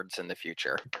in the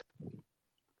future.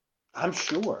 I'm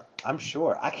sure. I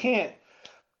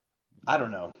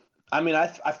don't know. I mean,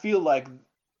 I feel like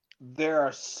there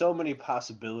are so many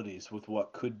possibilities with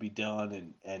what could be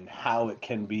done and how it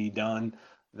can be done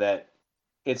that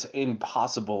it's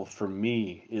impossible for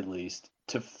me, at least,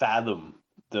 to fathom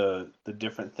the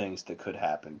different things that could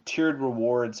happen. Tiered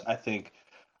rewards, I think,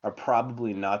 are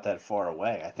probably not that far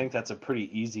away. I think that's a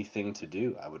pretty easy thing to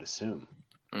do, I would assume.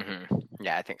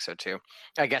 Yeah, I think so too.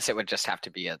 I guess it would just have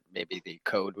to be maybe the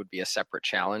code would be a separate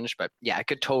challenge, but yeah, I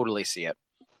could totally see it.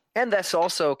 And this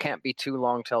also can't be too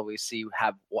long till we see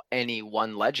have any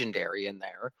one legendary in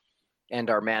there, and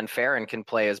our man Farron can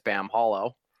play as Bam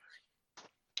Hollow.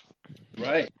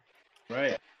 Right.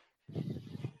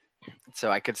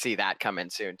 So I could see that coming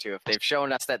soon too. If they've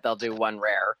shown us that they'll do one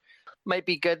rare, might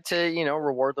be good to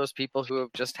reward those people who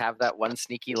just have that one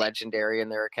sneaky legendary in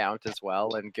their account as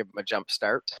well, and give them a jump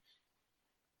start.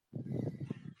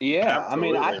 Yeah,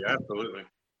 absolutely.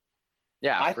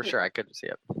 Yeah, for sure, I could see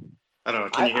it. I don't know.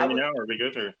 Can you hear me now? Are we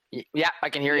good? Or? Yeah, I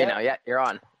can hear you now. Yeah, you're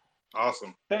on.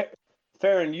 Awesome.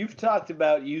 Farron, you've talked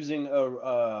about using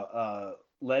a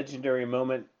legendary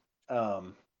moment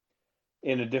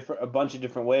in a bunch of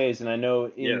different ways, and I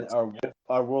know in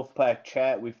our Wolfpack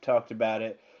chat we've talked about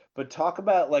it. But talk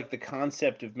about like the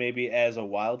concept of maybe as a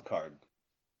wild card.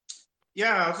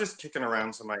 Yeah, I was just kicking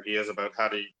around some ideas about how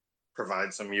to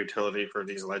provide some utility for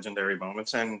these legendary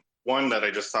moments, and one that I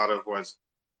just thought of was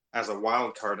as a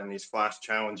wild card in these flash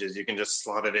challenges, you can just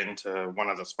slot it into one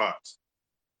of the spots,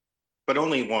 but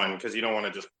only one, because you don't want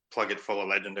to just plug it full of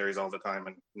legendaries all the time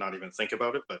and not even think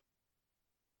about it. But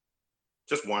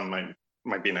just one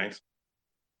might be nice.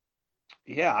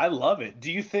 Yeah, I love it.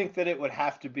 Do you think that it would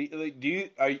have to be like?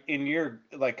 Are in your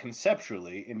like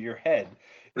conceptually in your head?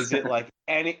 Is it like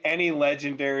any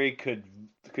legendary could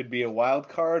be a wild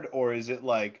card, or is it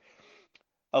like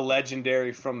a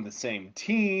legendary from the same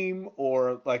team,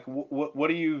 or like what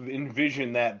do you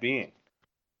envision that being?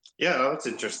 Yeah, that's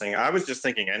interesting. I was just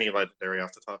thinking any legendary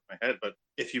off the top of my head, but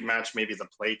if you match maybe the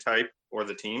play type or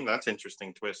the team, that's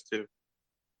interesting twist too.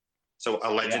 So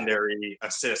a legendary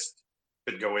assist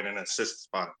could go in an assist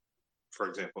spot, for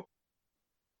example.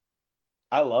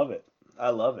 I love it.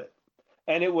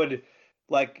 And it would,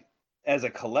 like, as a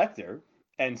collector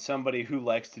and somebody who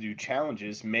likes to do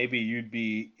challenges, maybe you'd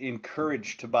be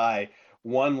encouraged to buy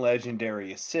one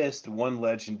legendary assist, one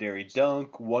legendary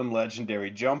dunk, one legendary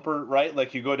jumper, right?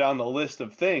 Like you go down the list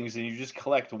of things and you just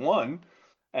collect one,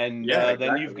 and exactly.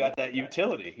 then you've got that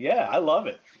utility. Yeah, I love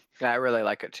it. Yeah, I really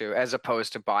like it too, as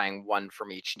opposed to buying one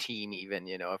from each team, even,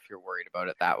 if you're worried about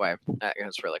it that way.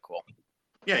 It's really cool.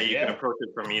 Yeah, you can approach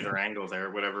it from either angle there,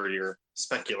 whatever you're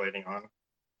speculating on,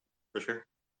 for sure.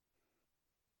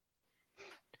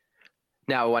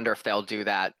 Now I wonder if they'll do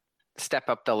that, step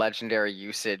up the legendary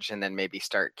usage, and then maybe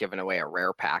start giving away a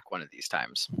rare pack one of these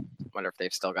times. Wonder if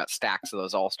they've still got stacks of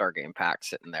those All-Star Game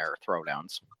packs sitting there,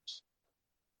 throwdowns.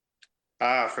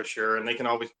 For sure, and they can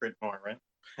always print more, right?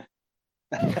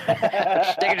 They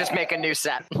can just make a new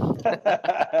set. They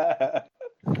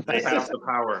have the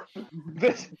power.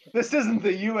 This isn't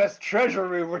the U.S.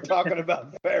 Treasury we're talking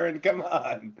about, Farron. Come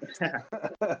on.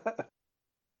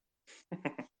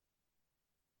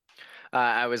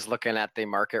 I was looking at the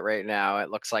market right now. It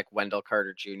looks like Wendell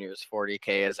Carter Jr.'s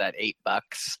 40K is at $8.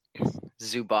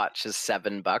 Zubac is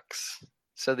 $7.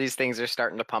 So these things are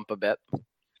starting to pump a bit.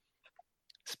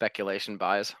 Speculation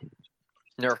buys.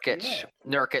 Nurkic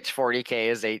 40K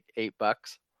is $8.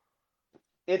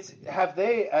 Have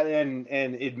they,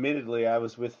 and admittedly I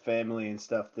was with family and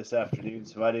stuff this afternoon,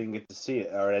 so I didn't get to see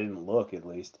it, or I didn't look at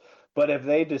least. But have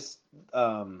they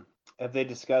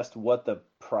discussed what the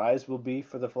prize will be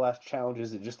for the Flash Challenge?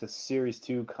 Is it just a Series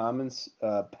 2 Commons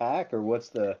pack, or what's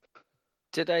the...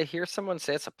 Did I hear someone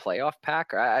say it's a playoff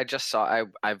pack? I just saw,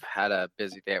 I've had a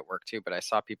busy day at work too, but I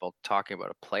saw people talking about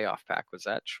a playoff pack. Was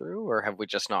that true, or have we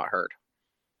just not heard?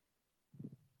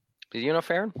 Did you know,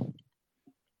 Farron?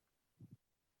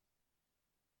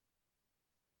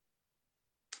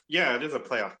 Yeah, it is a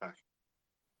playoff pack.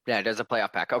 Yeah, it is a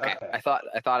playoff pack. Okay. I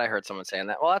thought I heard someone saying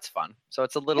that. Well, that's fun. So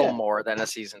it's a little more than a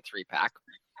season 3 pack.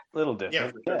 A little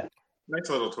different. Yeah. Nice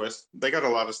little twist. They got a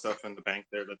lot of stuff in the bank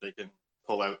there that they can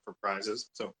pull out for prizes.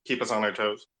 So keep us on our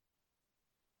toes.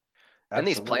 And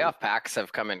these playoff packs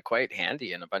have come in quite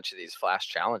handy in a bunch of these Flash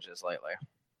challenges lately.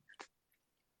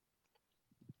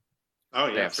 Oh,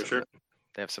 yeah, for sure.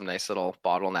 They have some nice little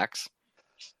bottlenecks.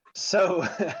 So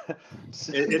it's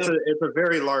a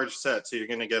very large set, so you're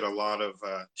going to get a lot of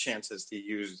chances to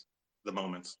use the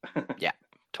moments. Yeah,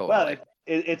 totally. Well,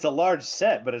 it's a large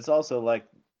set, but it's also like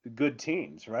good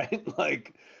teams, right?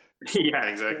 Like, yeah,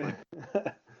 exactly.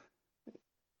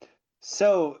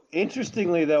 So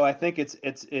interestingly, though, I think it's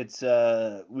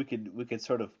we could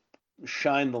sort of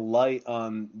shine the light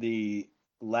on the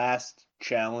last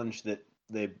challenge that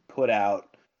they put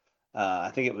out. I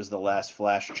think it was the last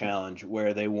Flash challenge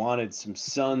where they wanted some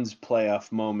Suns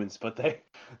playoff moments, but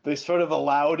they sort of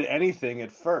allowed anything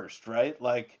at first, right?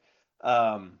 Like,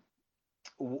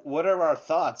 what are our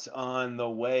thoughts on the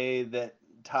way that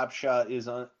Top Shot is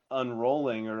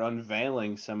unrolling or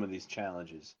unveiling some of these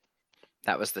challenges?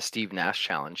 That was the Steve Nash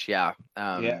challenge. Yeah.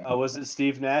 Yeah. Oh, was it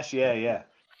Steve Nash? Yeah, yeah.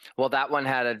 Well, that one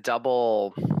had a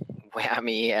double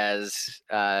whammy as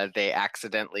they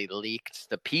accidentally leaked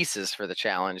the pieces for the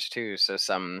challenge too. So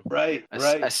some Right,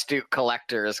 right. astute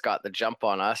collectors got the jump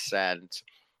on us and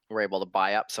were able to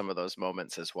buy up some of those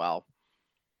moments as well.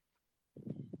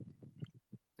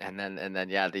 And then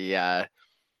yeah, the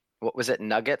what was it?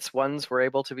 Nuggets ones were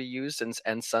able to be used,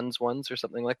 and Suns ones or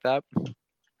something like that.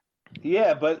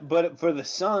 Yeah, but for the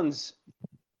Suns,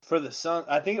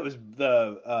 I think it was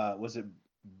was it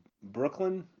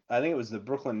Brooklyn? I think it was the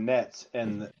Brooklyn Nets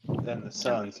and the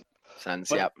Suns. Suns,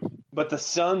 But yep. but the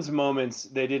Suns moments,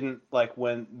 they didn't like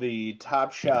when the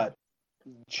Top Shot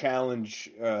challenge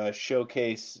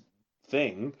showcase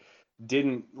thing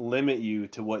didn't limit you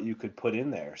to what you could put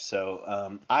in there.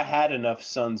 So I had enough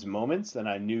Suns moments, and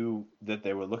I knew that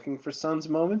they were looking for Suns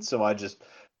moments, so I just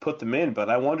put them in. But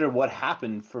I wonder what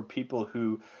happened for people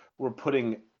who were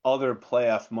putting other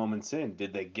playoff moments in.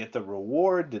 Did they get the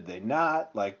reward? Did they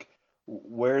not? Like,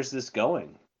 where's this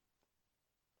going?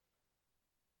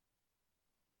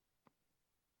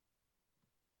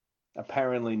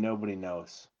 Apparently, nobody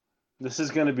knows. This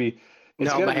is going to be.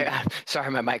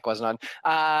 Sorry, my mic wasn't on.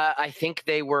 I think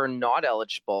they were not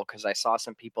eligible because I saw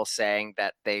some people saying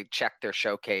that they checked their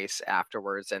showcase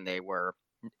afterwards and they were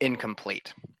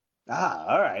incomplete.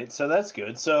 All right. So that's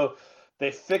good. So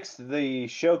they fixed the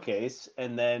showcase,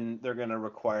 and then they're going to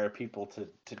require people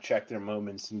to check their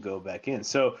moments and go back in.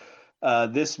 So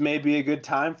this may be a good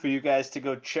time for you guys to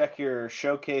go check your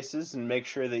showcases and make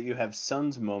sure that you have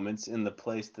Suns moments in the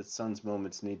place that Suns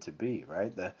moments need to be,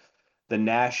 right? The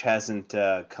Nash hasn't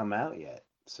come out yet.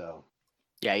 So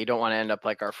yeah, you don't want to end up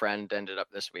like our friend ended up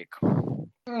this week.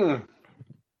 Mm.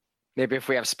 Maybe if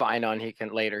we have Spine on, he can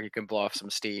blow off some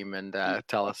steam and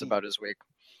tell us about his week.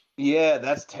 Yeah,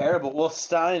 that's terrible. Well,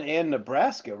 Stein and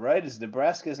Nebraska, right?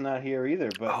 Nebraska's not here either,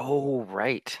 but oh,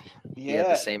 right. He had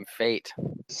yeah. the same fate.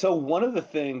 So one of the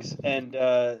things, and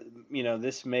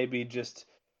this may be just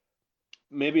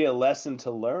maybe a lesson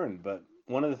to learn, but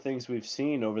one of the things we've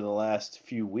seen over the last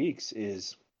few weeks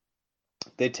is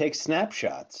they take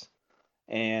snapshots,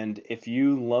 and if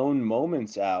you loan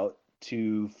moments out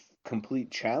to complete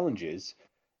challenges,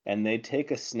 and they take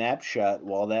a snapshot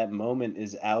while that moment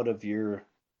is out of your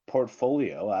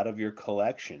portfolio, out of your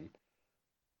collection,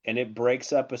 and it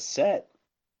breaks up a set,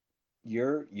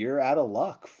 you're out of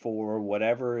luck for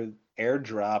whatever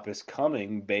airdrop is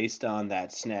coming based on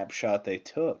that snapshot they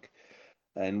took.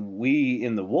 And we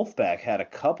in the Wolfpack had a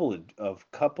couple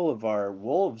of our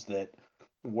wolves that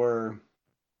were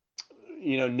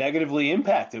negatively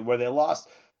impacted, where they lost.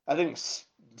 I think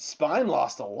Spine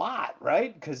lost a lot,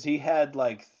 right? Because he had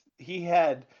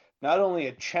not only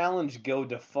a challenge go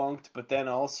defunct, but then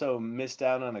also missed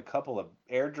out on a couple of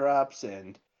airdrops,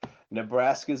 and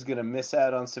Nebraska's going to miss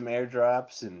out on some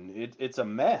airdrops, and it's a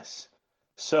mess.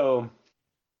 So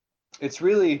it's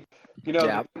really,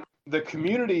 Yeah. the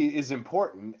community is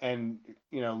important, and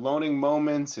loaning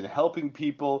moments and helping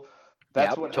people.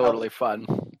 That's what totally helps, fun.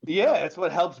 Yeah, it's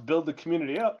what helps build the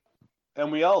community up,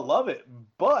 and we all love it.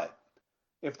 But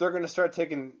if they're going to start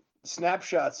taking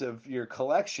snapshots of your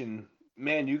collection,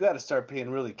 man, you got to start being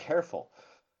really careful.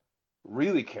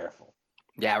 Really careful.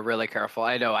 Yeah, really careful.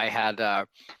 I know I had a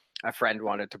friend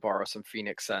wanted to borrow some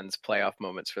Phoenix Suns playoff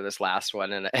moments for this last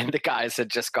one, and the guys had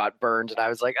just got burned, and I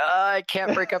was like, I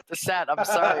can't break up the set. I'm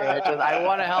sorry. I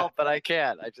want to help, but I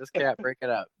can't. I just can't break it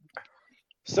up.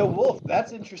 So Wolf,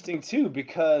 that's interesting too,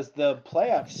 because the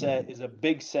playoff set is a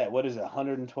big set. What is it,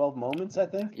 112 moments, I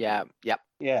think? Yeah. Yep.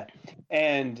 Yeah.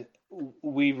 And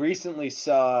we recently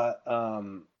saw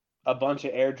a bunch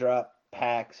of airdrop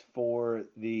packs for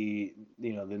the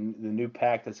new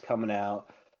pack that's coming out,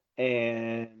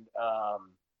 and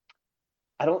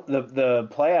the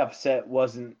playoff set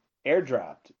wasn't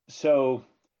airdropped. So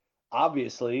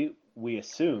obviously we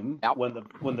assume when the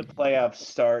playoffs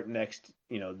start next,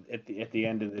 at the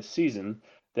end of this season,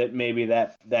 that maybe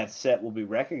that set will be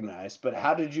recognized. But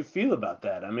how did you feel about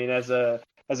that? I mean, as a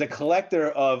collector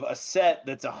of a set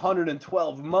that's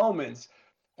 112 moments,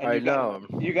 and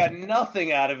you got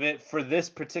nothing out of it for this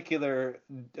particular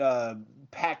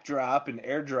pack drop and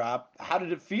airdrop, how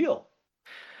did it feel?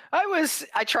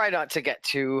 I try not to get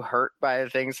too hurt by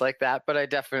things like that, but I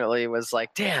definitely was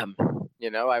like, damn,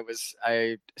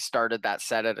 I started that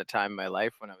set at a time in my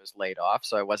life when I was laid off,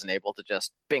 so I wasn't able to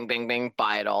just bing, bing, bing,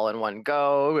 buy it all in one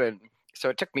go. And so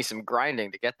it took me some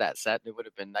grinding to get that set. It would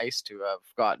have been nice to have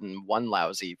gotten one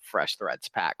lousy Fresh Threads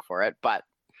pack for it, but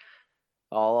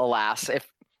alas,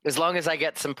 if as long as I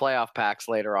get some playoff packs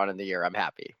later on in the year, I'm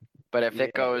happy. But if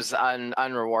it goes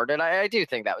unrewarded, I do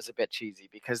think that was a bit cheesy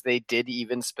because they did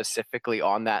even specifically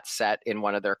on that set in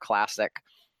one of their classic,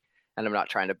 and I'm not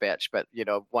trying to bitch, but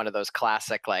one of those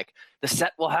classic, like the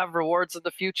set will have rewards in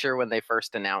the future. When they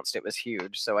first announced it was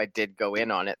huge. So I did go in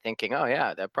on it thinking, oh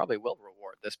yeah, that probably will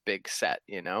reward this big set,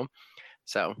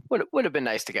 So would have been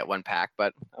nice to get one pack,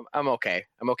 but I'm okay.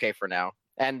 I'm okay for now.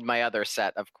 And my other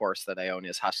set, of course, that I own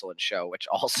is Hustle and Show, which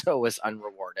also was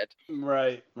unrewarded.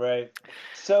 Right, right.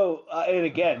 So, and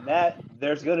again,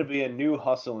 there's going to be a new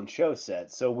Hustle and Show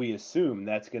set, so we assume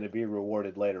that's going to be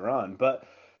rewarded later on. But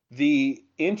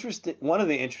one of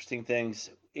the interesting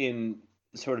things in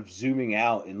sort of zooming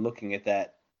out and looking at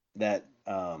that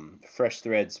Fresh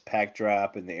Threads pack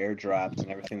drop and the airdrops and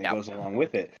everything that goes along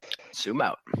with it. Zoom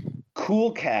out.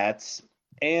 Cool Cats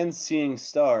and Seeing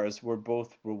Stars were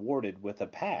both rewarded with a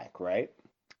pack, right?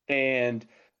 And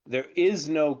there is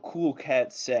no Cool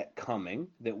Cat set coming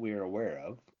that we're aware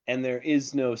of, and there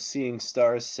is no Seeing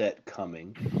Stars set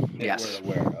coming that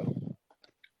we're aware of.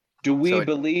 Do we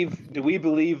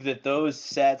believe that those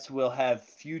sets will have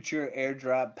future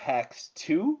airdrop packs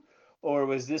too? Or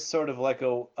was this sort of like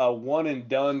a one and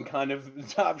done kind of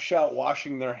Top Shot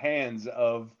washing their hands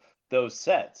of those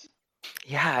sets?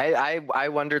 Yeah, I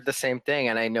wondered the same thing,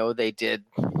 and I know they did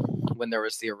when there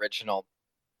was the original,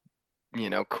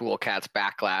 Cool Cats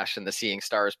backlash and the Seeing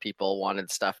Stars people wanted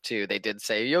stuff too. They did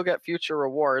say you'll get future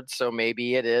rewards, so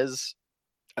maybe it is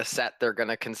a set they're going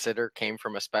to consider came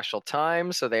from a special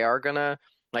time, so they are going to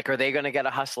are they going to get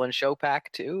a Hustle and Show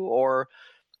pack too, or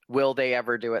will they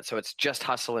ever do it so it's just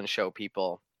Hustle and Show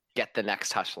people get the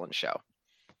next Hustle and Show?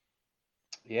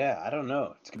 Yeah, I don't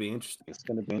know. It's gonna be interesting. It's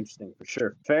gonna be interesting for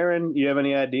sure. Farron, you have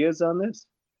any ideas on this?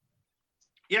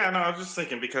 Yeah, no, I was just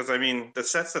thinking because the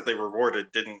sets that they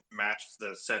rewarded didn't match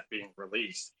the set being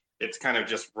released. It's kind of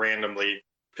just randomly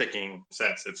picking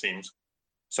sets, it seems.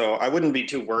 So I wouldn't be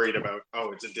too worried about,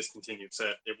 oh, it's a discontinued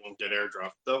set, it won't get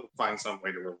airdropped. They'll find some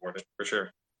way to reward it for sure.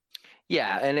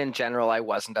 Yeah, and in general, I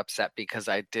wasn't upset because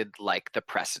I did like the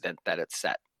precedent that it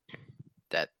set.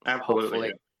 That Absolutely,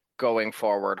 hopefully going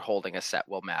forward, holding a set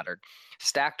will matter.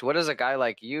 Stacked, what does a guy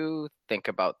like you think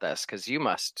about this? Because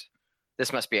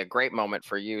this must be a great moment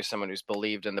for you, someone who's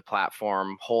believed in the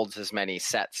platform, holds as many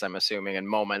sets, I'm assuming, in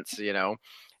moments,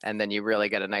 and then you really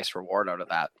get a nice reward out of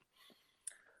that.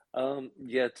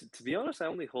 Yeah, to be honest, I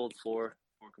only hold four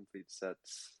complete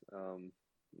sets.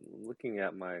 Looking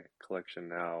at my collection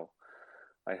now,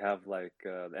 I have like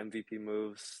the MVP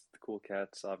moves, the Cool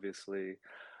Cats, obviously.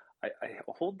 I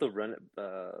hold the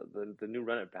new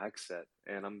Run It Back set,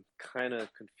 and I'm kind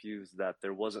of confused that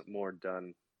there wasn't more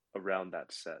done around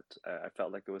that set. I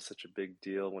felt like it was such a big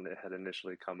deal when it had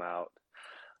initially come out.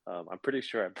 I'm pretty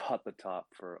sure I bought the top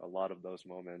for a lot of those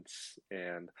moments,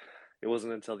 and it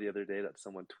wasn't until the other day that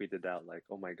someone tweeted out like,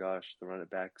 "Oh my gosh, the Run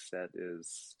It Back set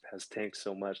has tanked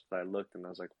so much," that I looked and I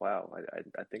was like, "Wow,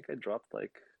 I think I dropped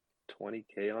like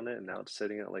 20K on it, and now it's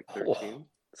sitting at like 13."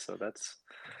 So that's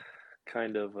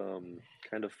kind of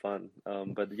fun.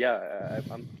 But yeah,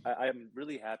 I'm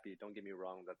really happy. Don't get me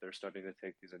wrong that they're starting to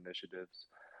take these initiatives.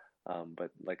 But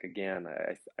like again,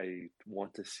 I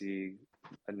want to see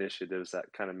initiatives that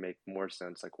kind of make more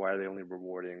sense. Like, why are they only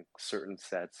rewarding certain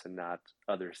sets and not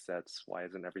other sets? Why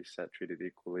isn't every set treated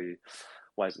equally?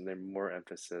 Why isn't there more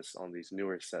emphasis on these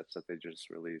newer sets that they just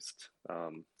released?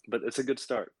 But it's a good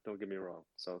start. Don't get me wrong.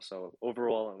 So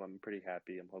overall, I'm pretty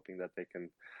happy. I'm hoping that they can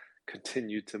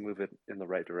continue to move it in the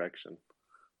right direction.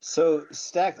 So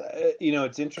Stacked,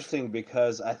 it's interesting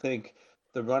because I think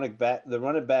the Run It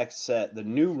Back set, the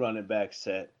new Run It Back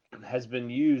set, has been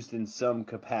used in some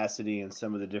capacity in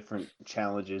some of the different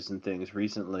challenges and things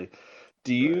recently.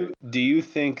 Do you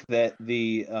think that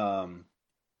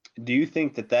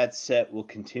that set will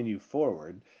continue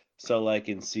forward? So like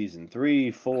in season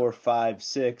 3, 4, 5,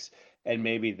 6, and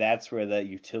maybe that's where that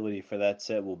utility for that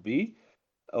set will be?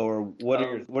 Or what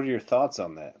are your thoughts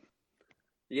on that?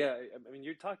 Yeah, I mean,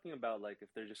 you're talking about like if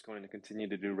they're just going to continue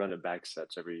to do Run It Back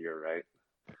sets every year, right?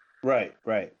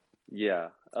 Right. Yeah.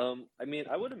 I mean,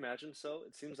 I would imagine so.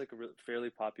 It seems like a fairly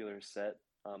popular set.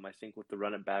 I think with the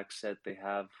Run It Back set, they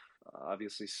have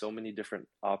obviously so many different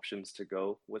options to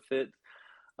go with it.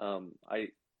 I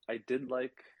did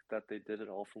like that they did it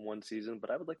all from one season, but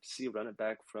I would like to see run it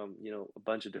back from, a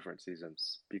bunch of different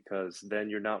seasons, because then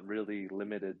you're not really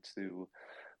limited to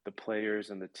the players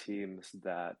and the teams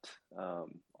that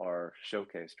are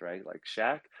showcased, right? Like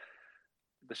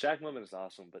the Shaq moment is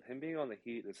awesome, but him being on the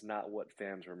Heat is not what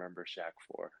fans remember Shaq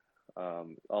for.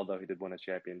 Although he did win a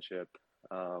championship.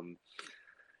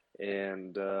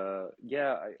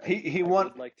 Yeah, He I won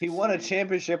would like to he won a see.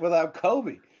 championship without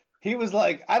Kobe. He was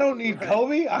like, I don't need Right,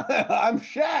 Kobe. I'm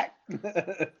Shaq.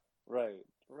 right,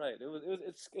 right.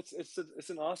 It's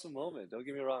an awesome moment. Don't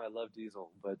get me wrong. I love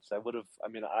Diesel, but I would have. I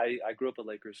mean, I grew up a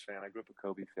Lakers fan. I grew up a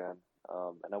Kobe fan,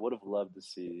 and I would have loved to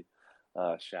see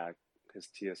Shaq, his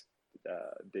TS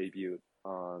debut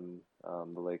on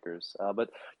the Lakers. But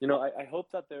I hope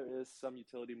that there is some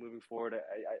utility moving forward.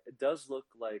 It does look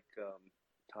like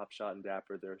Top Shot and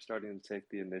Dapper, they're starting to take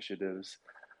the initiatives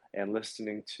and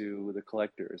listening to the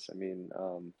collectors. I mean,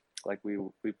 like we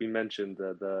mentioned,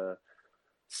 the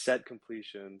set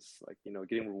completions, like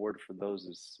getting rewarded for those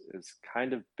is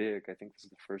kind of big. I think this is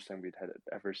the first time we'd had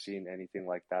ever seen anything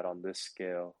like that on this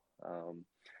scale.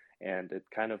 And it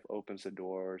kind of opens the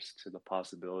doors to the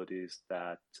possibilities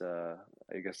that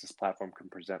I guess this platform can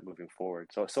present moving forward.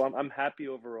 So I'm happy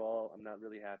overall. I'm not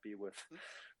really happy with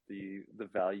the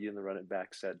value in the Run It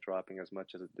Back set dropping as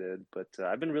much as it did, but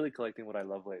I've been really collecting what I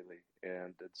love lately,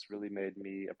 and it's really made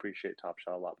me appreciate Top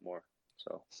Shot a lot more.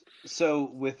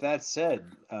 So with that said,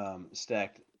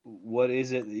 Stacked, what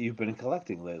is it that you've been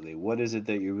collecting lately? What is it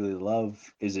that you really love?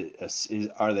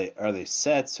 Are they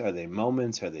sets? Are they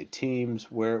moments? Are they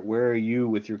teams? Where are you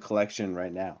with your collection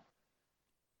right now?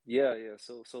 Yeah.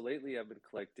 So lately I've been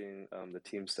collecting the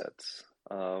team sets.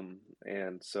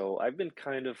 And so I've been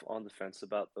kind of on the fence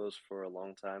about those for a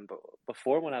long time, but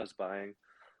before, when I was buying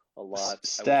a lot,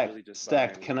 I was really just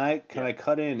Stacked. buying. Can I Yeah,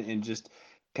 cut in and just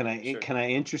sure. can I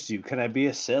interest you? Can I be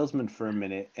a salesman for a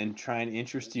minute and try and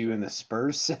interest you in Sure. the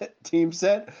Spurs team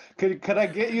set? Could I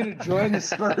get you to join the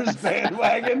Spurs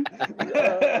bandwagon?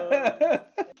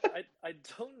 I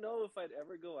don't know if I'd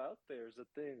ever go out there is the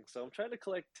thing. So I'm trying to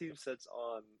collect team sets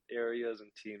on areas and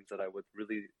teams that I would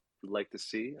really like to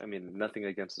see. I mean, nothing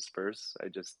against the Spurs. I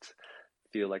just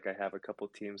feel like I have a couple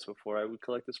teams before I would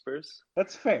collect the Spurs.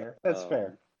 That's fair. That's fair.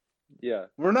 Um, yeah,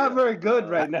 We're not yeah. very good I,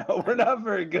 right now. We're not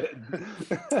very good.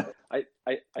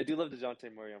 I do love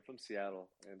DeJounte Murray. I'm from Seattle,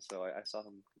 and so I saw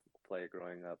him play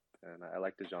growing up, and I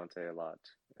like DeJounte a lot,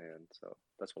 and so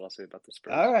that's what I'll say about the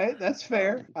All Spurs. right, that's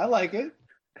fair. Um, I like it.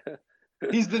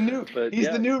 but He's the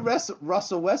yeah, new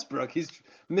Russell Westbrook. He's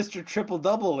Mr. Triple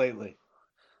Double lately.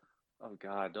 oh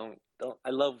God, don't. I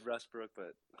love Westbrook,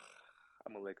 but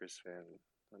I'm a Lakers fan.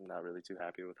 I'm not really too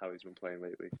happy with how he's been playing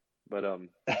lately. But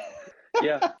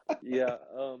yeah, yeah.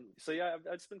 So yeah,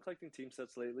 I've just been collecting team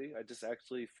sets lately. I just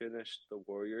actually finished the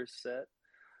Warriors set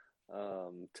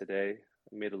today.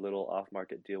 I made a little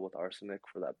off-market deal with Arsenic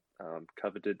for that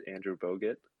coveted Andrew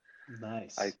Bogut. I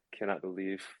Nice. cannot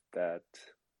believe that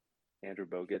Andrew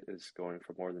Bogut is going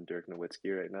for more than Dirk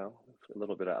Nowitzki right now. A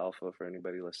little bit of alpha for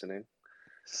anybody listening.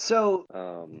 So,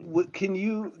 Um, can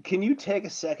you take a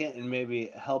second and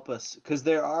maybe help us? Because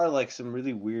there are like some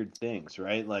really weird things,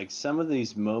 right? Like some of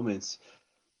these moments,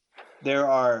 there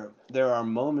are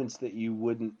moments that you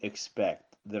wouldn't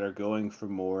expect that are going for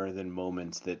more than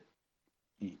moments that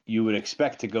you would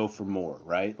expect to go for more,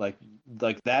 right? Like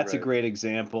that's a right, great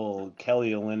example.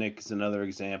 Kelly Olynyk is another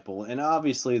example, and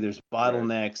obviously there's right,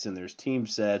 bottlenecks and there's team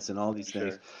sets and all for these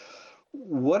things. sure.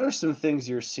 What are some things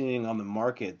you're seeing on the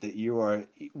market that you are,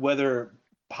 whether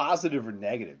positive or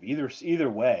negative, either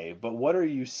way, but what are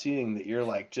you seeing that you're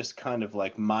like just kind of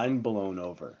like mind blown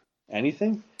over?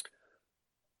 Anything?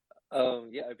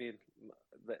 Yeah, I mean,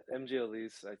 the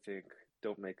MGLEs, I think,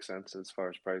 don't make sense as far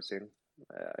as pricing.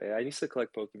 I used to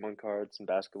collect Pokemon cards and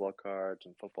basketball cards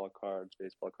and football cards,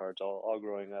 baseball cards, all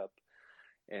growing up.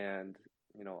 And,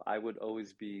 I would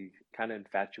always be kind of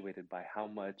infatuated by how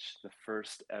much the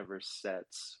first ever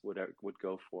sets would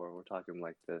go for. We're talking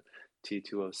like the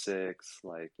T206,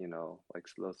 like, like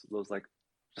those like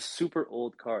just super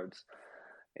old cards.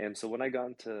 And so when I got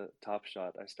into Top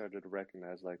Shot, I started to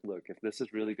recognize, like, look, if this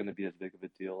is really going to be as big of a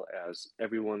deal as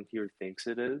everyone here thinks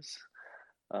it is,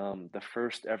 the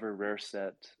first ever rare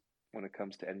set when it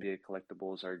comes to NBA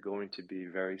collectibles are going to be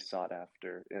very sought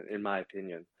after, in my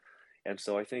opinion. And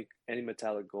so I think any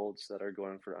metallic golds that are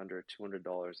going for under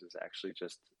 $200 is actually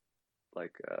just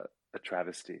like a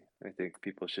travesty. I think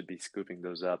people should be scooping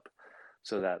those up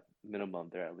so that minimum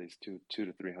they're at least two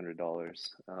to $300.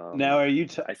 Now, I are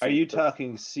think you the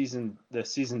talking season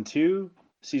two,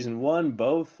 season one,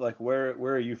 both? Like where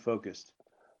are you focused?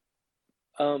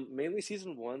 mainly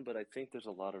season one, but I think there's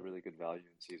a lot of really good value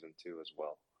in season two as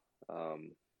well.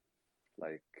 Um,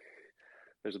 Like,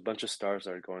 there's a bunch of stars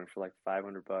that are going for like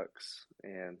 $500,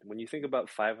 and when you think about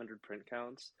 500 print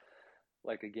counts,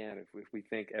 like again, if we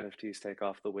think NFTs take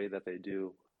off the way that they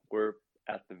do, we're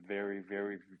at the very,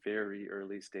 very, very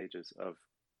early stages of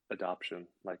adoption.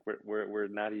 Like we're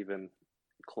not even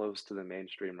close to the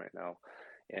mainstream right now.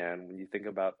 And when you think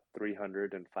about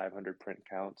 300 and 500 print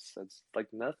counts, that's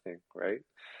like nothing, right?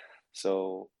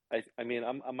 So I mean,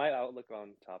 my outlook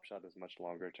on Top Shot is much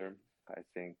longer term. I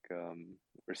think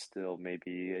we're still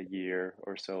maybe a year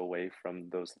or so away from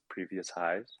those previous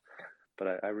highs,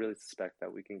 but I really suspect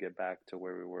that we can get back to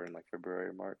where we were in like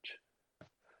February, March.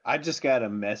 I just got a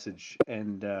message,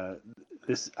 and I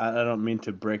don't mean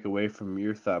to break away from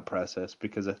your thought process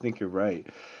because I think you're right,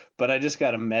 but I just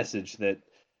got a message that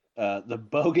the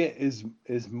Bogut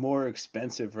is more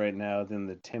expensive right now than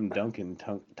the Tim Duncan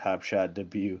Top Shot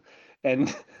debut, and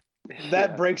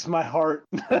that Yeah. breaks my heart.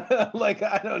 Like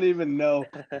I don't even know.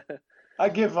 I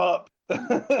give up.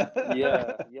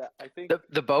 Yeah, I think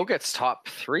The Bogut's top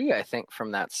 3, I think,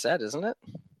 from that set, isn't it?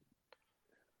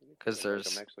 Because I'm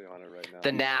there's actually on it right now.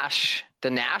 the Nash. The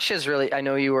Nash is really. I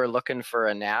know you were looking for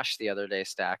a Nash the other day,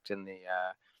 stacked in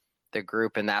the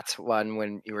group, and that's one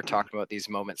when you were talking about these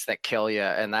moments that kill you.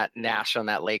 And that Nash on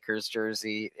that Lakers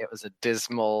jersey, it was a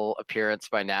dismal appearance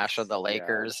by Nash on the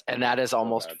Lakers, and that is So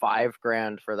almost bad.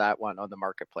 $5,000 for that one on the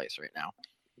marketplace right now.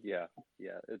 Yeah,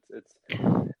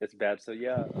 it's bad. So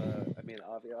yeah, I mean,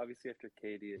 obviously after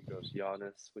KD, it goes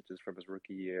Giannis, which is from his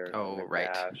rookie year, Oh, and then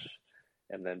right. Nash,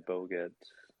 and then Bogut.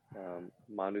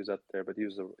 Manu's up there, but he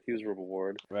was a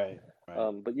reward. Right.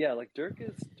 But yeah, like Dirk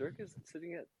is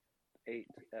sitting at 8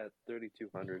 at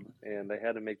 3,200, and they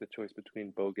had to make the choice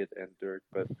between Bogut and Dirk.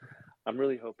 But I'm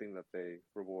really hoping that they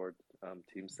reward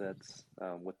team sets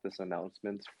with this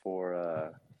announcement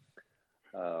for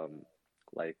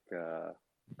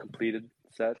completed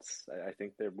sets. I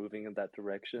think they're moving in that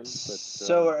direction. But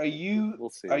So we'll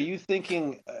see. are you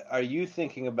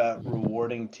thinking about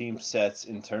rewarding team sets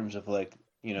in terms of like,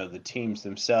 the teams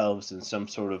themselves and some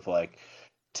sort of like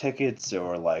tickets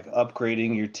or like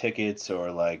upgrading your tickets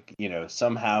or like,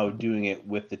 somehow doing it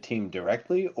with the team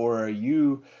directly? Or are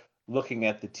you looking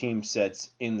at the team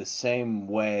sets in the same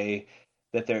way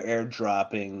that they're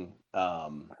airdropping,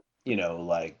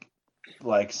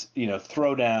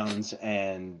 throwdowns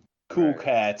and cool Right.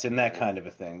 cats and that kind of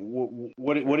a thing?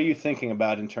 What are you thinking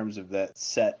about in terms of that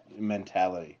set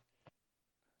mentality?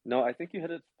 No, I think you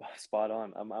hit it spot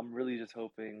on. I'm really just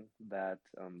hoping that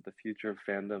the future of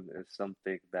fandom is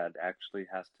something that actually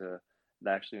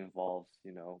involves,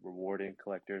 rewarding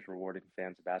collectors, rewarding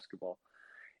fans of basketball.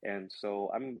 And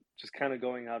so I'm just kind of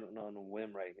going out on a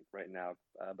whim right now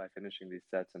by finishing these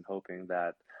sets and hoping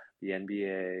that the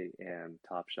NBA and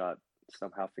Top Shot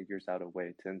somehow figures out a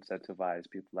way to incentivize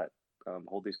people that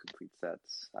hold these complete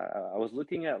sets. I was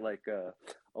looking at like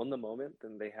On the Moment,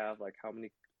 and they have like how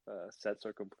many sets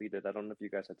are completed. I don't know if you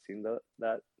guys had seen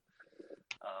that.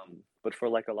 But for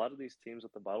like a lot of these teams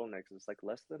with the bottlenecks, it's like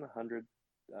less than 100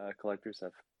 collectors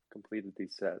have completed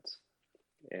these sets.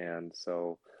 And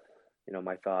so,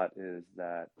 my thought is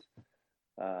that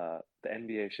the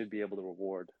NBA should be able to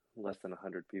reward less than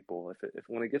 100 people. If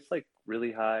when it gets like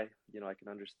really high, I can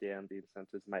understand the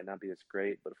incentives might not be as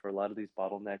great, but for a lot of these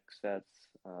bottleneck sets,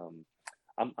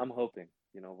 I'm hoping.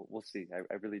 We'll see.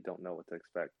 I really don't know what to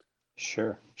expect.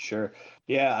 Sure.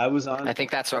 Yeah, I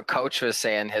think that's what Coach was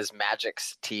saying. His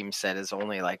Magic's team set is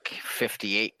only like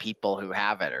 58 people who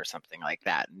have it or something like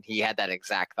that. And he had that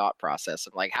exact thought process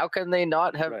of like, how can they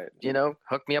not have, Right.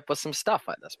 hooked me up with some stuff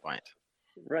at this point?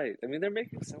 Right. I mean, they're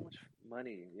making so much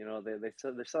money.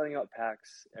 They're selling out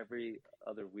packs every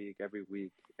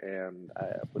week, and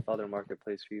with other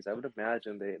marketplace fees, I would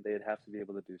imagine they'd have to be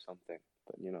able to do something.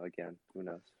 But again, who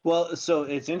knows? Well, so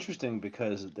it's interesting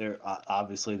because they're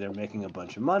obviously they're making a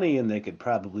bunch of money and they could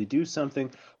probably do something,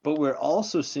 but we're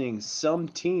also seeing some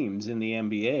teams in the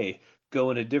NBA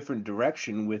go in a different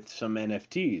direction with some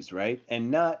NFTs, right?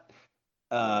 And not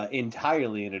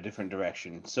entirely in a different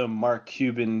direction. So Mark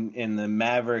Cuban in the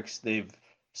Mavericks, they've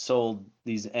sold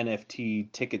these NFT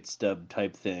ticket stub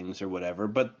type things or whatever,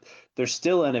 but they're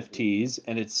still NFTs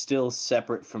and it's still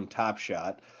separate from Top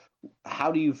Shot.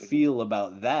 How do you feel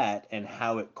about that and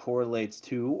how it correlates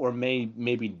to, or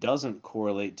maybe doesn't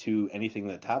correlate to anything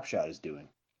that Top Shot is doing?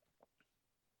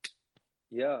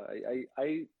 Yeah,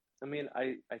 I mean,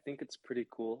 I think it's pretty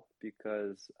cool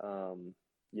because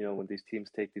when these teams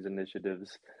take these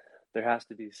initiatives, there has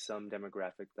to be some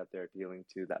demographic that they're appealing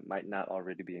to that might not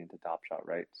already be into Top Shot,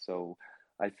 right? So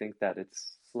I think that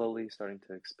it's slowly starting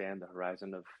to expand the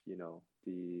horizon of,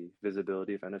 the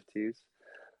visibility of NFTs.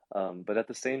 But at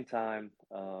the same time,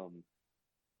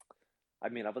 I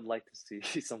mean, I would like to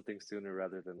see something sooner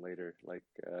rather than later. Like,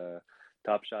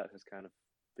 Top Shot has kind of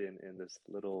been in this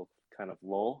little kind of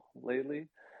lull lately,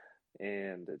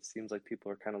 and it seems like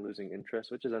people are kind of losing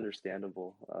interest, which is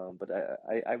understandable. But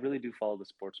I really do follow the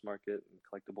sports market and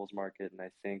collectibles market, and I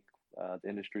think the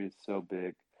industry is so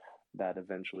big that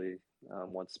eventually,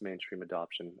 once mainstream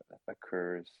adoption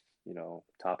occurs,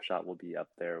 Top Shot will be up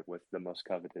there with the most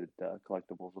coveted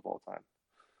collectibles of all time.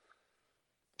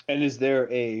 And is there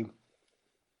a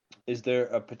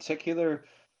particular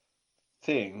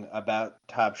thing about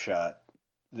Top Shot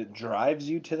that drives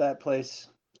you to that place,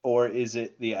 or is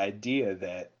it the idea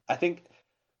that I think?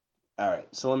 All right,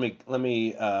 so let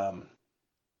me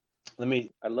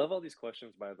I love all these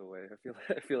questions, by the way.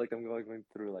 I feel like I'm going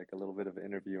through like a little bit of an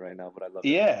interview right now, but I love it.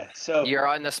 Yeah, so You're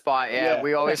on the spot. Yeah,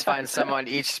 we always find someone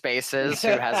each Spaces who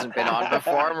hasn't been on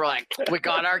before, and we're like, we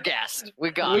got our guest.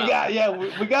 We got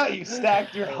you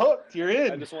stacked. You're hooked. You're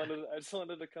in. I just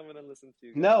wanted to come in and listen to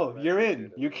you guys, No, but you're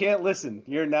in. You can't listen.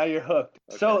 You're hooked.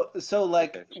 Okay. So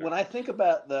like Okay, sure. when I think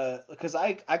about because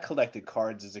I collected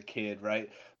cards as a kid, right?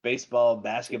 Baseball,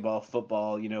 basketball,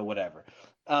 football, whatever.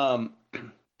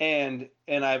 And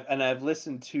I've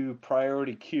listened to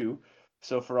Priority Q.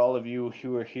 So for all of you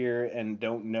who are here and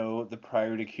don't know the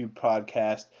Priority Q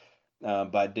podcast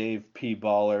by Dave P.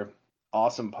 Baller,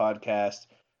 awesome podcast.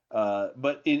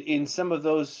 But in some of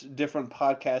those different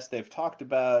podcasts they've talked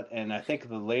about, and I think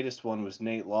the latest one was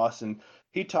Nate Lawson,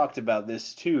 he talked about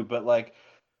this too. But like,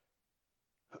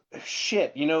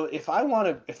 shit, if I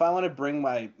want to bring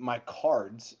my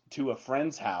cards to a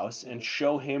friend's house and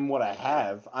show him what I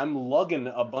have, I'm lugging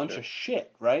a bunch of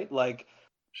shit, right? Like,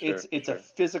 it's a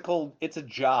physical, it's a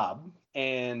job,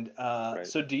 and Right.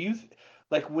 so do you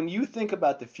like when you think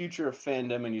about the future of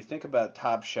fandom and you think about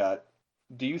Top Shot,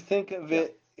 do you think of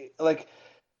it like?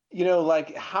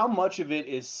 Like how much of it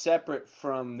is separate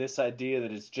from this idea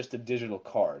that it's just a digital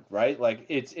card, right? Like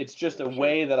it's just a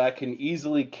way that I can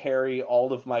easily carry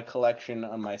all of my collection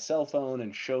on my cell phone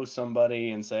and show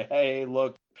somebody and say, hey,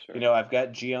 look, I've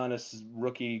got Giannis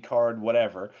rookie card,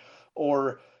 whatever.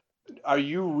 Or are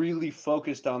you really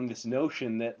focused on this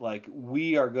notion that like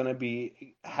we are going to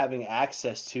be having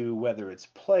access to whether it's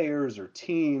players or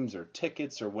teams or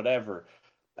tickets or whatever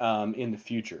in the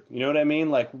future? You know what I mean?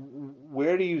 Like,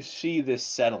 where do you see this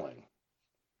settling?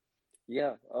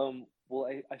 Yeah. Well,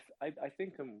 I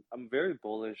think I'm very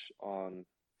bullish on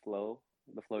Flow,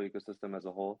 the Flow ecosystem as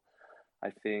a whole.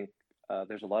 I think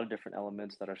there's a lot of different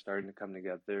elements that are starting to come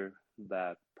together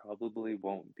that probably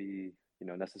won't be,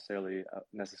 necessarily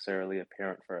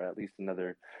apparent for at least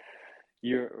another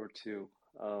year or two.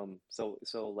 So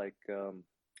like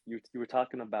you were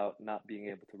talking about not being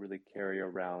able to really carry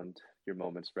around your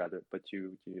moments, rather, but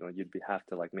have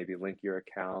to like maybe link your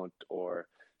account or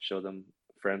show them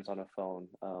friends on a phone.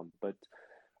 But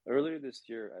earlier this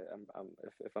year,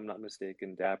 if I'm not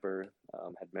mistaken, Dapper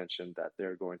had mentioned that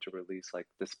they're going to release like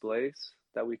displays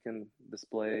that we can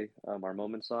display our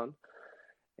moments on.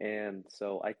 And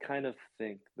so I kind of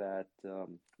think that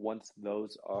once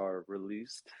those are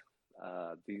released,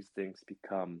 these things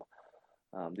become,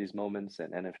 these moments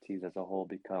and NFTs as a whole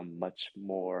become much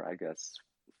more, I guess,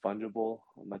 fungible,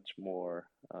 much more,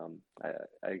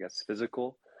 I guess,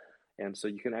 physical. And so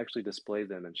you can actually display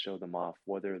them and show them off,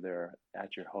 whether they're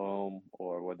at your home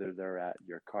or whether they're at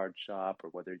your card shop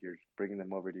or whether you're bringing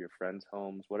them over to your friends'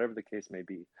 homes, whatever the case may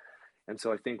be. And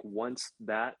so I think once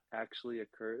that actually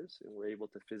occurs and we're able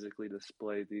to physically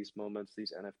display these moments,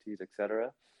 these NFTs,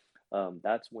 etc.,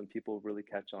 that's when people really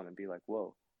catch on and be like,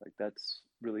 whoa, like that's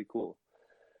really cool.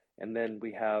 And then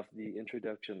we have the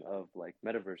introduction of like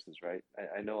metaverses, right?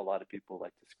 I know a lot of people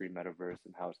like to scream metaverse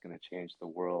and how it's going to change the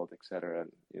world, etc.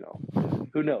 And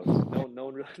who knows? No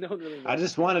one really knows. I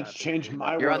just wanted to change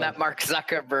my world. You're on that Mark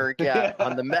Zuckerberg,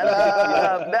 on the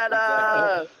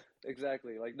meta.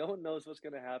 Exactly. Like no one knows what's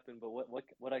going to happen, but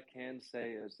what I can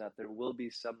say is that there will be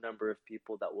some number of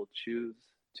people that will choose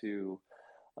to,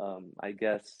 I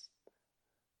guess,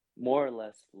 more or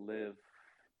less live.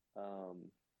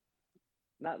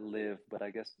 Not live, but I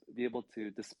guess be able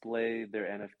to display their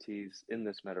NFTs in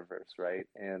this metaverse, right?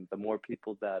 And the more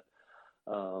people that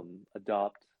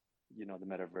adopt, the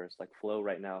metaverse, like Flow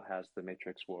right now has the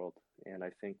Matrix world, and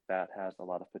I think that has a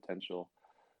lot of potential.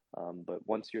 But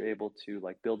once you're able to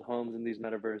like build homes in these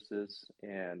metaverses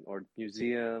or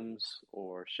museums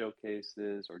or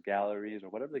showcases or galleries or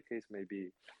whatever the case may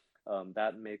be,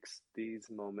 that makes these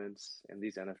moments and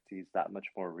these NFTs that much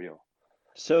more real.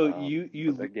 So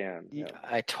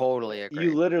I totally agree.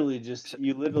 You literally just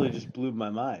blew my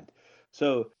mind.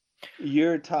 So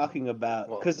you're talking about,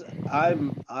 because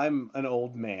I'm an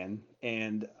old man,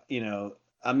 and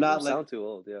I'm You don't not like sound too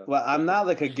old. Yeah. well, I'm not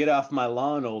like a get off my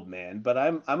lawn old man, but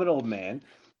I'm an old man,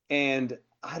 and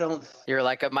I don't. You're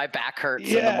like my back hurts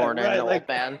in the Yeah, morning, right. old Like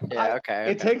man. Yeah, I,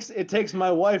 okay, it okay. takes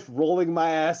my wife rolling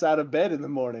my ass out of bed in the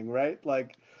morning, right?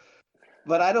 Like,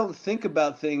 but I don't think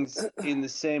about things in the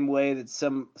same way that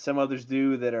some others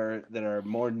do that are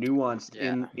more nuanced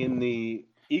Yeah. in the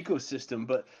ecosystem.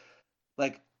 But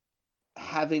like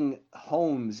having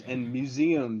homes and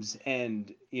museums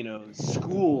and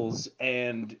schools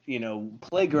and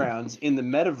playgrounds in the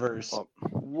metaverse, Well,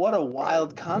 what a right.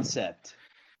 wild concept.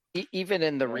 Even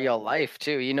in the Yeah. real life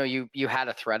too, you had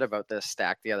a thread about this,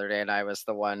 Stack, the other day, and I was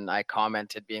the one I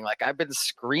commented being like, I've been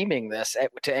screaming this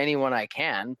to anyone I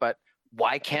can, but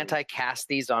why can't I cast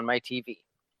these on my TV?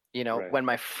 Right. When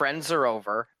my friends are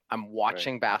over, I'm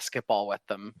watching basketball with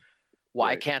them.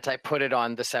 Why Right. can't I put it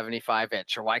on the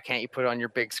 75-inch, or why can't you put it on your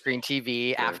big screen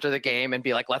TV after the game and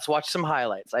be like, let's watch some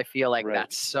highlights? I feel like Right.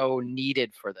 that's so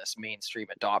needed for this mainstream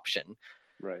adoption.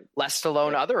 Right. Less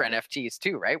alone other NFTs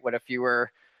too, right? What if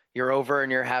you're over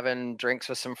and you're having drinks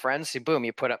with some friends? So boom,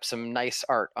 you put up some nice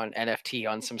art on NFT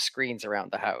on some screens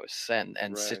around the house and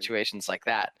Right. situations like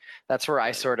that. That's where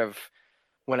I sort of,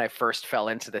 when I first fell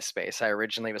into this space, I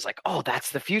originally was like, oh,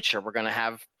 that's the future. We're going to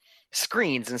have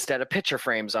screens instead of picture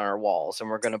frames on our walls, and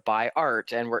we're going to buy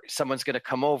art, and someone's going to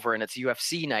come over and it's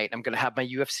UFC night. I'm going to have my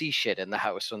UFC shit in the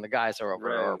house when the guys are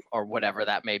over, Right. or whatever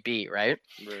that may be, right?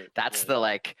 Right. That's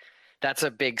Right. that's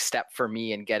a big step for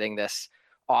me in getting this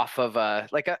off of a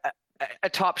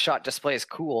Top Shot display is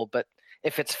cool, but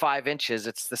if it's 5 inches,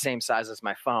 it's the same size as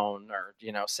my phone, or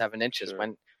 7 inches. Sure.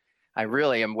 When I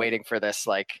really am waiting for this,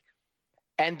 like,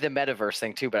 and the metaverse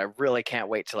thing too, but I really can't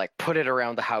wait to like put it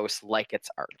around the house like it's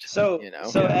art. So Yeah.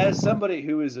 as somebody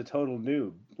who is a total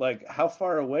noob, like how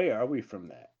far away are we from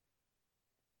that?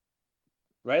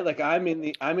 Right? Like I'm in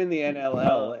the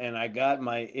NLL and I got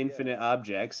my infinite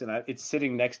objects and it's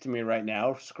sitting next to me right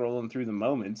now scrolling through the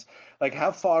moments. Like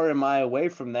how far am I away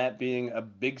from that being a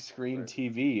big screen Right.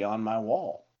 TV on my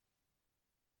wall?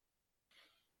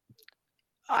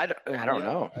 I don't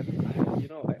know.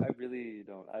 I really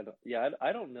don't.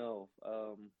 I don't know.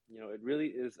 It really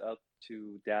is up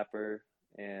to Dapper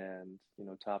and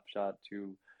Top Shot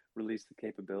to release the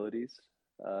capabilities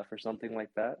for something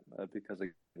like that because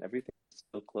again, everything is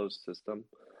still closed system,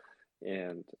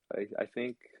 and I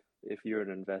think if you're an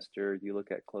investor, you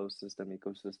look at closed system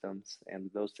ecosystems, and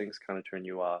those things kind of turn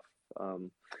you off.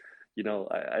 You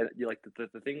like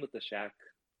the thing with the Shaq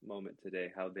moment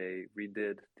today, how they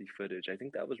redid the footage. I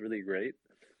think that was really great.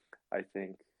 I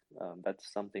think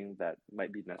that's something that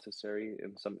might be necessary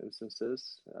in some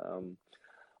instances.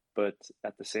 But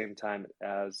at the same time,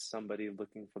 as somebody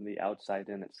looking from the outside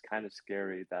in, it's kind of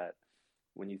scary that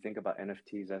when you think about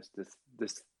NFTs as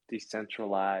this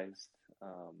decentralized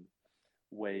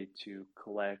way to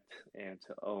collect and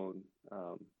to own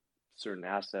certain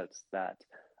assets, that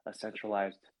a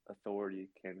centralized authority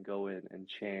can go in and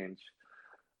change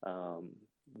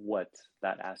what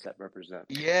that asset represents.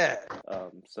 Yeah.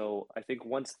 So I think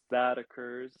once that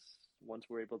occurs, once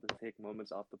we're able to take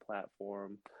moments off the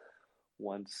platform,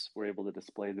 once we're able to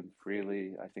display them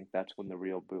freely, I think that's when the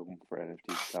real boom for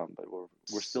NFTs come. But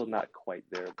we're still not quite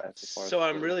there as far. So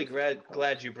I'm really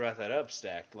glad you brought that up,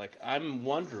 Stack. Like I'm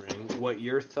wondering what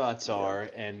your thoughts are,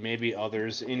 and maybe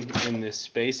others in this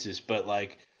spaces. But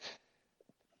like,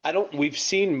 we've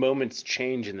seen moments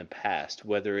change in the past,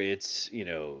 whether it's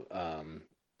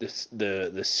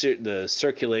the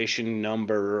circulation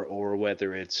number or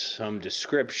whether it's some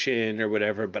description or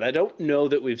whatever. But I don't know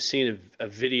that we've seen a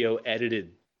video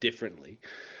edited differently.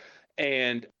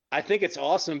 And I think it's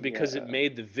awesome because it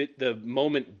made the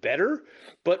moment better.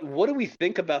 But what do we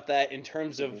think about that in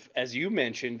terms of, as you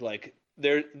mentioned, like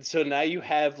there? So now you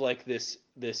have like this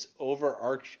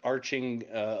overarching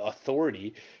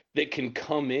authority that can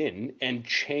come in and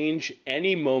change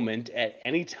any moment at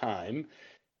any time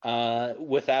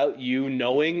without you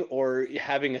knowing or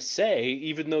having a say,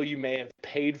 even though you may have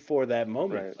paid for that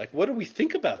moment. Right. Like, what do we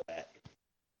think about that?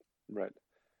 Right.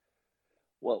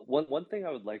 Well, one thing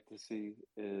I would like to see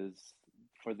is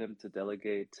for them to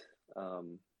delegate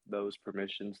those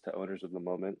permissions to owners of the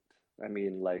moment. I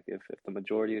mean, like if the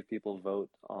majority of people vote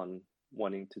on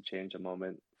wanting to change a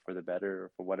moment for the better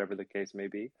or for whatever the case may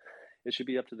be, it should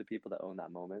be up to the people that own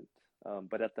that moment.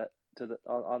 But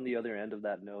on the other end of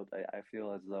that note, I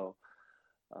feel as though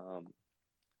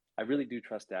I really do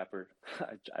trust Dapper.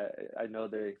 I know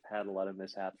they've had a lot of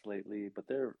mishaps lately, but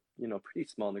they're pretty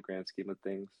small in the grand scheme of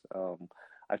things.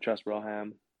 I trust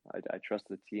Roham. I trust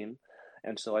the team,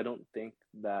 and so I don't think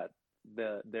that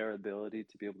their ability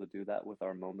to be able to do that with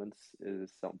our moments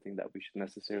is something that we should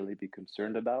necessarily be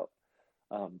concerned about.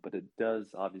 But it does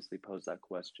obviously pose that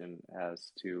question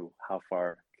as to how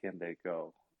far can they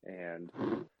go. And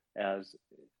as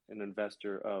an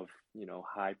investor of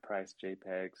high price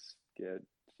JPEGs, get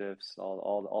GIFs,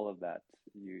 all of that,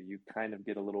 you kind of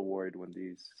get a little worried when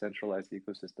these centralized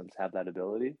ecosystems have that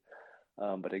ability.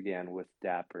 But again, with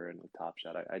Dapper and with Top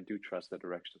Shot, I do trust the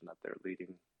direction that they're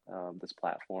leading this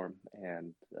platform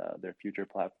and their future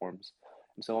platforms.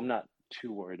 And so I'm not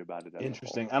too worried about it at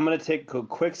Interesting. all. I'm going to take a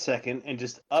quick second and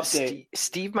just update.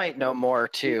 Steve might know more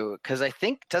too, because I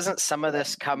think doesn't some of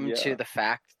this come to the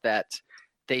fact that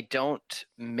they don't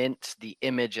mint the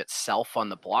image itself on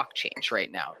the blockchain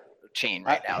right now.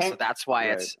 So that's why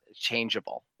it's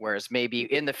changeable. Whereas maybe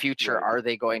in the future, are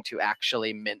they going to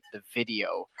actually mint the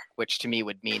video? Which to me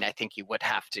would mean I think you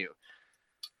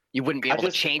wouldn't be able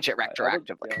to change it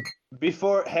retroactively.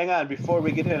 Before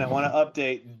we get in, I want to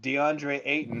update. DeAndre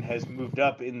Ayton has moved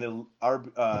up in the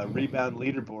rebound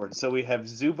leaderboard. So we have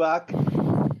Zubac,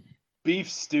 Beef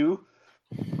Stew.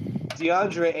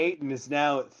 DeAndre Ayton is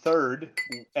now at third,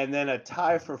 and then a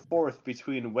tie for fourth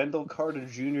between Wendell Carter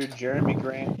Jr., Jeremy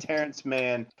Grant, Terrence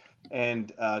Mann,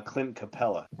 and Clint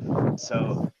Capella.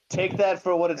 So take that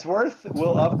for what it's worth.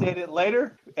 We'll update it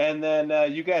later, and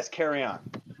then you guys carry on.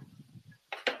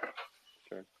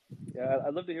 Sure. Yeah,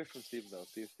 I'd love to hear from Steve, though.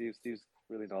 Steve's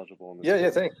really knowledgeable in this. Yeah,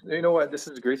 thanks. You know what? This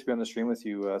is great to be on the stream with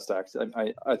you, Stacks.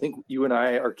 I think you and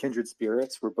I are kindred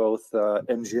spirits. We're both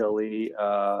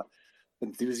MGLE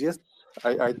enthusiasts,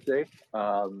 I'd say.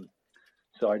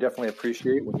 So I definitely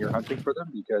appreciate when you're hunting for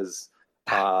them because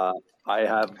I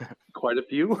have quite a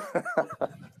few.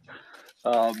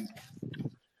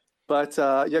 But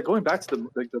going back to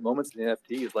the moments in the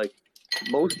NFTs, like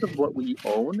most of what we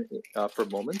own for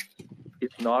moments,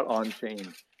 it's not on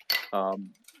chain. Sorry,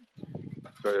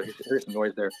 there's some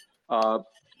noise there.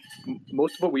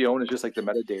 Most of what we own is just like the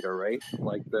metadata, right?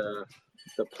 Like the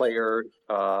player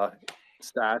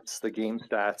stats, the game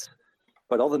stats,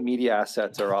 but all the media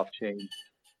assets are off chain,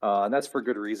 and that's for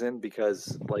good reason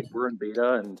because like we're in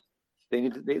beta and they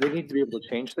need to be able to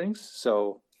change things.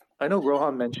 So I know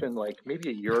Rohan mentioned like maybe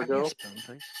a year ago.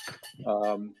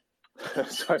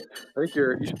 Sorry, I think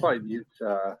you should probably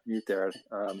mute there.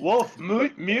 Wolf,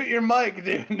 mute your mic,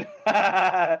 dude.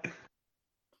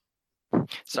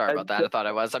 Sorry about that. I thought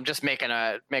I was. I'm just making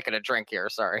a drink here.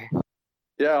 Sorry.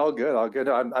 Yeah, all good.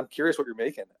 I'm curious what you're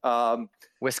making.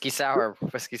 Whiskey sour.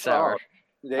 Oh,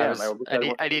 damn,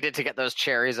 I needed to get those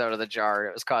cherries out of the jar.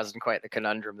 It was causing quite the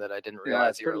conundrum that I didn't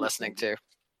realize you were listening to.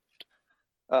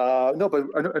 No, but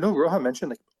I know Rohan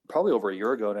mentioned like probably over a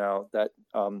year ago now that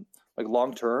like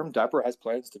long term, Dapper has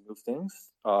plans to move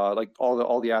things like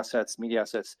all the assets, media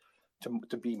assets,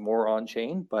 to be more on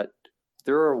chain, but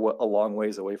they're a long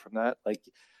ways away from that. Like,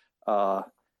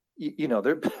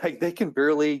 they're like, they can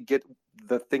barely get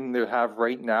the thing they have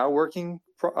right now working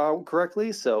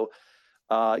correctly. So,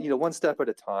 one step at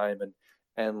a time,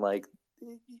 and like,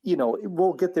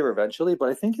 we'll get there eventually. But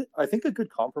I think a good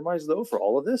compromise though for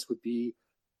all of this would be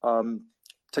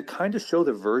to kind of show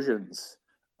the versions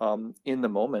in the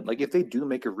moment. Like if they do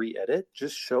make a re-edit,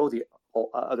 just show the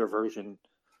other version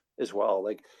as well.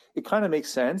 Like it kind of makes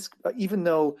sense, even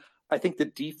though I think the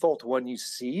default one you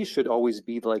see should always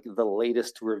be like the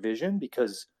latest revision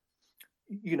because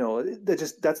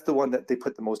that's the one that they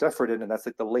put the most effort in, and that's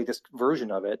like the latest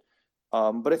version of it.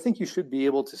 But I think you should be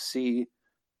able to see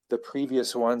the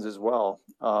previous ones as well.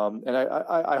 And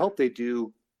I hope they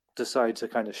do decide to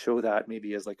kind of show that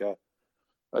maybe as like a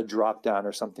drop down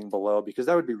or something below, because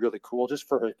that would be really cool just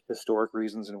for historic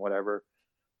reasons and whatever.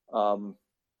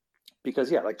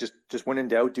 Because like just when in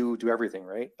doubt, do everything,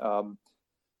 right?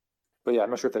 But yeah,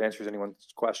 I'm not sure if that answers anyone's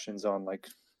questions on like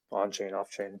on chain, off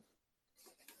chain.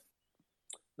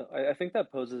 No, I think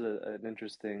that poses an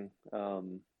interesting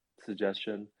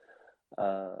suggestion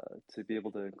to be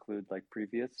able to include like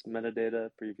previous metadata,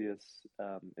 previous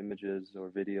images or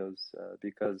videos,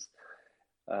 because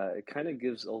it kind of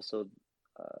gives also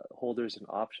holders an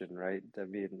option, right? I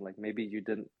mean, like maybe you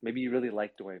really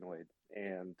liked Dwayne Wade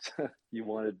and you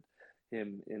wanted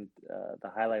him in the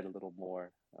highlight a little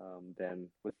more than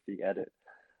with the edit.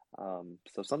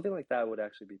 So something like that would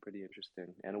actually be pretty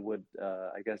interesting, and it would,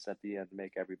 I guess, at the end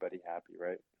make everybody happy,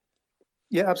 right?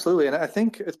 Yeah, absolutely. And I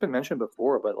think it's been mentioned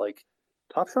before, but like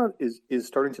Top Shot is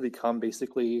starting to become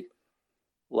basically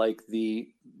like the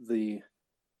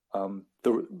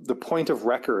point of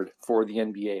record for the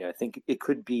NBA. I think it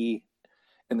could be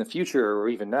in the future, or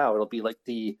even now, it'll be like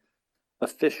the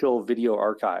official video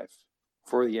archive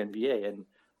for the NBA. And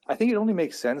I think it only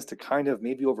makes sense to kind of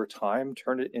maybe over time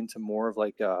turn it into more of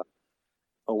like a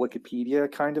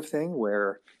Wikipedia kind of thing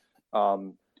where,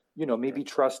 maybe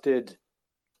trusted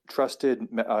trusted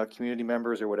community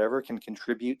members or whatever can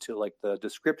contribute to like the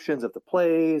descriptions of the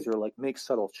plays or like make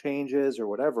subtle changes or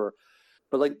whatever.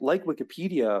 But like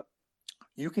Wikipedia,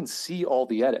 you can see all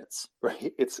the edits,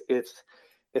 right? It's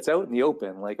out in the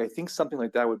open. Like I think something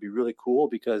like that would be really cool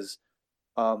because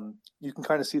you can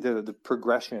kind of see the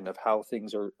progression of how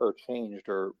things are changed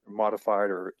or modified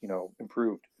or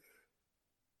improved.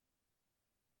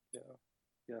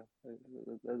 Yeah,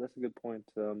 that's a good point.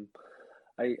 I'm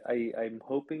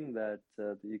hoping that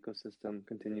the ecosystem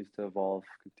continues to evolve,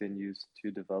 continues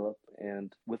to develop,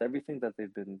 and with everything that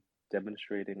they've been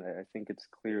demonstrating, I think it's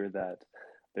clear that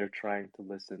they're trying to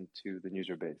listen to the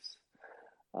user base.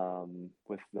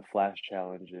 With the flash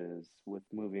challenges, with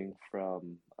moving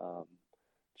from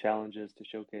challenges to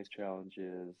showcase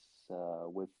challenges,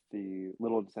 with the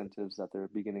little incentives that they're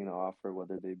beginning to offer,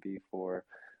 whether they be for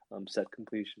set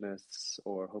completionists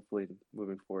or hopefully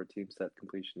moving forward team set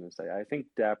completionists. I think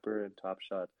Dapper and Top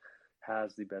Shot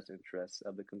has the best interests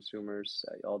of the consumers,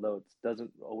 although it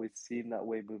doesn't always seem that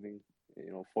way moving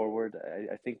forward.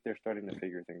 I think they're starting to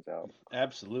figure things out.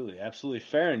 Absolutely.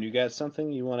 Farron, you got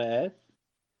something you want to add?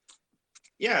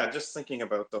 Yeah, just thinking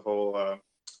about the whole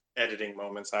editing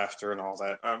moments after and all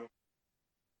that.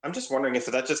 I'm just wondering if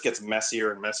that just gets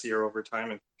messier and messier over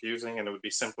time and confusing, and it would be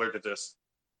simpler to just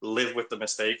live with the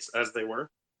mistakes as they were.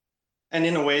 And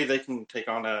in a way, they can take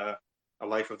on a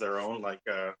life of their own. Like,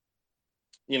 if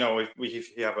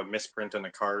you have a misprint in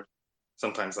a card,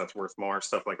 sometimes that's worth more,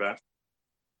 stuff like that.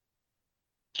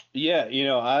 Yeah,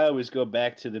 I always go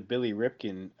back to the Billy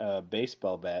Ripken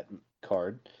baseball bat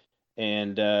card.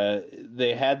 And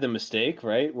they had the mistake,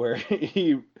 right, where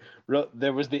he wrote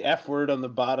there was the F word on the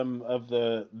bottom of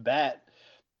the bat,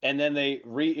 and then they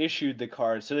reissued the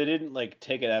card. So they didn't like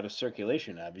take it out of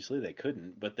circulation. Obviously, they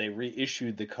couldn't, but they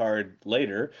reissued the card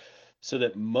later, so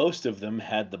that most of them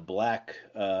had the black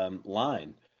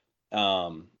line.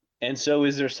 And so,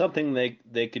 is there something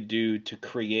they could do to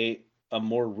create a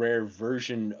more rare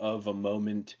version of a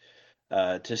moment?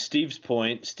 To Steve's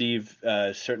point, Steve,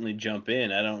 certainly jump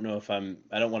in. I don't know if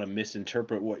I don't want to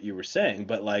misinterpret what you were saying,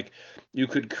 but like you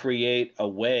could create a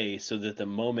way so that the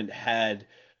moment had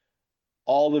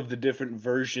all of the different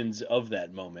versions of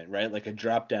that moment, right? Like a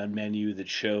drop down menu that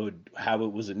showed how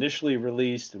it was initially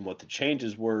released and what the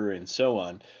changes were and so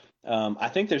on. I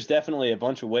think there's definitely a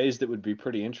bunch of ways that would be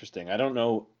pretty interesting. I don't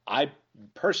know. I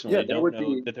personally don't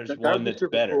know that there's one that's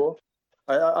better. Cool.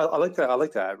 I like that. I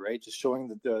like that. Right, just showing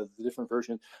the different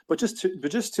versions. But just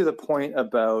to the point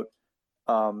about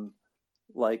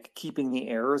like keeping the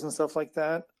errors and stuff like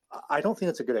that, I don't think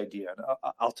that's a good idea.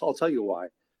 I'll tell you why.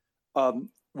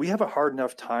 We have a hard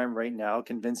enough time right now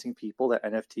convincing people that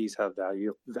NFTs have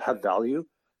value,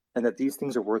 and that these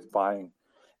things are worth buying.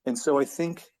 And so I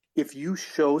think if you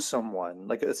show someone,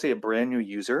 like let's say a brand new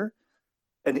user,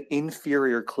 an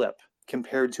inferior clip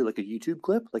compared to like a YouTube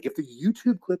clip, like if the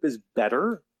YouTube clip is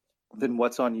better than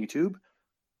what's on YouTube,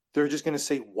 they're just going to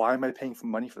say, why am I paying for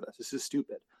money for this? This is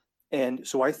stupid. And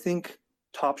so I think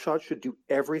Top Shot should do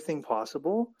everything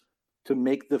possible to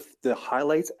make the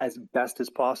highlights as best as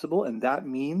possible. And that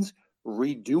means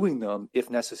redoing them if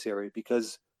necessary,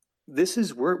 because this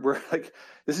is we're like,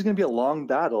 this is going to be a long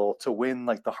battle to win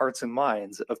like the hearts and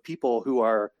minds of people who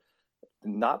are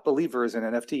not believers in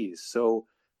NFTs. So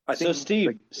I think,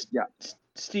 Steve,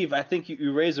 Steve, I think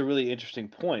you raise a really interesting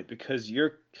point, because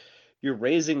you're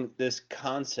raising this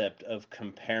concept of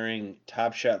comparing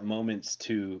Top Shot moments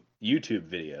to YouTube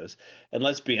videos. And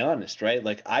let's be honest, right?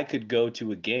 Like I could go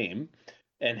to a game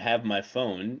and have my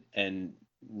phone and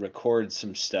record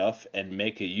some stuff and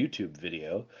make a YouTube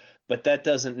video, but that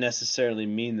doesn't necessarily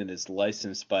mean that it's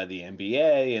licensed by the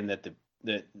NBA and that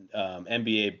the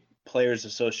NBA Players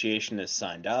Association has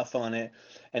signed off on it.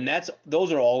 And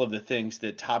those are all of the things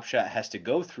that Top Shot has to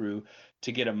go through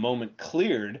to get a moment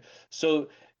cleared. So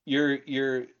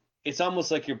it's almost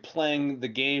like you're playing the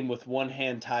game with one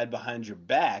hand tied behind your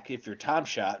back if you're Top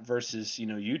Shot versus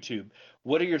YouTube.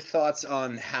 What are your thoughts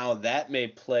on how that may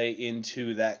play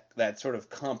into that sort of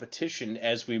competition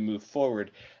as we move forward?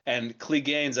 And Clee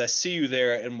Gaines, I see you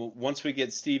there, and once we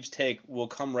get Steve's take, we'll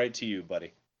come right to you,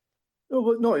 buddy.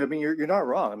 No, I mean you're not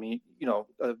wrong. I mean,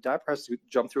 Dapper has to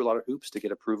jump through a lot of hoops to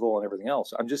get approval and everything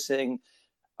else. I'm just saying,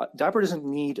 Dapper doesn't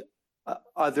need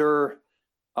other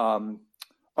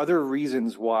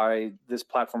reasons why this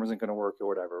platform isn't going to work or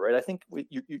whatever, right? I think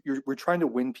we're trying to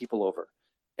win people over,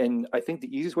 and I think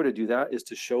the easiest way to do that is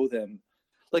to show them.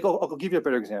 Like, I'll give you a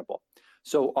better example.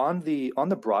 So on the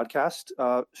broadcast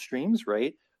streams,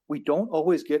 right? We don't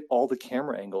always get all the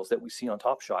camera angles that we see on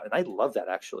Top Shot. And I love that,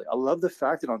 actually. I love the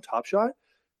fact that on Top Shot,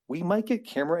 we might get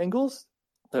camera angles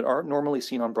that aren't normally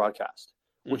seen on broadcast.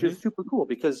 which is super cool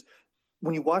because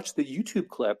when you watch the YouTube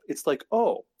clip, it's like,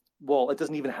 oh, well, it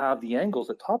doesn't even have the angles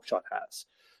that Top Shot has.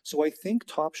 So I think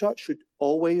Top Shot should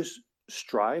always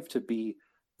strive to be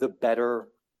the better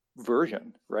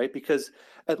version, right? Because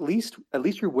at least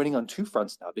you're winning on two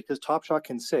fronts now, because Top Shot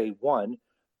can say, one,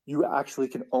 you actually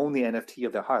can own the NFT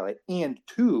of the highlight, and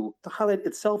two, the highlight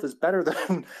itself is better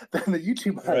than the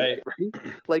YouTube highlight,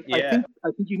 right? Like Yeah.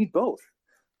 I think you need both.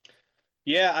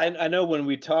 Yeah, I know when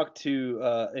we talked to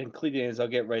and Cleveland, I'll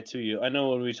get right to you. I know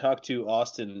when we talked to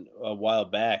Austin a while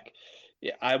back,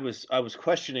 yeah, I was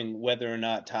questioning whether or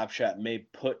not Top Shot may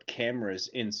put cameras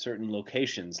in certain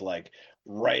locations, like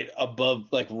right above,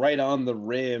 like right on the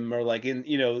rim, or like in,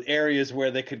 areas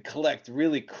where they could collect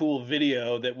really cool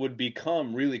video that would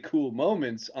become really cool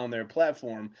moments on their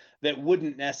platform that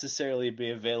wouldn't necessarily be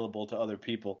available to other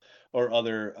people or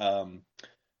other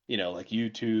like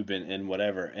YouTube and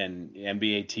whatever, and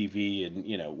NBA TV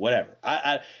and whatever.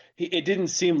 It didn't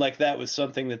seem like that was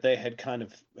something that they had kind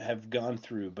of have gone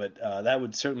through, but that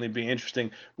would certainly be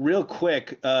interesting. Real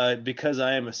quick, because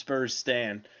I am a Spurs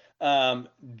stan,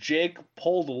 Jake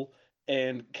Poldel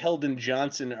and Keldon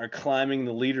Johnson are climbing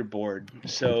the leaderboard.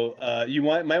 So you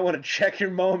might want to check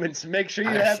your moments. Make sure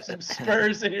you have some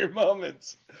Spurs in your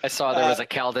moments. I saw there was a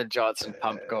Keldon Johnson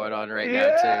pump going on right now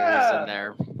too. He's in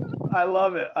there. I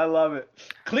love it. I love it.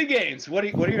 Cleganes, what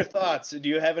are your thoughts? Do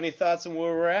you have any thoughts on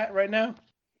where we're at right now?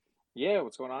 Yeah,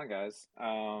 what's going on, guys?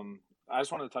 I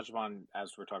just wanted to touch upon,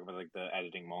 as we're talking about like the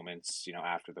editing moments,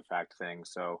 after the fact thing.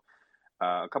 So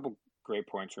a couple great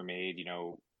points were made.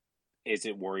 Is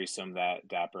it worrisome that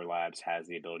Dapper Labs has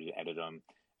the ability to edit them?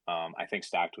 I think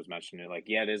Stacked was mentioning it. Like,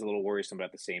 yeah, it is a little worrisome, but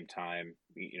at the same time,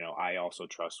 I also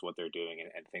trust what they're doing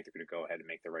and think they're going to go ahead and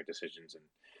make the right decisions and,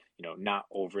 not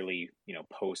overly,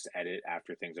 post edit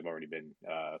after things have already been,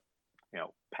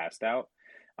 passed out.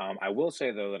 I will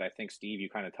say, though, that I think, Steve, you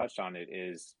kind of touched on it,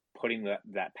 is putting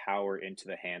that power into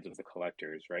the hands of the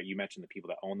collectors, right? You mentioned the people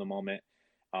that own the moment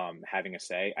having a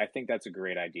say. I think that's a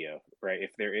great idea, right?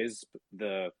 If there is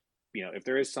if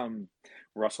there is some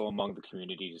rustle among the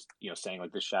community, just, saying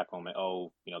like this Shaq moment,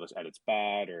 oh, this edit's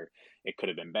bad, or it could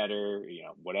have been better,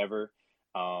 whatever,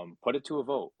 put it to a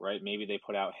vote, right? Maybe they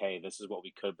put out, hey, this is what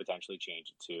we could potentially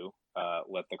change it to.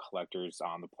 Let the collectors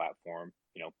on the platform,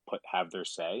 have their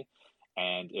say.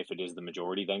 And if it is the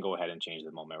majority, then go ahead and change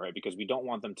the moment, right? Because we don't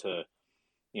want them to,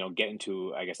 get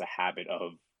into, I guess, a habit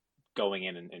of going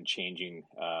in and changing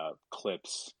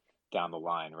clips down the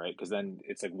line, right? Because then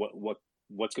it's like,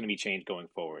 what's going to be changed going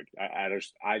forward?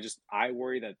 I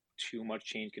worry that too much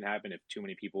change can happen if too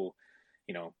many people,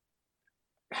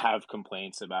 have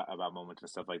complaints about moments and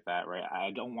stuff like that, right?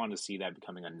 I don't want to see that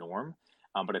becoming a norm.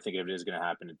 But I think if it is going to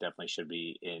happen, it definitely should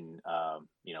be in,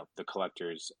 the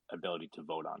collector's ability to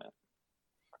vote on it.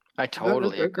 I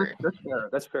totally agree.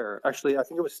 That's fair. Actually, I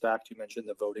think it was Stacked who mentioned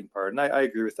the voting part, and I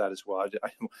agree with that as well. I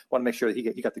want to make sure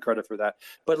that he got the credit for that.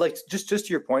 But like, just to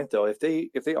your point though, if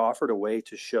they offered a way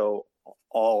to show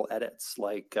all edits,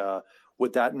 like,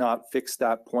 would that not fix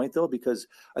that point though? Because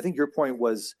I think your point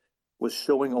was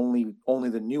showing only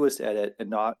the newest edit and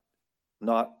not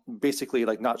basically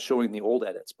like not showing the old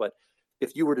edits. But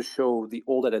if you were to show the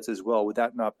old edits as well, would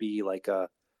that not be like a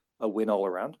win all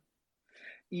around?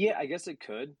 Yeah, I guess it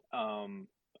could.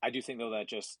 I do think though that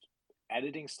just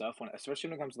editing stuff, especially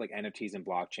when it comes to like NFTs and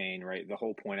blockchain, right? The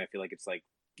whole point, I feel like it's like,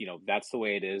 that's the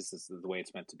way it is. This is the way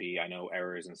it's meant to be. I know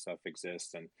errors and stuff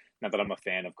exist, and not that I'm a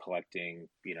fan of collecting,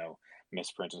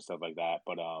 misprints and stuff like that,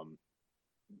 but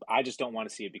I just don't want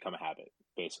to see it become a habit,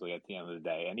 basically, at the end of the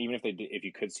day. And even if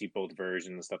you could see both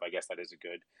versions and stuff, I guess that is a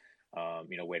good,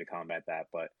 way to combat that.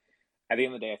 But at the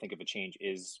end of the day, I think if a change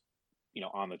is,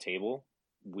 on the table,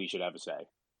 we should have a say.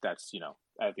 That's,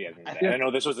 at the end of the day. And I know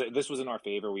this was in our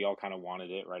favor. We all kind of wanted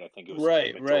it, right? I think it was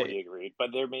majority agreed. But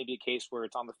there may be a case where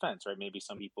it's on the fence, right? Maybe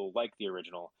some people like the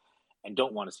original and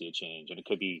don't want to see a change, and it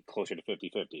could be closer to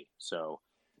 50-50. So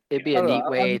it'd be a neat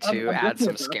way to add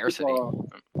some scarcity.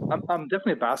 I'm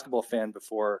definitely a basketball fan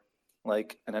before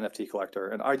like an NFT collector,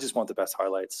 and I just want the best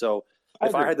highlights. So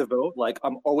if I had to vote, like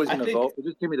I'm always going to vote.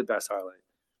 Just give me the best highlight.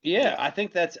 Yeah, I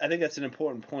think that's an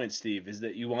important point, Steve, is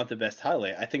that you want the best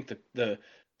highlight. I think the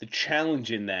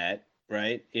challenge in that,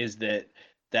 right, is that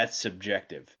that's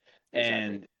subjective.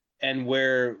 Exactly. And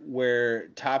where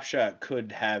Top Shot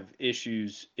could have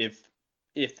issues if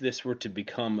this were to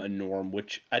become a norm,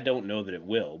 which I don't know that it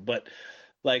will, but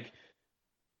like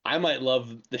I might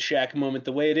love the Shaq moment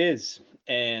the way it is.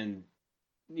 And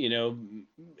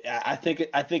I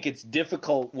think it's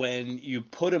difficult when you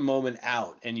put a moment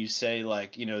out and you say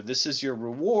like, this is your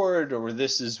reward, or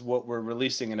this is what we're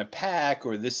releasing in a pack,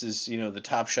 or this is, the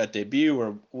Top Shot debut,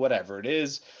 or whatever it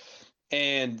is.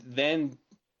 and then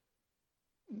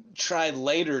try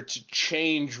later to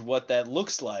change what that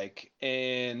looks like.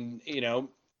 And, you know,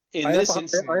 in I this have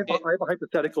instance, I have a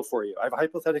hypothetical for you. I have a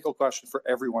hypothetical question for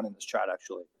everyone in this chat,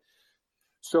 actually.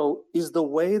 So is the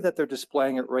way that they're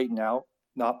displaying it right now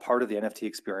not part of the NFT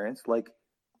experience? Like,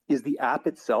 is the app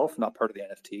itself not part of the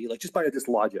NFT? Like, just by this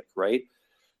logic, right?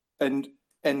 And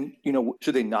you know,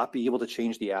 should they not be able to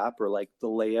change the app or like the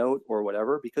layout or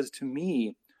whatever? Because to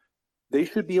me, they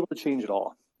should be able to change it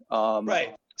all.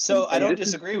 right. So I don't this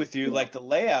is- disagree with you. Like, the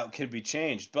layout can be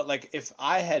changed, but like if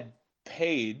I had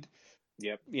paid,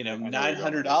 Yep. you know, I know where you're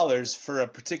going with $900 for a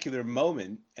particular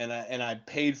moment, and I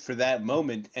paid for that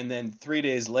moment, and then 3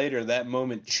 days later that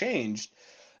moment changed,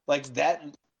 like that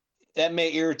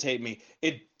may irritate me.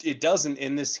 It doesn't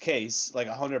in this case, like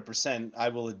 100%. I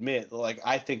will admit, like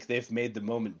I think they've made the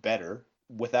moment better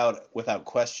without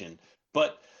question.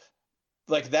 But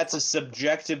like that's a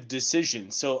subjective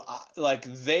decision. So like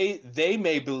they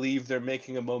may believe they're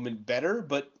making a moment better,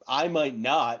 but I might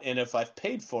not. And if I've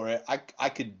paid for it, I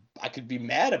could be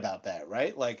mad about that,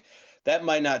 right? Like that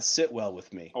might not sit well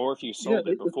with me. Or if you sold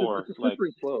it before, it's a like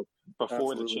slippery slope.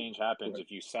 before the Absolutely. change happens,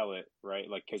 if you sell it, right,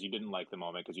 like because you didn't like the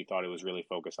moment because you thought it was really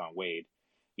focused on Wade,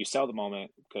 you sell the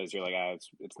moment because you're like,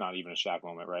 it's not even a Shaq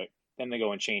moment, right? Then they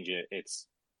go and change it. It's,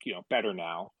 you know, better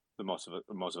now. Most of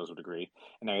us would agree,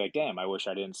 and they're like, "Damn, I wish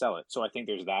I didn't sell it." So I think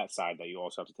there's that side that you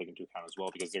also have to take into account as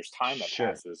well, because there's time that Sure.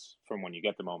 passes from when you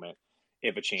get the moment.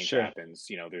 If a change Sure. happens,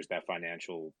 you know, there's that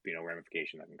financial, you know,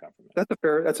 ramification that can come from it.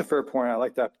 That's a fair point. I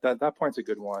like that. That point's a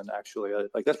good one, actually.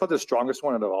 Like that's probably the strongest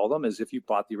one out of all of them is if you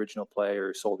bought the original play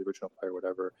or sold the original play or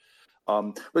whatever.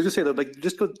 But I was just say that, like,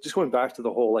 just going back to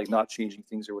the whole like not changing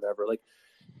things or whatever. Like,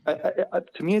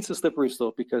 to me, it's a slippery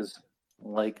slope because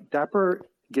like Dapper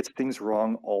gets things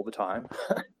wrong all the time,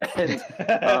 and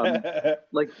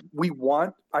like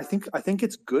I think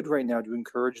it's good right now to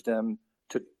encourage them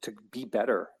to be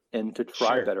better and to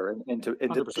try Sure. better and to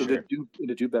 100%.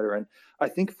 do better. And I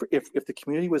think if the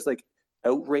community was like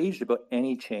outraged about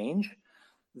any change,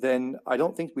 then I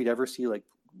don't think we'd ever see like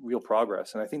real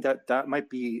progress. And I think that might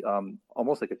be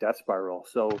almost like a death spiral.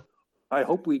 So I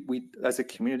hope we as a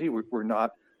community we're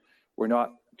not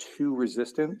too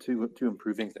resistant to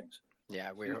improving things.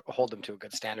 Yeah, we hold them to a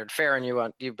good standard. Farron,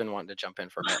 you've been wanting to jump in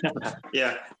for a bit.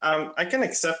 Yeah, I can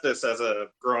accept this as a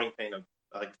growing pain of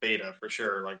like beta for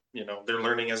sure. Like, you know, they're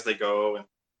learning as they go and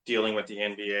dealing with the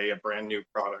NBA, a brand new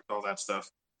product, all that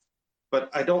stuff. But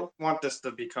I don't want this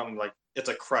to become like it's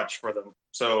a crutch for them.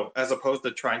 So as opposed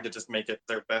to trying to just make it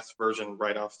their best version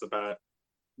right off the bat,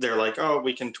 they're like, oh,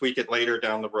 we can tweak it later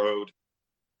down the road.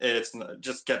 It's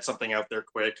just get something out there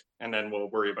quick, and then we'll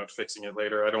worry about fixing it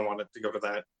later. I don't want it to go to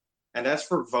that. And as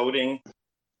for voting,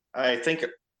 I think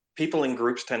people in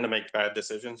groups tend to make bad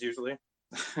decisions usually.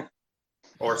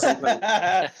 Or something.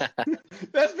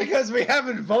 That's because we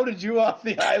haven't voted you off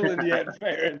the island yet,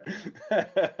 Farron.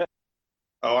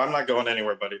 Oh, I'm not going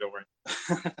anywhere, buddy. Don't worry.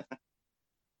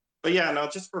 But yeah, no,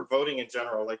 just for voting in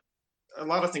general, like a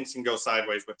lot of things can go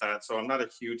sideways with that. So I'm not a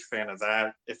huge fan of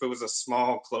that. If it was a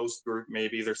small, closed group,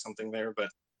 maybe there's something there. But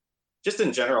just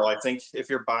in general, I think if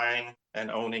you're buying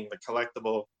and owning the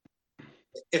collectible,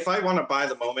 if I want to buy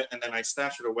the moment and then I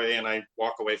stash it away and I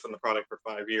walk away from the product for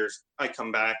 5 years, I come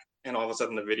back and all of a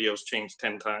sudden the video's changed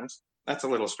 10 times. That's a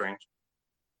little strange.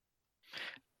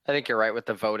 I think you're right with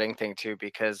the voting thing too,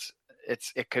 because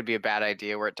it could be a bad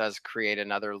idea where it does create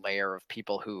another layer of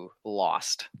people who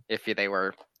lost. If they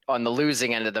were on the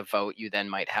losing end of the vote, you then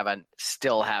might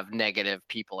still have negative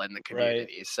people in the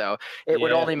community. Right. So it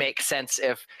would only make sense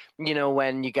if, you know,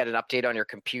 when you get an update on your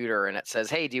computer and it says,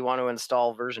 hey, do you want to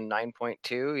install version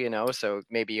 9.2? You know, so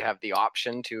maybe you have the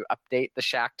option to update the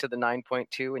Shaq to the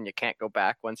 9.2 and you can't go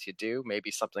back once you do,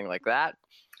 maybe something like that.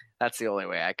 That's the only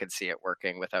way I could see it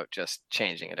working without just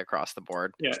changing it across the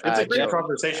board. Yeah, it's a great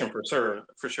conversation for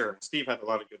sure. Steve had a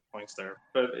lot of good points there,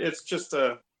 but it's just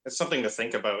it's something to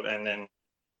think about. And then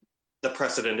the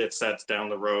precedent it sets down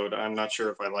the road, I'm not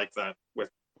sure if I like that. With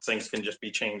things can just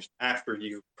be changed after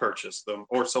you purchase them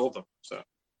or sold them. So,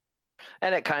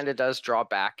 and it kind of does draw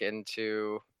back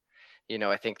into, you know,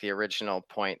 I think the original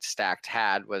point Stacked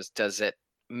had was, does it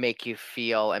make you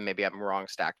feel, and maybe I'm wrong,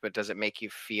 Stacked, but does it make you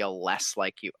feel less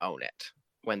like you own it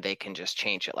when they can just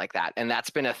change it like that? And that's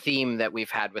been a theme that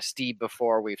we've had with Steve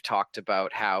before. We've talked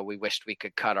about how we wished we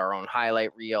could cut our own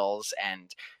highlight reels and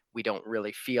we don't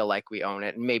really feel like we own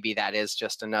it. And maybe that is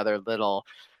just another little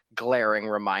glaring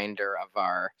reminder of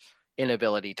our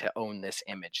inability to own this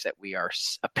image that we are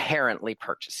apparently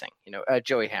purchasing. You know,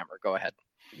 Joey Hammer, go ahead.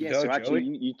 Yeah, so actually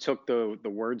you took the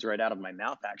words right out of my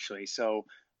mouth, actually. So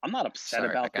I'm not upset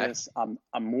about this. I'm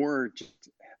more just,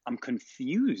 I'm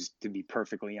confused, to be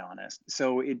perfectly honest.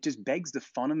 So it just begs the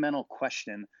fundamental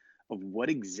question of what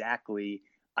exactly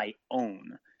I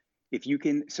own. If you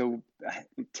can, so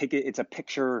take it, it's a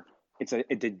picture, it's a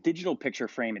digital picture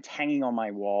frame. It's hanging on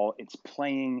my wall. It's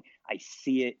playing. I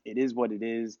see it. It is what it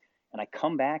is. And I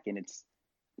come back and it's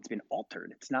been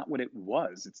altered. It's not what it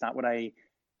was. It's not what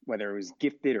whether it was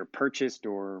gifted or purchased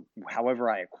or however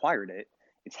I acquired it.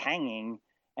 It's hanging.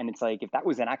 And it's like, if that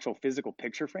was an actual physical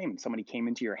picture frame and somebody came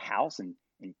into your house and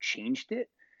changed it,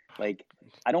 like,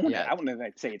 I don't want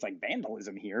to say it's like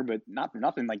vandalism here, but nothing.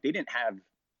 Like, they didn't have,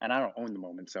 and I don't own the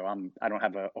moment, so I don't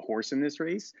have a horse in this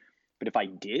race. But if I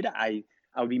did, I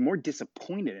would be more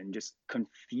disappointed and just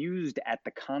confused at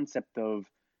the concept of,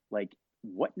 like,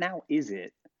 what now is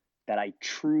it that I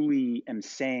truly am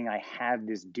saying I have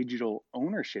this digital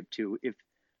ownership to, if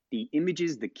the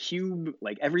images, the cube,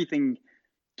 like everything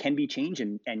can be changed.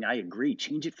 And I agree,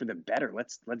 change it for the better.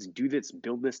 Let's do this,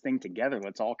 build this thing together.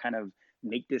 Let's all kind of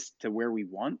make this to where we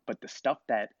want. But the stuff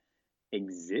that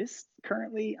exists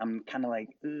currently, I'm kind of like,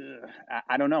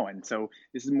 I don't know. And so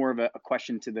this is more of a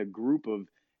question to the group of,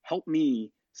 help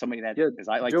me, somebody that, because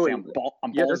I like Joey, to say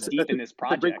I'm balls deep in this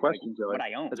project. That's a great question, like, Joey. What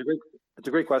I own. That's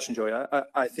a great question, Joey.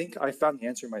 I think I found the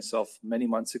answer myself many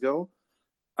months ago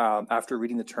after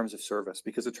reading the terms of service,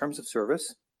 because the terms of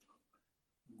service,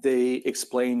 they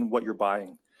explain what you're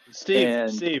buying.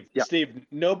 Steve,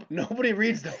 nobody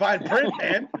reads the fine print,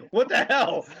 man. What the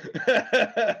hell?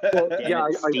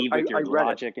 Steve, with your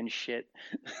logic and shit.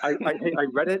 I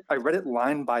read it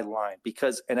line by line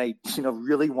because, and I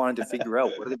really wanted to figure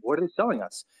out what are they selling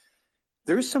us.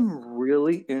 There's some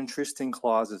really interesting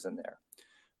clauses in there.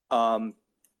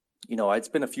 It's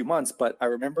been a few months, but I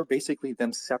remember basically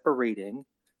them separating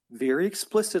very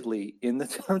explicitly in the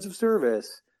terms of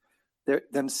service,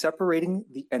 them separating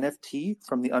the NFT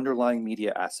from the underlying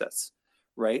media assets,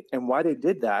 right? And why they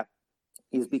did that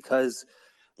is because,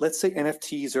 let's say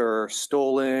NFTs are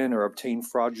stolen or obtained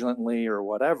fraudulently or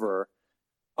whatever.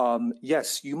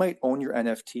 Yes, you might own your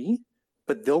NFT,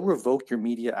 but they'll revoke your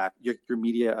media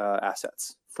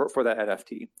assets for that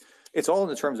NFT. It's all in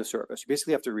the terms of service. You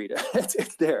basically have to read it.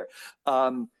 It's there.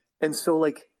 And so,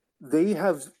 like, they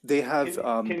have.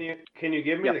 Can you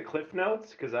give me the Cliff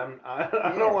Notes? Because I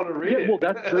don't want to read it. Well,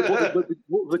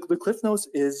 the Cliff Notes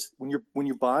is when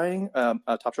you're buying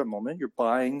a Top Shot moment, you're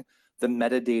buying the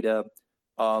metadata,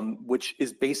 which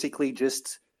is basically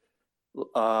just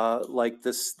like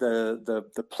this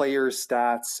the player's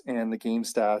stats and the game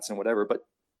stats and whatever, but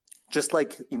just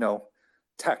like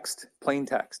text, plain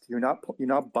text. You're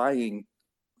not buying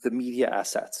the media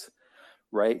assets,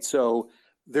 right? So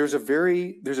there's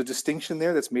a distinction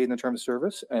there that's made in the terms of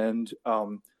service, and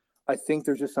I think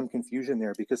there's just some confusion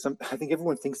there because I think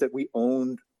everyone thinks that we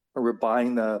own or we're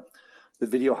buying the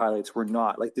video highlights. We're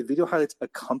not. Like, the video highlights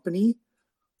accompany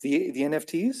the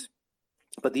NFTs,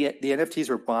 but the NFTs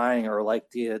we're buying are like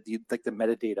the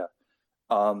metadata.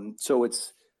 So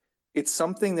it's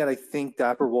something that I think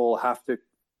Dapper will have to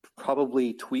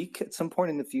probably tweak at some point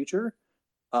in the future,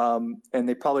 and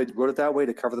they probably wrote it that way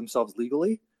to cover themselves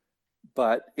legally.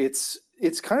 But it's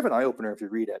kind of an eye opener if you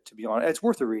read it. To be honest, it's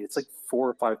worth a read. It's like 4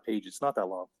 or 5 pages. It's not that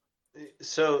long.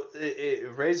 So it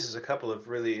raises a couple of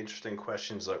really interesting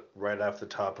questions, like, right off the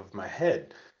top of my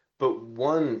head. But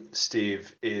one,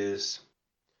 Steve, is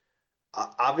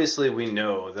obviously we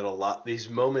know that these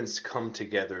moments come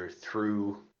together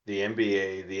through the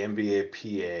NBA, the NBA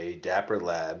PA, Dapper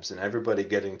Labs, and everybody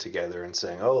getting together and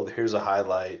saying, "Oh, here's a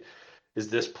highlight. Is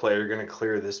this player going to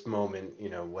clear this moment?"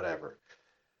 Whatever.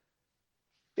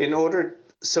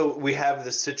 So we have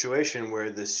this situation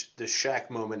where the Shaq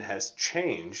moment has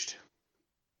changed.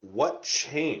 What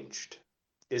changed?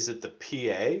 Is it the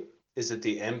PA? Is it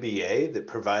the NBA that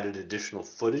provided additional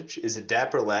footage? Is it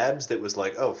Dapper Labs that was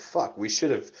like, "Oh fuck, we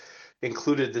should have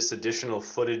included this additional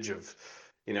footage of,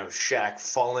 Shaq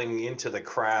falling into the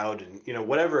crowd," and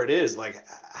whatever it is, like,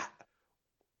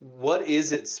 what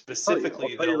is it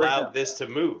specifically that allowed this to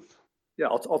move? Yeah,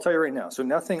 I'll tell you right now. So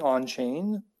nothing on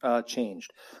chain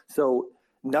changed. So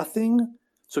nothing.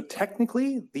 So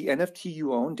technically, the NFT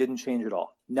you own didn't change at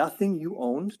all. Nothing you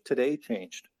owned today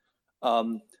changed.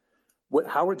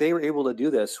 How they were able to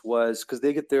do this was because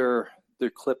they get their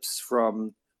clips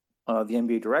from the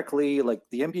NBA directly. Like,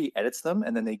 the NBA edits them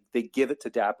and then they give it to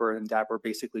Dapper, and Dapper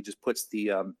basically just puts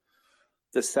the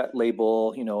set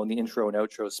label, and the intro and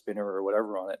outro spinner or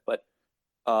whatever on it. But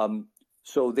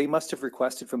so they must have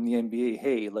requested from the NBA,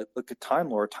 "Hey, look at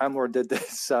Time Lord. Time Lord did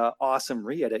this awesome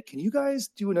re-edit. Can you guys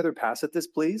do another pass at this,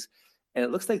 please?" And it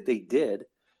looks like they did,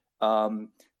 and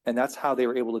that's how they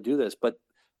were able to do this. But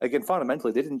again,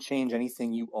 fundamentally, they didn't change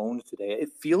anything you owned today. It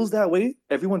feels that way.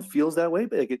 Everyone feels that way,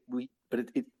 but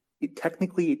it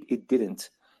technically it didn't.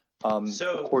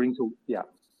 So According to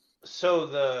So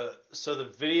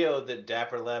the video that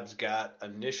Dapper Labs got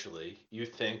initially, you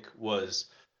think was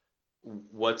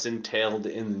what's entailed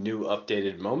in the new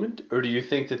updated moment, or do you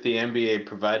think that the NBA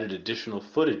provided additional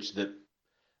footage that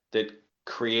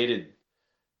created,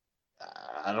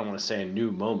 I don't want to say a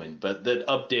new moment, but that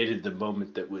updated the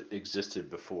moment that existed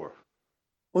before?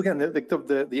 Well, again, the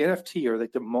NFT or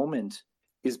like the moment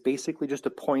is basically just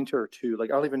a pointer to,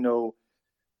 like, I don't even know.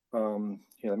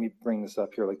 Here, let me bring this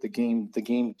up here. Like the game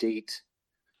date.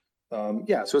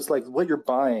 Yeah, so it's like what you're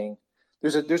buying.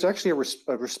 There's actually a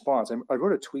response. I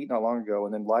wrote a tweet not long ago,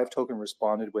 and then Live Token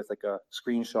responded with like a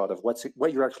screenshot of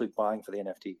what you're actually buying for the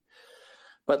NFT.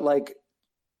 But like,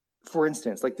 for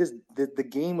instance, like the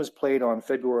game was played on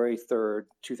February 3rd,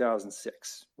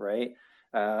 2006, right?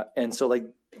 And so like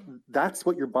that's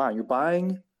what you're buying. You're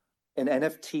buying an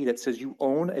NFT that says you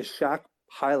own a Shaq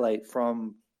highlight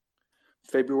from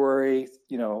February,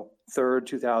 3rd,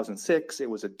 2006. It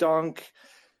was a dunk.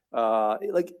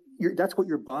 That's what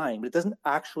you're buying, but it doesn't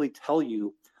actually tell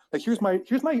you. Like here's my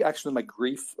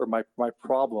grief, or my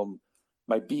problem,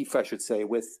 my beef, I should say,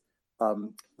 with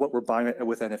what we're buying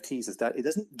with NFTs is that it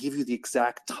doesn't give you the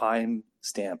exact time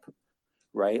stamp,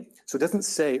 right? So it doesn't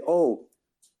say, oh,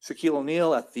 Shaquille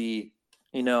O'Neal at the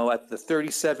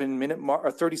 37-minute mark,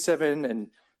 or 37 and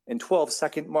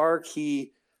 12-second mark,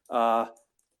 he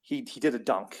did a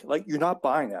dunk. Like, you're not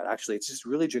buying that, actually. It's just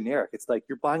really generic. It's like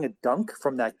you're buying a dunk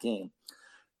from that game.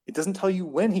 It doesn't tell you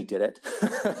when he did it.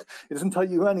 It doesn't tell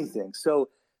you anything. So,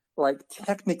 like,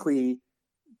 technically,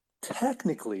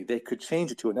 they could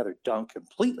change it to another dunk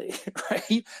completely,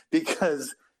 right?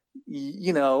 Because,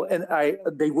 and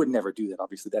they would never do that.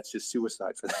 Obviously, that's just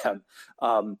suicide for them.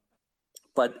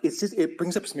 But it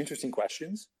brings up some interesting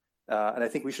questions. And I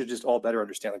think we should just all better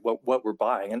understand like what we're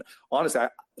buying. And honestly,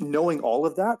 knowing all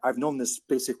of that, I've known this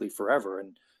basically forever,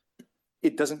 and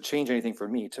it doesn't change anything for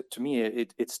me. To me,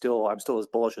 I'm still as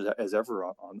bullish as ever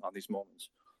on these moments.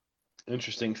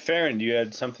 Interesting. Farron, you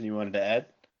had something you wanted to add?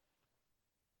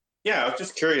 Yeah, I was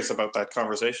just curious about that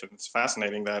conversation. It's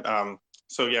fascinating that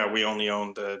so yeah, we only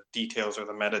own the details or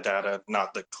the metadata,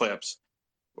 not the clips,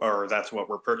 or that's what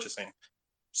we're purchasing.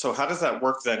 So how does that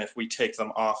work then if we take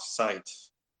them off site?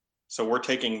 So we're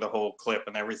taking the whole clip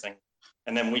and everything,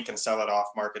 and then we can sell it off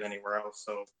market anywhere else.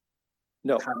 So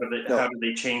No, how do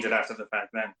they change it after the fact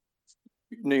then?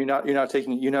 No, you're not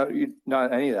taking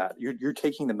not any of that. You're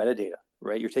taking the metadata,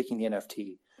 right? You're taking the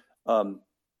NFT.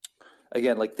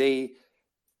 Again, like they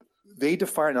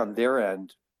define on their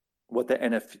end what the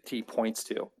NFT points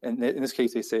to, and in this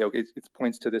case, they say, okay, it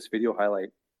points to this video highlight,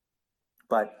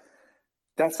 but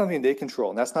that's something they control,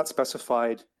 and that's not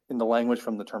specified in the language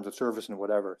from the terms of service and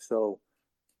whatever. So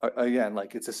again,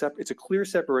 like it's a clear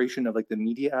separation of like the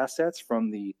media assets from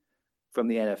the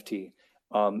NFT.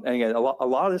 And again, a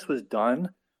lot of this was done,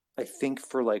 I think,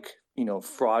 for like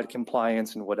fraud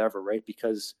compliance and whatever, right?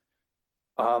 Because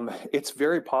it's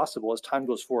very possible as time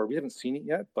goes forward. We haven't seen it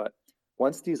yet, but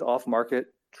once these off-market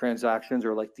transactions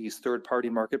or like these third-party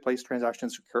marketplace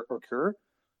transactions occur,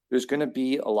 there's going to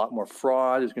be a lot more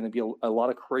fraud. There's going to be a lot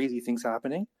of crazy things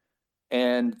happening.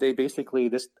 And they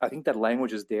basically, I think that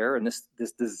language is there, and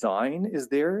this design is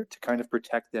there to kind of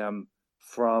protect them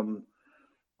from,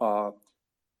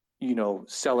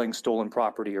 selling stolen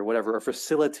property or whatever, or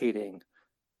facilitating,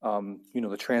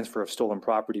 the transfer of stolen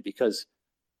property. Because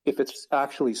if it's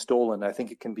actually stolen, I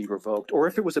think it can be revoked. Or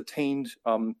if it was obtained,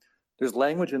 there's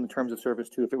language in the terms of service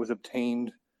too. If it was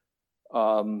obtained,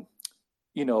 what's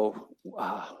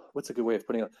a good way of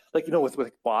putting it? Like, with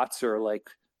like bots, or like,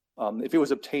 if it was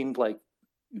obtained like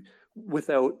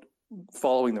without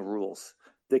following the rules,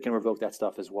 they can revoke that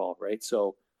stuff as well, right?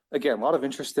 So again, a lot of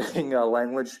interesting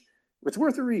language. It's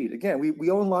worth a read. Again, we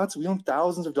own lots. We own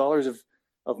thousands of dollars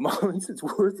of moments. It's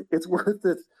worth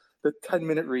the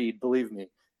 10-minute read. Believe me.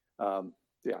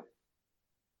 Yeah.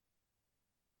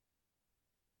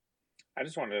 I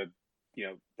just wanted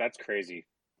to, that's crazy.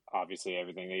 Obviously,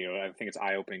 everything. I think it's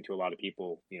eye-opening to a lot of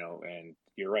people. And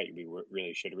you're right. We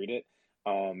really should read it.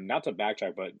 Not to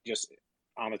backtrack, but just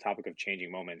on the topic of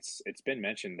changing moments, it's been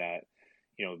mentioned that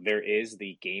there is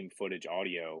the game footage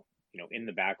audio in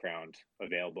the background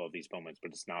available of these moments,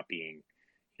 but it's not being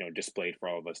displayed for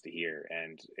all of us to hear.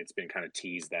 And it's been kind of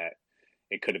teased that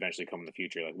it could eventually come in the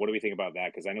future. Like, what do we think about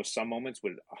that? Because I know some moments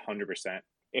would 100%,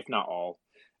 if not all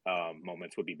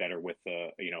moments, would be better with the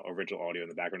original audio in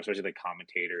the background, especially the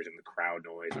commentators and the crowd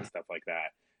noise and stuff like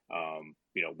that.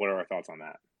 What are our thoughts on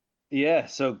that? Yeah,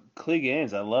 so Clee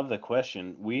Gaines, I love the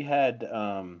question. We had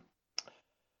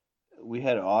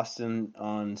Austin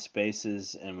on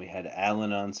Spaces, and we had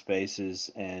Alan on Spaces,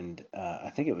 and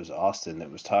I think it was Austin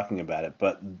that was talking about it.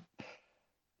 But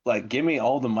like, give me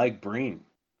all the Mike Breen,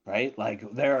 right?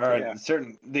 Like, there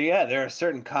are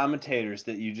certain commentators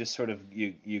that you just sort of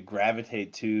you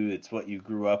gravitate to. It's what you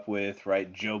grew up with,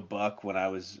 right? Joe Buck when I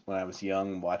was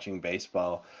young watching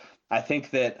baseball. I think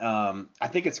that I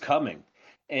think it's coming,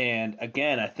 and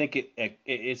again, I think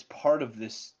it's part of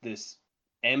this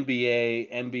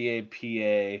NBA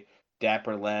PA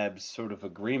Dapper Labs sort of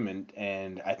agreement,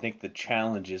 and I think the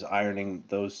challenge is ironing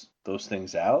those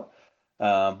things out.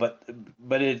 But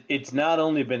it's not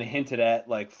only been hinted at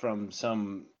like from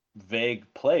some vague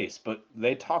place, but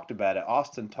they talked about it.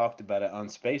 Austin talked about it on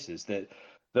Spaces that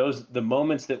the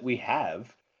moments that we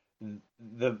have,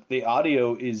 the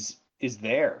audio is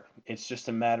there. It's just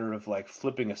a matter of like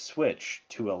flipping a switch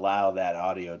to allow that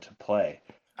audio to play.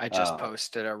 I just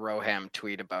posted a Roham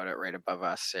tweet about it right above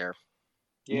us here.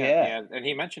 Yeah, and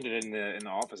he mentioned it in the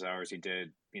office hours he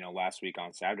did, last week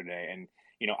on Saturday. And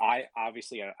I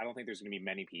don't think there's going to be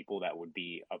many people that would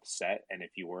be upset. And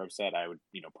if you were upset, I would,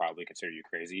 probably consider you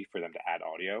crazy for them to add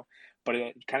audio. But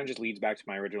it kind of just leads back to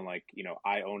my original, like,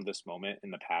 I owned this moment in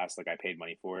the past. Like, I paid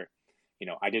money for it.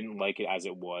 I didn't like it as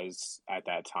it was at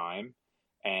that time.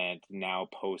 And now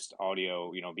post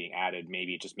audio, being added,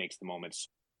 maybe it just makes the moment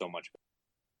so much better.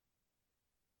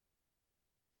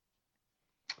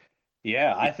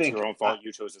 Yeah, I think it's your own fault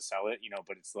you chose to sell it,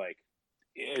 but it's like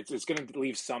it's going to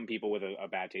leave some people with a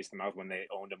bad taste in the mouth when they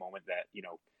owned a moment that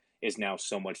is now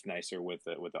so much nicer with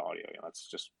the audio. That's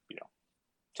just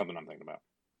something I'm thinking about.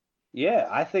 Yeah,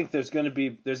 I think there's going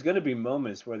to be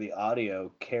moments where the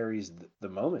audio carries the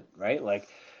moment, right? Like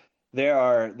there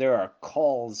are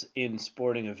calls in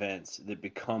sporting events that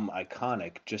become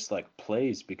iconic, just like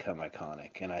plays become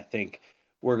iconic, and I think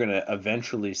we're going to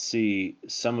eventually see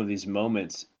some of these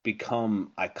moments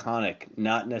become iconic,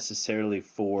 not necessarily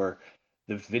for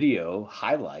the video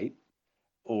highlight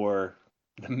or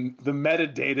the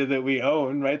metadata that we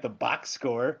own, right? The box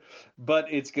score, but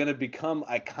it's going to become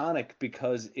iconic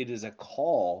because it is a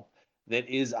call that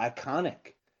is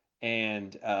iconic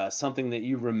and something that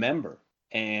you remember.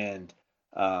 And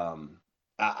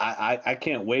I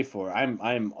can't wait for it.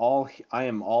 I am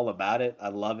all about it. I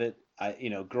love it.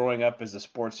 Growing up as a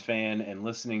sports fan and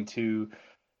listening to,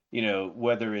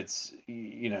 whether it's,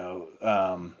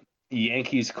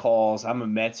 Yankees calls, I'm a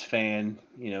Mets fan,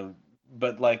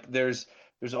 but like there's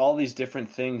all these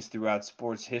different things throughout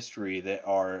sports history that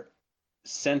are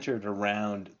centered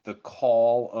around the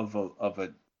call of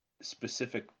a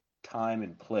specific time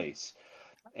and place.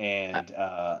 And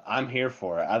I'm here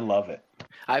for it. I love it.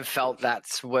 I've felt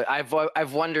that's what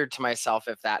I've wondered to myself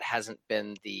if that hasn't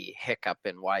been the hiccup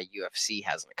in why UFC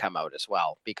hasn't come out as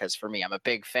well. Because for me, I'm a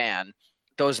big fan.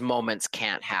 Those moments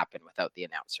can't happen without the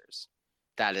announcers.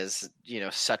 That is,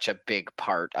 such a big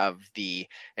part of the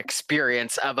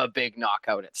experience of a big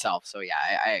knockout itself. So yeah,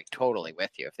 I totally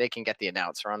with you. If they can get the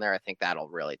announcer on there, I think that'll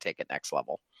really take it next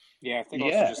level. Yeah, I think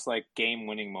also just like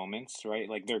game-winning moments, right?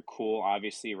 Like they're cool,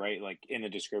 obviously, right? Like in the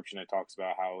description, it talks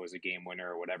about how it was a game winner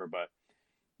or whatever, but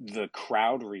the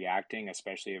crowd reacting,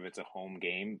 especially if it's a home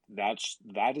game, that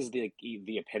is the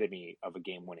epitome of a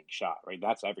game-winning shot, right?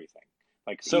 That's everything.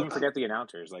 Like, even forget the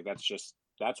announcers. Like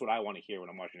that's what I want to hear when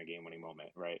I'm watching a game-winning moment,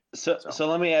 right? So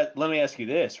let me ask you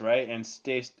this, right? And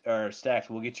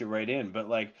Stacked, we'll get you right in, but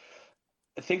like,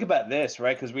 think about this,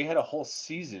 right? Because we had a whole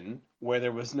season where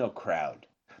there was no crowd.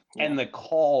 Yeah. And the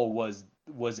call was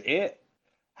it.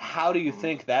 How do you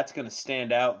think that's going to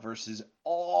stand out versus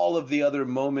all of the other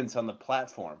moments on the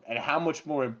platform? And how much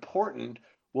more important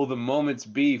will the moments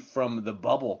be from the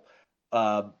bubble,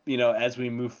 as we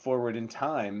move forward in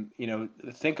time?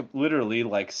 Think of literally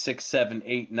like 6, 7,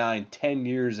 8, 9, 10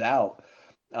 years out.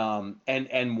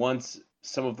 And once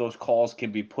some of those calls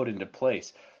can be put into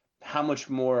place, how much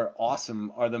more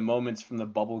awesome are the moments from the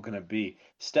bubble going to be?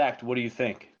 Stacked, what do you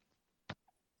think?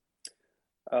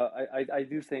 I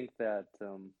do think that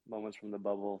moments from the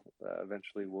bubble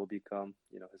eventually will become,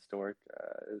 historic.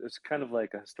 It's kind of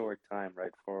like a historic time,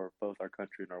 right, for both our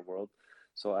country and our world.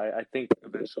 So I think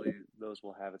eventually those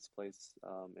will have its place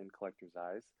in collectors'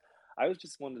 eyes. I was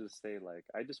just wanted to say, like,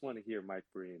 I just want to hear Mike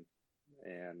Breen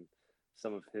and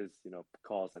some of his,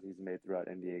 calls that he's made throughout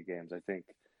NBA games. I think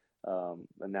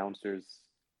announcers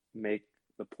make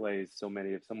the plays so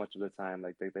much of the time,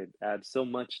 like they add so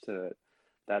much to it,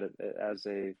 that as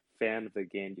a fan of the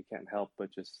game, you can't help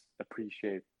but just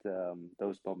appreciate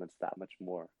those moments that much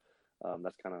more.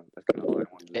 That's kind of what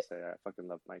I wanted to say. I fucking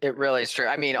love Mike. It really is true.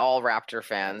 I mean, all Raptor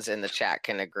fans in the chat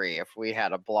can agree. If we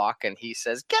had a block and he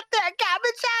says, "Get that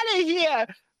garbage out of here,"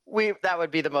 That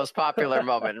would be the most popular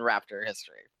moment in Raptor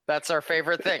history. That's our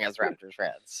favorite thing as Raptors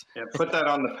fans. Yeah, put that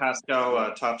on the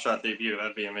Pascal Top Shot debut.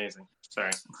 That'd be amazing.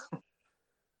 Sorry.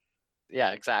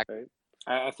 Yeah, exactly. Right?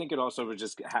 I think it also would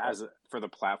just has for the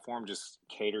platform just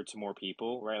cater to more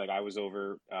people, right? Like I was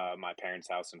over my parents'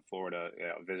 house in Florida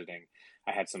visiting.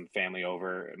 I had some family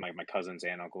over, my cousins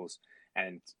and uncles,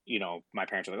 and my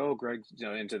parents were like, "Oh, Greg,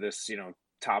 into this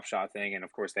Top Shot thing," and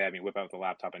of course they had me whip out the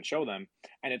laptop and show them,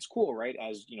 and it's cool, right?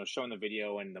 As showing the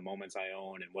video and the moments I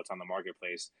own and what's on the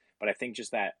marketplace. But I think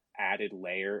just that added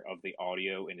layer of the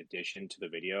audio in addition to the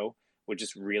video would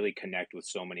just really connect with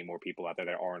so many more people out there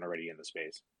that aren't already in the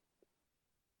space.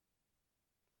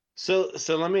 So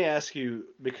let me ask you,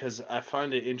 because I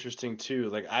find it interesting too.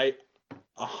 Like I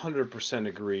 100%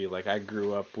 agree. Like I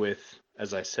grew up with,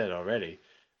 as I said already,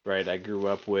 right? I grew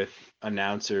up with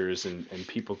announcers and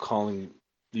people calling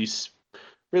these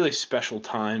really special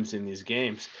times in these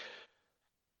games.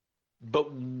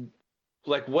 But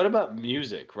like, what about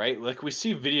music, right? Like we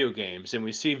see video games, and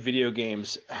we see video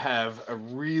games have a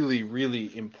really,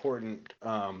 really important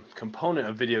component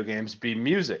of video games be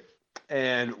music.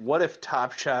 And what if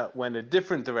Top Shot went a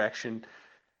different direction,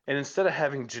 and instead of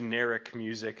having generic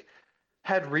music,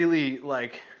 had really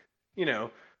like,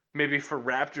 maybe for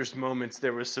Raptors moments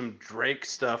there was some Drake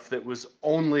stuff that was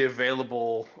only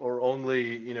available or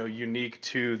only, unique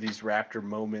to these Raptor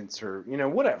moments, or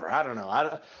whatever. I don't know.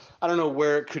 I don't know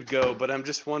where it could go, but I'm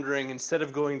just wondering, instead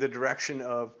of going the direction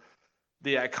of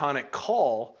the iconic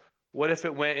call, what if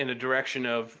it went in a direction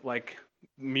of like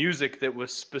music that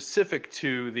was specific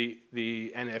to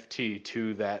the NFT,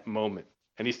 to that moment?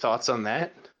 Any thoughts on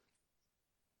that?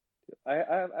 I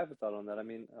have a thought on that. I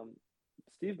mean,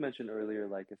 Steve mentioned earlier,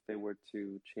 like if they were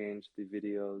to change the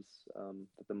videos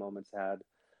that the moments had,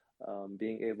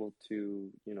 being able to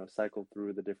cycle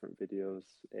through the different videos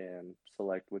and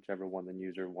select whichever one the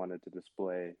user wanted to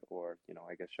display or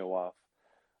I guess show off.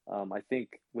 I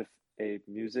think with a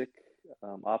music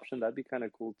option, that'd be kind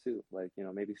of cool too. Like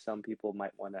maybe some people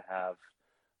might want to have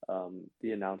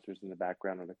the announcers in the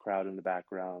background or the crowd in the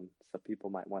background. Some people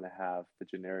might want to have the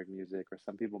generic music, or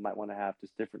some people might want to have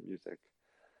just different music.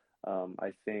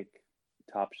 I think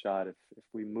Top Shot, if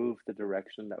we move the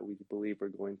direction that we believe we're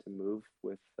going to move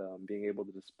with being able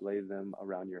to display them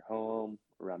around your home,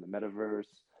 around the metaverse,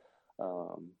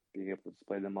 being able to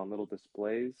display them on little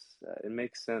displays, it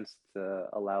makes sense to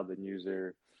allow the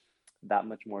user that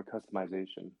much more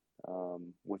customization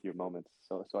with your moments.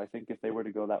 So I think if they were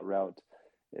to go that route,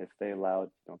 if they allowed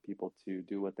people to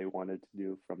do what they wanted to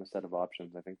do from a set of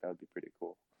options, I think that would be pretty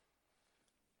cool.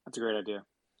 That's a great idea.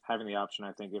 Having the option,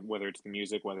 I think, whether it's the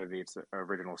music, whether it's the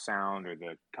original sound or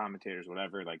the commentators,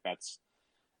 whatever, I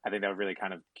think that would really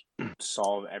kind of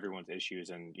solve everyone's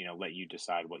issues and let you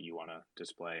decide what you want to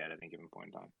display at any given point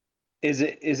in time.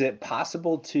 Is it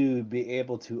possible to be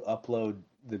able to upload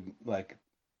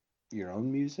your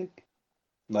own music?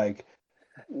 Like,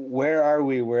 where are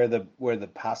we where the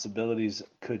possibilities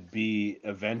could be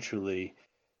eventually?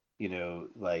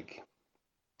 I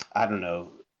don't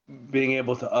know, being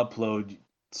able to upload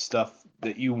stuff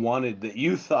that you wanted, that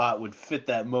you thought would fit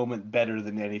that moment better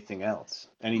than anything else.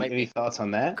 Any thoughts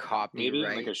on that? Maybe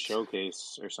like a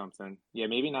showcase or something. Yeah,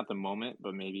 maybe not the moment,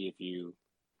 but maybe if you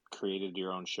created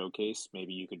your own showcase,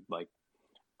 maybe you could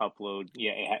upload.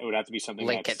 Yeah, it would have to be something.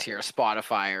 Link it to your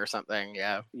Spotify or something.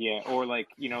 Yeah. Yeah, or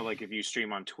if you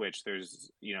stream on Twitch,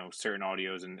 there's certain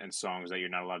audios and songs that you're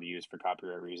not allowed to use for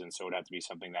copyright reasons. So it would have to be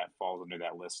something that falls under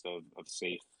that list of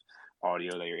safe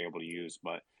audio that you're able to use.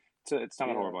 But it's not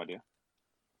a horrible idea.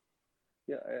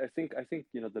 Yeah, I think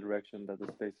the direction that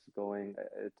the space is going,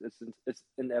 it's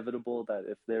inevitable that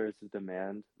if there is a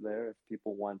demand there, if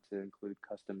people want to include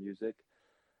custom music,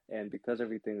 and because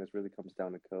everything really comes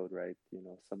down to code, right?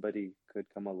 Somebody could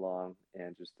come along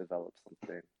and just develop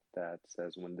something that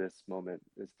says when this moment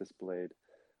is displayed,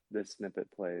 this snippet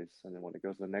plays, and then when it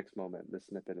goes to the next moment, this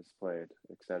snippet is played,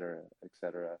 etc.,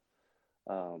 etc.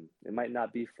 It might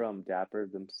not be from Dapper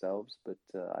themselves, but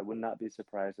I would not be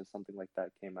surprised if something like that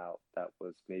came out that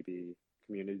was maybe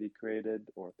community created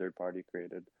or third party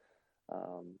created.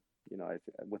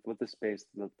 With the space,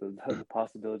 the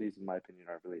possibilities, in my opinion,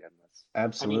 are really endless.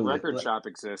 Absolutely. I mean, Record Shop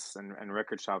exists, and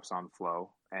Record Shop's on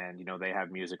Flow, and they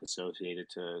have music associated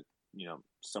to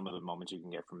some of the moments you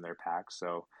can get from their packs.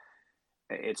 So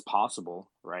it's possible,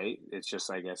 right? It's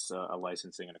just, I guess, a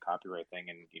licensing and a copyright thing,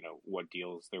 and what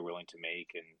deals they're willing to make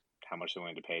and how much they're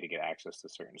willing to pay to get access to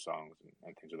certain songs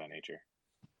and things of that nature.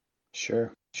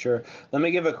 Sure. Let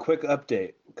me give a quick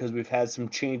update, because we've had some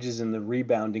changes in the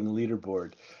rebounding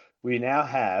leaderboard. We now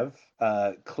have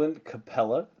Clint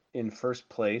Capella in first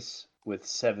place with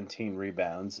 17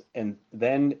 rebounds. And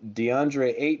then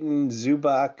DeAndre Ayton,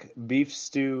 Zubac, Beef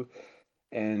Stew,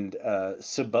 and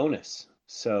Sabonis.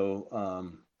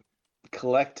 So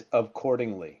collect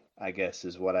accordingly, I guess,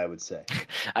 is what I would say.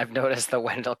 I've noticed the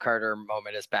Wendell Carter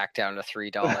moment is back down to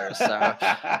 $3. So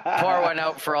pour one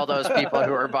out for all those people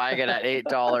who were buying it at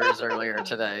 $8 earlier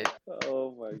today.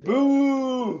 Oh my god.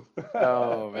 Boo!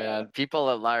 Oh man, people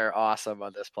are awesome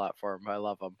on this platform. I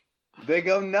love them. They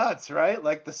go nuts, right?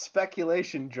 Like the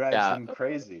speculation drives them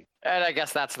crazy. And I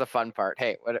guess that's the fun part.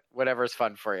 Hey, whatever's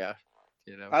fun for you,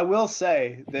 you know. I will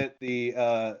say that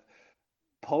the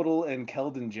Podol and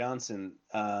Keldon Johnson,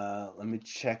 let me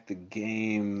check the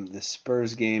game, the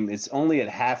Spurs game. It's only at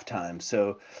halftime,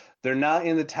 so they're not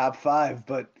in the top 5,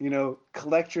 but, you know,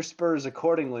 collect your Spurs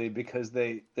accordingly because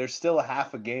there's still a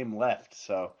half a game left.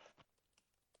 So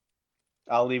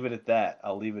I'll leave it at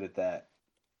that.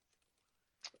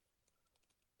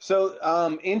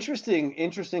 So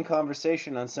interesting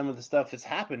conversation on some of the stuff that's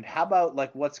happened. How about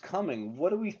like what's coming? What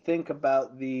do we think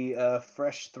about the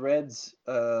Fresh Threads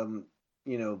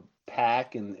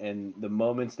pack and the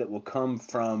moments that will come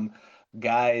from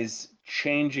guys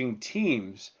changing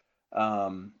teams?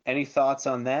 Any thoughts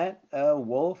on that,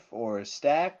 Wolf or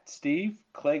Stacked, Steve,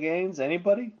 Clay Gaines,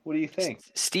 anybody? What do you think?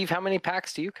 Steve, how many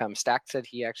packs do you come? Stacked said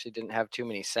he actually didn't have too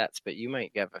many sets, but you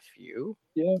might have a few.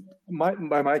 Yeah,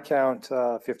 by my count,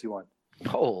 51.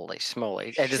 Holy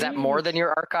smoly! And is that more than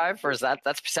your archive, or is that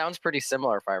sounds pretty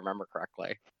similar if I remember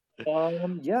correctly?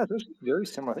 Yeah, that's very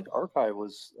similar. I think archive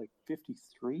was like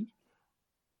 53.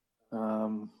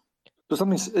 So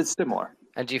something it's similar.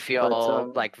 And do you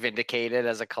feel like vindicated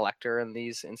as a collector in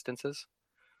these instances?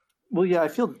 Well, yeah, I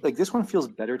feel like this one feels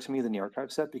better to me than the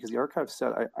archive set because the archive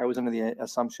set, I was under the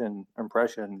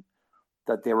impression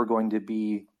that they were going to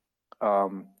be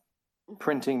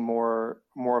printing more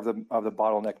of the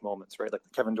bottleneck moments, right? Like the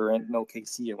Kevin Durant and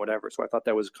OKC and whatever. So I thought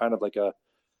that was kind of like a,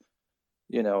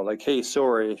 like, hey,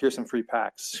 sorry, here's some free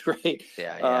packs, right?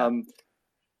 Yeah.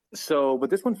 But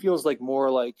this one feels like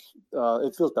more like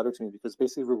it feels better to me because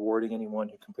basically rewarding anyone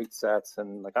who completes sets,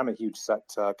 and like I'm a huge set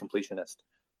completionist.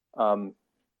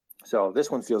 So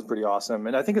this one feels pretty awesome,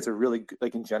 and I think it's a really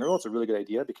like in general, it's a really good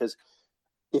idea because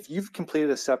if you've completed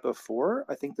a set before,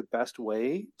 I think the best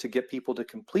way to get people to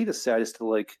complete a set is to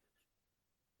like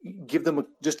give them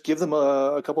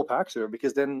a couple packs there,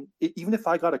 because then even if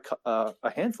I got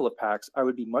a handful of packs, I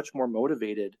would be much more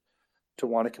motivated to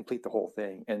want to complete the whole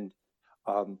thing. And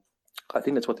I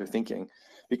think that's what they're thinking,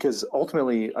 because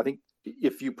ultimately, I think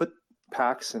if you put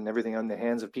packs and everything on the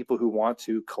hands of people who want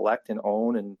to collect and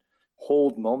own and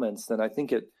hold moments, then I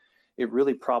think it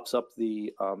really props up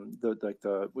the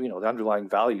underlying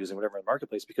values and whatever in the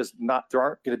marketplace, because there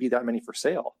aren't going to be that many for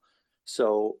sale.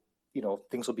 So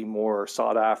things will be more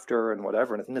sought after and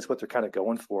whatever. And I think that's what they're kind of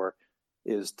going for,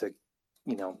 is to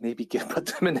maybe put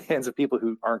them in the hands of people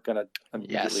who aren't going to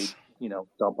immediately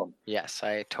dump them. Yes,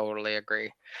 I totally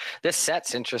agree. This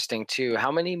set's interesting too.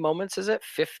 How many moments is it?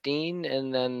 15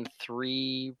 and then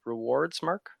 3 rewards,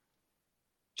 Mark?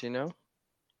 Do you know?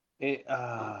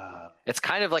 It's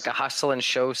kind of like a hustle and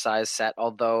show size set,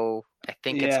 although I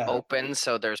think it's open,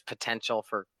 so there's potential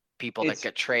for people that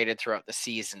get traded throughout the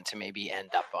season to maybe end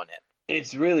up on it.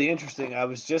 It's really interesting. I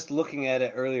was just looking at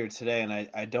it earlier today, and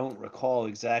I don't recall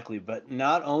exactly, but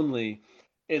not only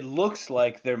it looks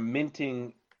like they're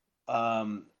minting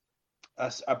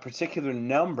a particular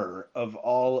number of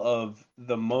all of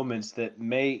the moments that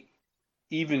may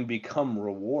even become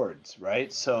rewards,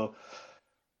 right? So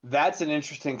that's an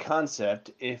interesting concept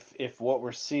if what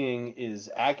we're seeing is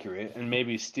accurate, and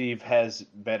maybe Steve has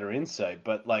better insight,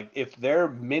 but like if they're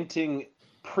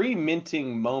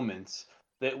pre-minting moments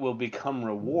that will become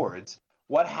rewards,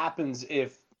 what happens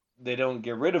if they don't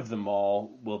get rid of them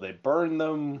all? Will they burn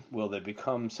them? Will they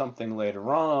become something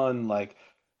later on? Like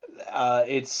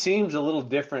it seems a little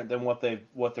different than what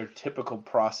their typical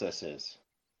process is.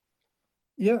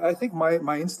 Yeah, I think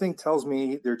my instinct tells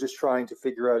me they're just trying to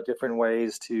figure out different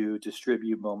ways to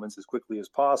distribute moments as quickly as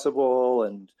possible,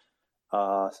 and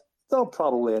they'll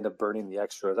probably end up burning the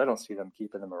extras. I don't see them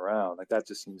keeping them around. Like that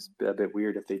just seems a bit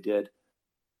weird if they did.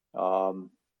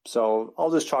 So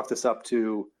I'll just chalk this up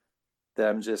to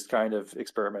them just kind of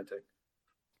experimenting.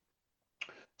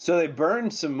 So they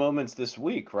burned some moments this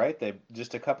week, right? They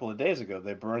just a couple of days ago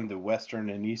they burned the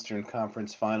Western and Eastern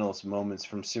Conference Finals moments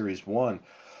from Series 1.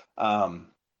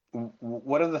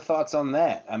 What are the thoughts on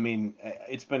that? I mean,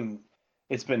 it's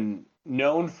been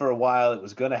known for a while it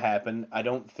was going to happen. I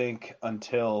don't think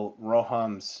until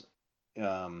Roham's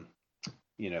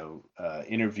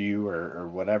interview or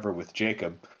whatever with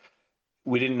Jacob,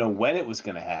 we didn't know when it was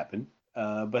going to happen.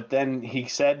 But then he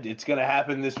said it's going to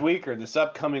happen this week or this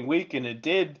upcoming week, and it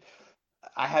did.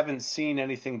 I haven't seen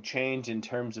anything change in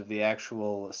terms of the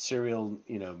actual serial,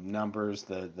 numbers,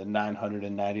 the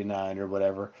 999 or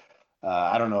whatever.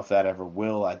 I don't know if that ever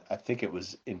will. I think it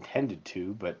was intended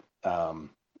to, but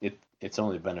it's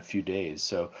only been a few days.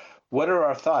 So, what are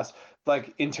our thoughts?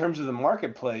 Like in terms of the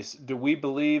marketplace, do we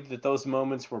believe that those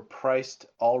moments were priced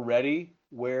already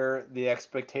where the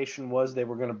expectation was they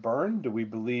were going to burn? Do we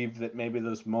believe that maybe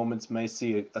those moments may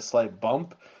see a slight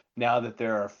bump now that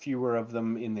there are fewer of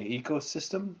them in the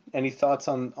ecosystem? Any thoughts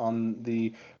on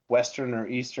the Western or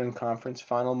Eastern Conference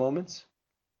final moments?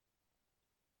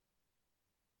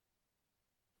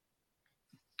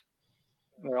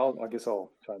 Well, I guess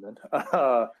I'll chime in.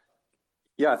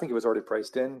 Yeah, I think it was already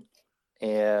priced in,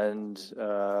 and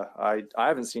I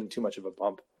haven't seen too much of a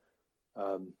bump.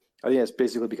 I think it's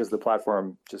basically because the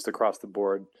platform just across the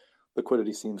board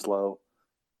liquidity seems low.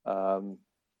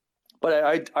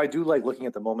 But I do like looking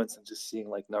at the moments and just seeing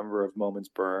like number of moments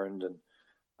burned, and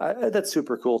that's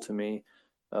super cool to me,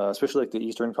 especially like the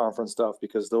Eastern Conference stuff,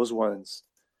 because those ones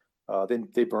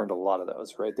they burned a lot of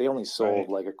those, right? They only sold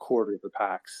like a quarter of the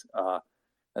packs,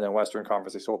 and then Western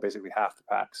Conference they sold basically half the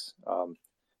packs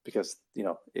because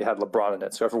it had LeBron in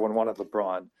it, so everyone wanted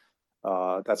LeBron.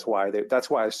 That's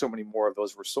why so many more of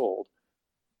those were sold.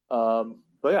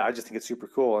 But yeah, I just think it's super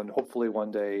cool, and hopefully one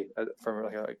day, from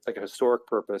like a historic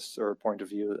purpose or point of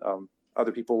view,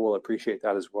 other people will appreciate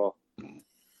that as well.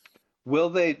 Will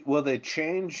they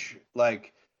change?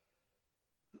 Like,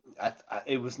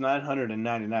 it was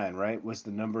 999, right? Was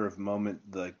the number of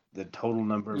the total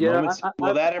number of moments?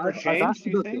 Will that ever change?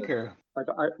 Do you think? Or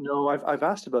No, I've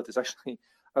asked about this actually.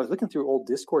 I was looking through old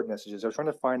Discord messages. I was trying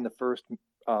to find the first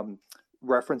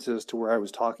references to where I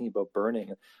was talking about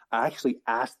burning. I actually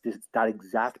asked that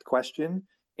exact question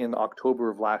in October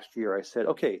of last year. I said,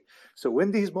 okay, so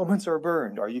when these moments are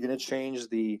burned, are you going to change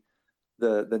the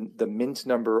mint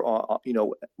number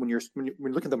when you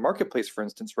look at the marketplace, for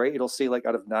instance, right? It'll say like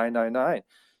out of 999.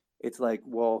 It's like,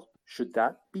 well, should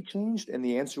that be changed? And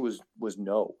the answer was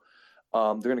no.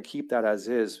 They're going to keep that as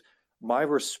is. My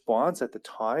response at the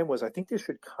time was, I think they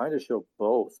should kind of show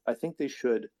both. I think they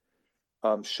should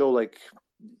show like,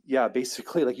 yeah,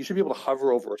 basically like you should be able to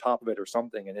hover over top of it or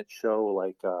something, and it show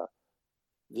like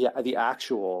the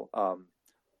actual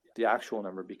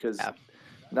number, because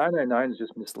 999 is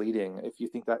just misleading if you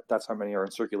think that that's how many are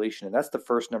in circulation, and that's the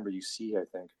first number you see, I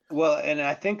think. Well, and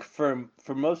I think for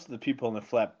most of the people on the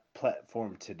flat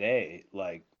platform today,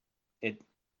 like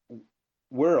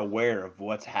we're aware of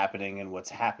what's happening and what's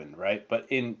happened, right? But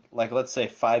in like, let's say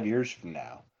 5 years from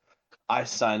now, I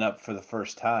sign up for the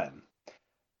first time.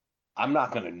 I'm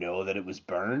not going to know that it was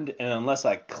burned. And unless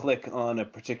I click on a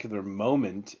particular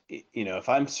moment, if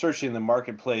I'm searching the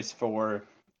marketplace for,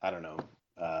 I don't know,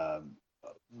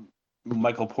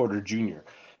 Michael Porter Jr.,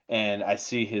 and I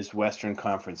see his Western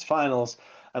Conference Finals,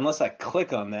 unless I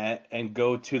click on that and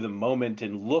go to the moment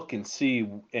and look and see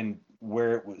and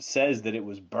where it says that it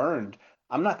was burned,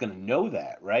 I'm not going to know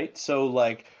that, right? So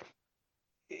like,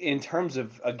 in terms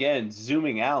of, again,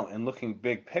 zooming out and looking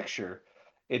big picture,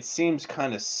 it seems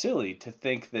kind of silly to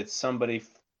think that somebody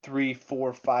 3,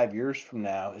 4, 5 years from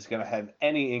now is going to have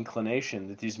any inclination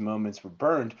that these moments were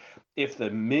burned if the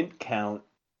mint count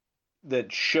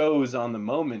that shows on the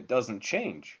moment doesn't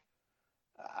change.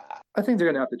 I think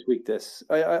they're going to have to tweak this.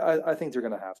 I think they're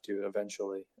going to have to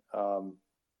eventually.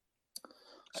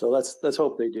 So let's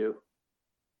hope they do.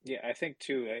 Yeah, I think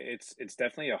too, it's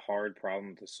definitely a hard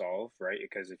problem to solve, right?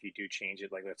 Because if you do change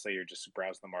it, like let's say you're just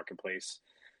browsing the marketplace,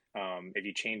 if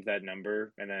you change that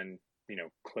number and then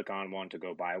click on one to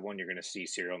go buy one, you're going to see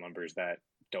serial numbers that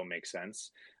don't make sense.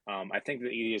 I think the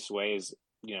easiest way is,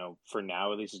 for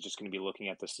now at least, is just going to be looking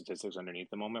at the statistics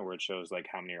underneath the moment, where it shows like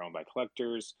how many are owned by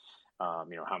collectors, how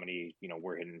many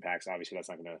were hidden packs. Obviously, that's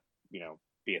not going to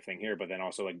be a thing here, but then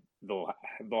also like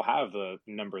they'll have the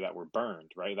number that were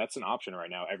burned, right? That's an option right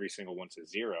now. Every single one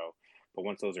says 0, but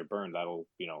once those are burned, that'll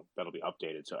be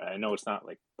updated. So I know it's not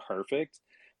like perfect,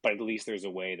 but at least there's a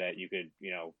way that you could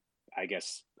I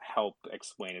guess help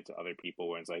explain it to other people,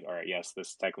 where it's like, all right, yes,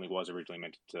 this technically was originally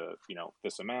meant to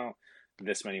this amount,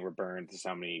 this many were burned, this is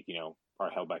how many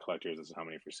are held by collectors, this is how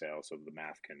many for sale, so the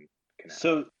math can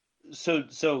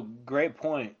so great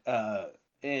point.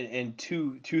 And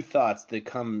two thoughts that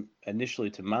come initially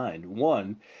to mind.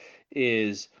 One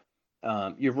is,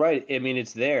 you're right. I mean,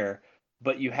 it's there,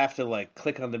 but you have to like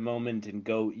click on the moment and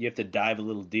go. You have to dive a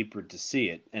little deeper to see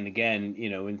it. And again,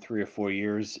 in 3 or 4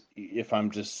 years, if I'm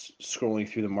just scrolling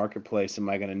through the marketplace, am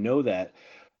I going to know that?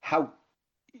 How?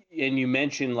 And you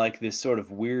mentioned like this sort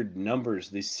of weird numbers,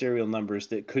 these serial numbers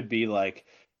that could be like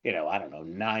I don't know,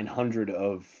 900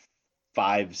 of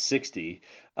 560.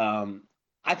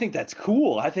 I think that's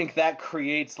cool. I think that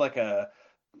creates like I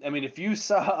mean, if you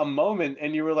saw a moment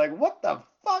and you were like, "What the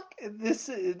fuck? This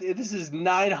is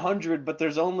 900, but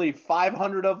there's only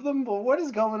 500 of them. Well, what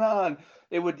is going on?"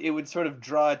 It would sort of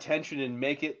draw attention and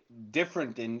make it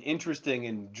different and interesting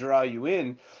and draw you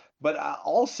in. But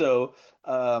also,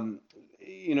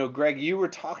 Greg, you were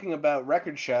talking about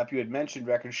Record Shop. You had mentioned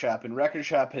Record Shop, and Record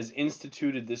Shop has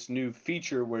instituted this new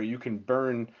feature where you can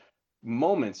burn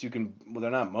moments. Well, they're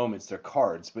not moments, they're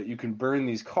cards, but you can burn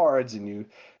these cards,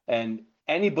 and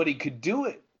anybody could do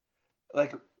it.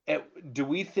 Like, do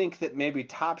we think that maybe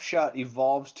Top Shot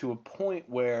evolves to a point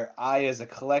where I, as a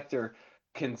collector,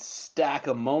 can stack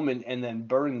a moment and then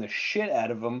burn the shit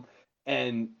out of them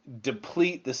and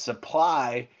deplete the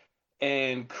supply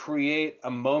and create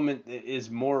a moment that is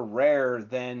more rare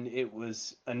than it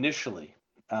was initially?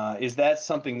 Is that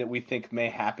something that we think may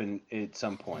happen at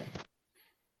some point?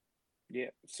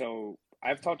 Yeah, so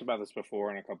I've talked about this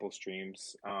before in a couple of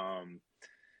streams.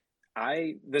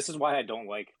 This is why I don't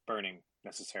like burning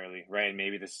necessarily, right? And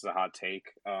maybe this is a hot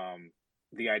take.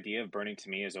 The idea of burning to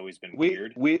me has always been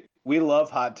weird. We love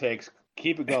hot takes.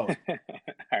 Keep it going.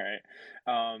 All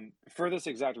right. For this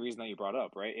exact reason that you brought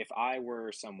up, right? If I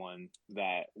were someone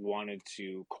that wanted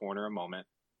to corner a moment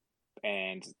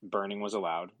and burning was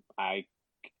allowed, I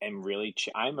am really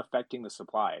I'm affecting the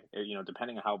supply.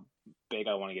 Depending on how big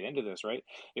I want to get into this, right?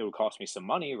 It would cost me some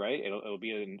money, right? It'll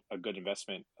be a good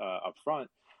investment up front,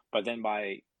 but then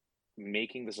by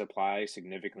making the supply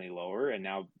significantly lower, and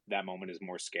now that moment is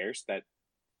more scarce, that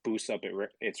boosts up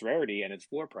its rarity and its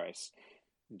floor price.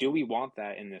 Do we want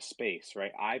that in this space,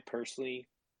 right? I personally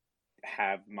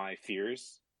have my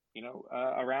fears,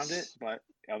 around it, but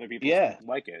other people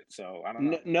like it. So I don't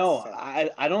know. No,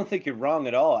 I don't think you're wrong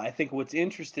at all. I think what's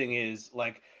interesting is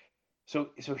like,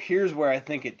 so here's where I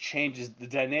think it changes. The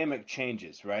dynamic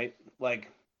changes, right? Like,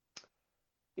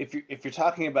 if you're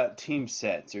talking about team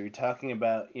sets, or you're talking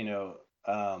about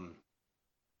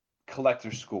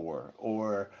collector score,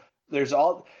 or there's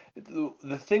all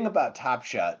the thing about Top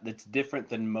Shot that's different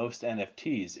than most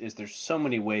NFTs is there's so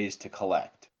many ways to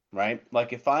collect, right?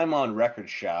 Like, if I'm on Record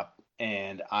Shop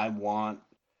and I want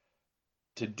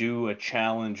to do a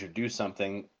challenge or do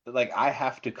something, like, I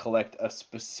have to collect a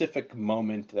specific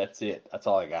moment. That's it. That's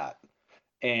all I got.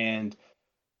 And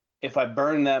if I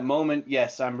burn that moment,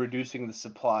 yes, I'm reducing the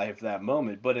supply of that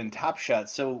moment. But in Top Shot,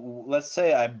 so let's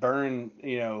say I burn,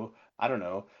 I don't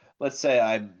know, let's say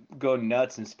I go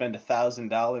nuts and spend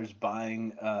 $1,000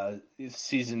 buying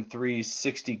season 3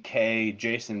 60K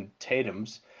Jason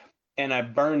Tatum's, and I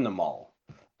burn them all.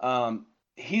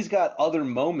 He's got other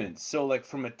moments. So, like,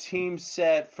 from a team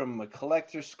set, from a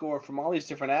collector score, from all these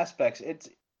different aspects, it's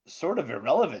sort of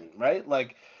irrelevant, right?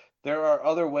 Like, there are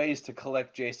other ways to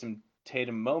collect Jason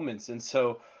Tatum moments, and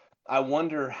so I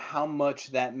wonder how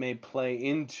much that may play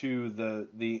into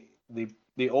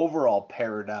the overall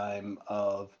paradigm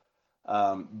of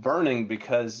burning,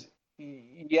 because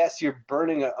yes, you're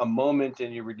burning a moment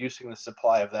and you're reducing the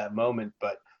supply of that moment,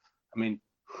 but I mean,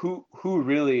 who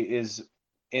really is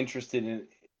interested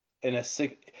in a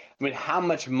six? I mean, how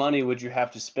much money would you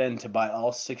have to spend to buy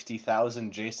all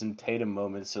 60,000 Jason Tatum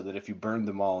moments so that if you burned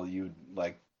them all, you'd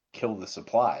like kill the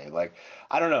supply? Like,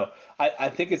 I don't know. I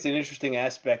think it's an interesting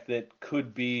aspect that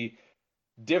could be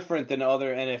different than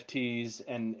other NFTs,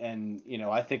 and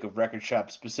I think of Record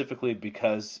Shop specifically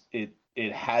because it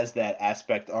has that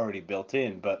aspect already built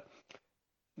in. But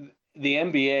the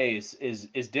NBA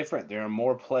is different. There are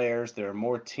more players, there are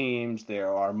more teams,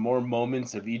 there are more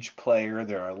moments of each player.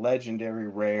 There are legendary,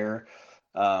 rare.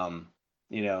 Some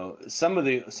of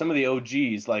the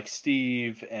OGs like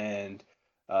Steve and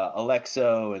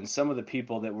Alexo, and some of the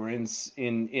people that were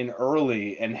in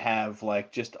early and have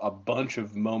like just a bunch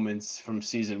of moments from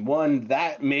season 1.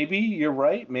 That, maybe you're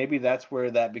right. Maybe that's where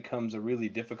that becomes a really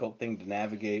difficult thing to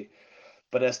navigate.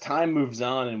 But as time moves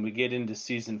on and we get into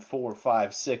season 4,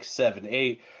 5, 6, 7,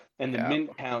 8, and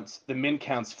the mint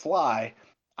counts fly,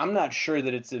 I'm not sure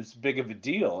that it's as big of a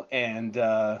deal, and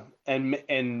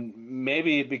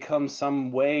maybe it becomes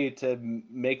some way to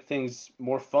make things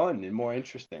more fun and more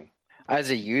interesting. As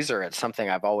a user, it's something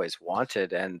I've always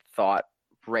wanted and thought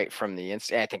right from the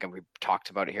instant. I think we've talked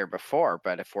about it here before,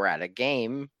 but if we're at a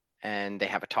game and they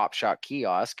have a Top Shot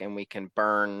kiosk and we can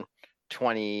burn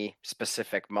 20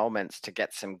 specific moments to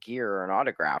get some gear or an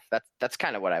autograph, that's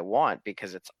kind of what I want,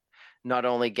 because it's not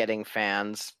only getting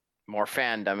fans more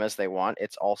fandom as they want,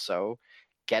 it's also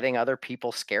getting other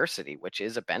people scarcity, which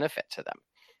is a benefit to them.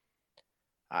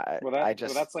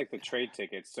 That's like the trade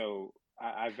tickets. So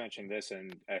I've mentioned this,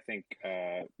 and I think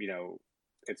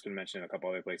it's been mentioned in a couple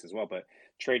other places as well. But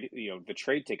the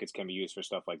trade tickets can be used for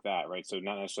stuff like that, right? So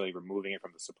not necessarily removing it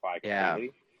from the supply Yeah.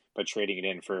 completely, but trading it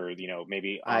in for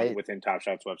maybe within Top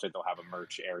Shot's website they'll have a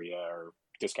merch area or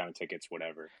discounted tickets,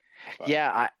 whatever. But,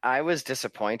 Yeah, I was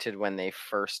disappointed when they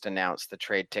first announced the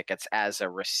trade tickets as a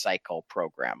recycle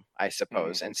program, I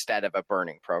suppose, instead of a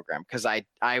burning program. Because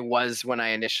I was, when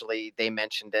they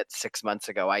mentioned it 6 months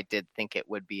ago, I did think it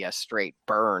would be a straight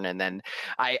burn. And then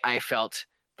I felt,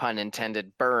 pun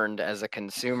intended, burned as a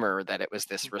consumer that it was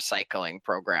this recycling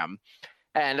program.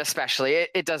 And especially,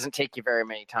 it doesn't take you very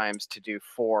many times to do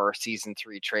 4 season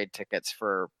 3 trade tickets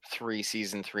for 3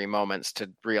 season 3 moments to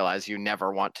realize you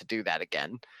never want to do that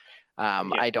again.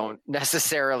 I don't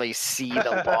necessarily see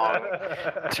the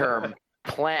long-term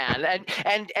plan.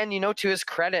 And to his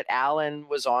credit, Alan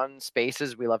was on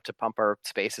Spaces. We love to pump our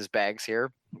Spaces bags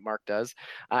here. Mark does.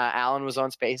 Alan was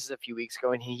on Spaces a few weeks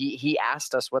ago, and he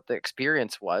asked us what the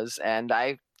experience was, and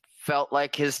I felt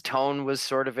like his tone was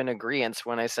sort of in agreement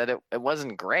when I said it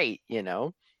wasn't great,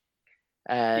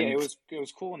 And it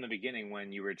was cool in the beginning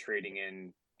when you were trading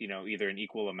in, either an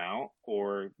equal amount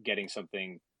or getting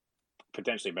something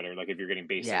potentially better. Like if you're getting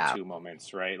base set 2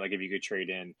 moments, right? Like if you could trade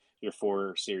in your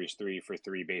 4 series 3 for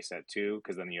 3 base set 2,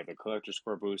 because then you have the collector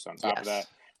score boost on top of that.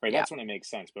 Right, that's when it makes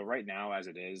sense. But right now, as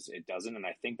it is, it doesn't. And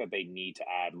I think that they need to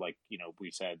add, like,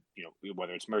 we said,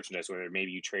 whether it's merchandise, whether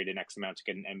maybe you trade in X amount to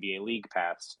get an NBA League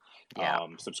Pass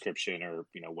subscription or,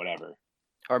 whatever.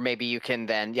 Or maybe you can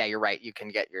then, you're right, you can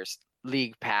get your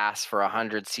League Pass for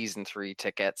 100 Season 3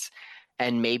 tickets,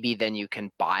 and maybe then you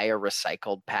can buy a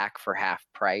recycled pack for half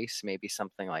price, maybe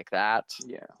something like that.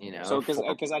 Yeah. So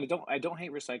because I don't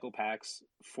hate recycle packs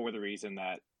for the reason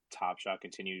that Top Shot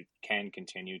can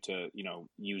continue to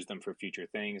use them for future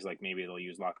things, like maybe they'll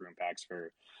use locker room packs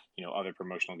for other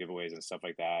promotional giveaways and stuff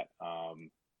like that.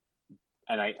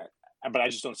 But I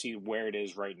just don't see where it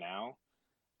is right now.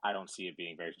 I don't see it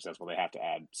being very successful. They have to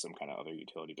add some kind of other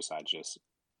utility besides just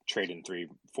trade in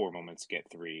 4 moments, get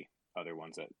 3 other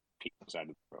ones that people decided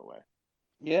to throw away.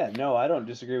 Yeah, no, I don't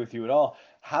disagree with you at all.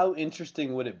 How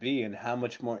interesting would it be, and how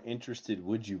much more interested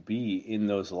would you be in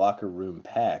those locker room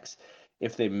packs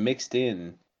if they mixed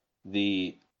in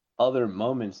the other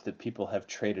moments that people have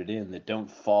traded in that don't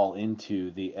fall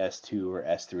into the S2 or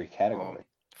S3 category?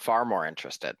 Far more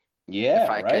interested. Yeah, if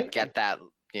I right? could get that,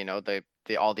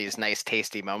 all these nice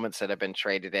tasty moments that have been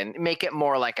traded in, make it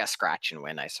more like a scratch and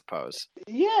win, I suppose.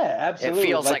 Yeah, absolutely. It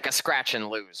feels like a scratch and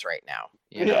lose right now.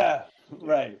 Yeah,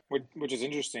 right. Which is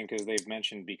interesting because they've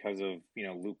mentioned because of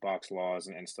loot box laws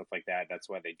and stuff like that. That's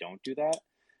why they don't do that.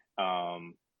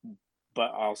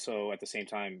 But also at the same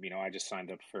time, I just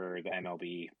signed up for the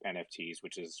MLB NFTs,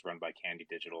 which is run by Candy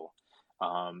Digital.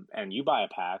 And you buy a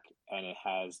pack and it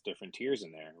has different tiers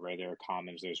in there, right? There are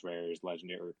commons, there's rares,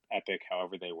 legendary, or epic,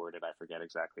 however they word it. I forget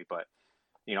exactly, but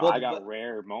I got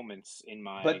rare moments in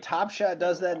my. But Top Shot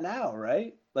does that now,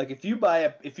 right? Like if you buy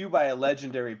a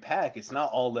legendary pack, it's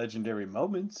not all legendary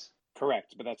moments.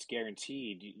 Correct, but that's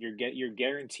guaranteed. You're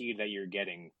guaranteed that you're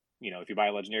getting. If you buy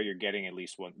a legendary, you're getting at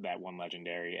least one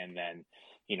legendary, and then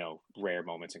rare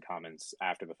moments and commons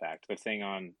after the fact. The thing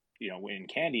on in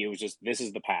Candy, it was just this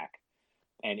is the pack.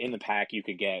 And in the pack, you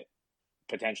could get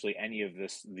potentially any of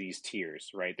these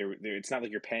tiers, right? It's not like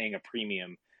you're paying a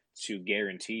premium to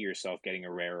guarantee yourself getting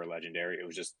a rare or legendary. It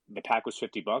was just the pack was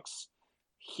 $50.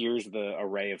 Here's the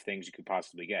array of things you could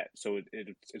possibly get. So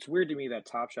it's weird to me that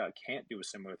Top Shot can't do a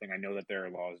similar thing. I know that there are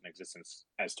laws in existence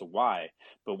as to why,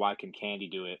 but why can Candy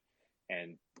do it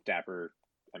and Dapper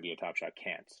NBA Top Shot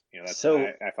can't?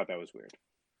 I thought that was weird.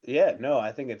 Yeah, no,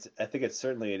 I think it's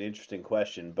certainly an interesting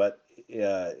question. But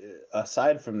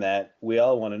aside from that, we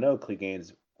all want to know,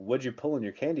 Cleganes, what'd you pull in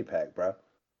your candy pack, bro?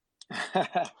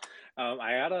 I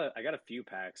got a few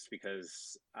packs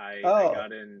because I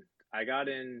got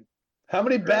in. How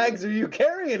many bags are you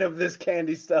carrying of this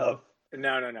candy stuff?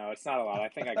 No, it's not a lot. I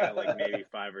think I got like maybe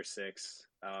 5 or 6.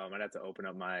 I'd have to open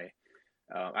up my.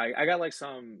 I got like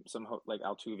some like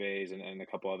Altuves and a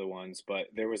couple other ones, but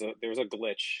there was a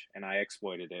glitch and I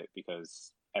exploited it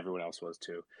because everyone else was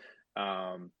too.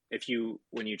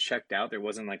 When you checked out, there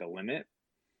wasn't like a limit,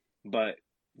 but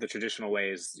the traditional way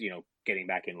is getting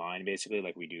back in line basically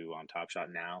like we do on Top Shot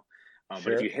now. Sure.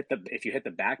 But if you hit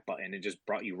the back button, it just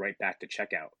brought you right back to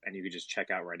checkout, and you could just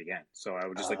check out right again. So I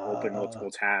would just open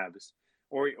multiple tabs.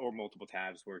 Or multiple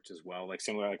tabs worked as well, like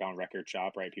similar like on Record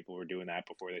Shop, right? People were doing that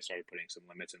before they started putting some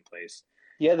limits in place.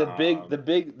 Yeah,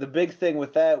 the big thing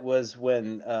with that was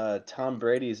when Tom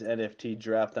Brady's NFT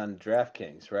dropped on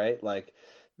DraftKings, right? Like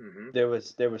there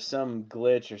was some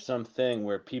glitch or something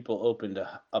where people opened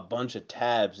a bunch of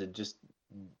tabs and just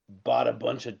bought a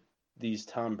bunch of these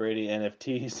Tom Brady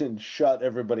NFTs and shut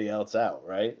everybody else out,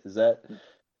 right? Is that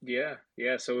Yeah,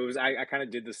 yeah. So it was. I kind of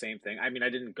did the same thing. I mean, I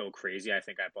didn't go crazy. I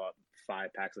think I bought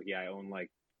 5 packs. Like, yeah, I own like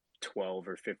 12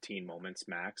 or 15 moments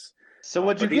max. so?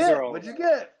 What'd you But these get? are all. What'd you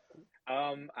get?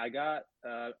 I got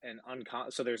an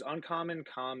uncommon. So there's uncommon,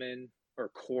 common, or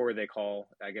core. They call,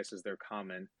 I guess, is their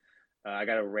common. I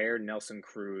got a rare Nelson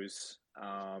Cruz,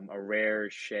 a rare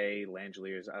Shea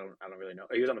Langeliers. I don't really know.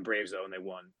 He was on the Braves though, and they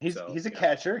won. So He's a you know,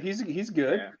 catcher. He's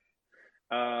good.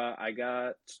 yeah. I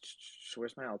got.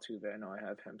 Where's my Altuve? I know I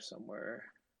have him somewhere.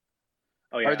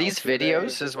 Oh yeah, Are these Altuve.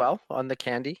 videos as well on the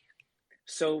candy?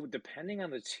 So depending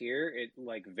on the tier, it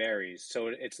like varies. So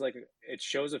it's like it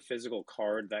shows a physical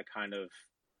card that kind of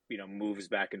moves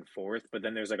back and forth, but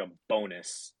then there's like a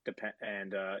bonus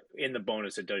and in the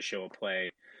bonus it does show a play,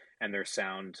 and there's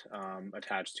sound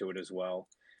attached to it as well.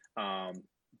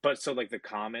 But so like the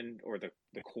common or the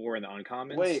core and the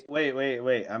uncommons.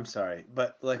 Wait. I'm sorry,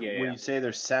 but like Yeah, when yeah. you say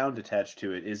there's sound attached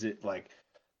to it, is it like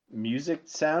music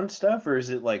sound stuff or is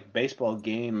it like baseball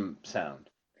game sound?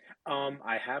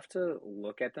 I have to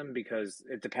look at them because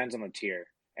it depends on the tier.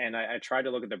 And I tried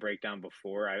to look at the breakdown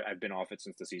before. I've been off it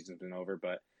since the season's been over,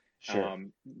 but Sure.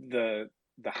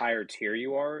 The higher tier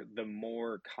you are, the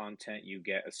more content you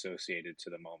get associated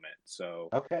to the moment. So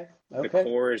Okay. the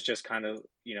core is just kind of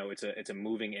it's a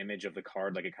moving image of the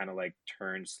card, like it kind of like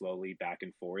turns slowly back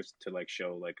and forth to like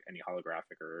show like any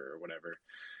holographic or whatever.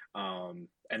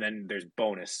 And then there's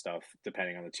bonus stuff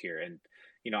depending on the tier. And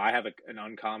I have an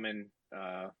uncommon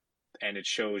and it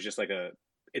shows just like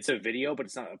it's a video, but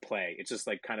it's not a play. It's just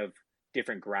like kind of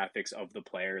different graphics of the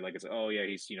player. Like it's, oh yeah,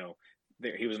 he's,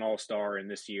 he was an all-star in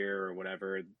this year or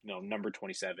whatever, number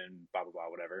 27, blah, blah, blah,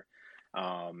 whatever.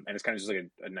 And it's kind of just like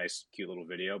a nice, cute little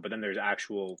video. But then there's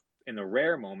actual, in the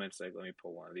rare moments, like let me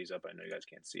pull one of these up. I know you guys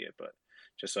can't see it, but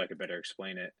just so I could better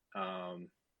explain it.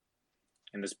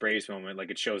 In this Braves moment, like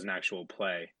it shows an actual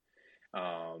play.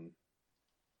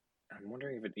 I'm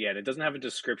wondering if it doesn't have a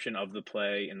description of the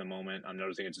play in the moment. I'm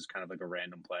noticing it's just kind of like a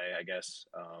random play, I guess.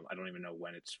 I don't even know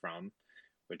when it's from,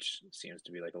 which seems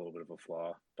to be like a little bit of a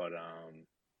flaw. But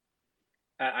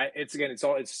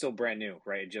it's still brand new,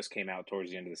 right? It just came out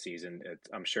towards the end of the season.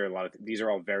 I'm sure a lot of these are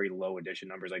all very low edition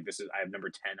numbers. Like I have number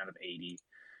 10 out of 80,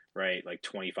 right? Like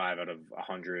 25 out of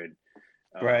 100.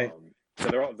 Right. So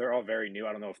they're all very new.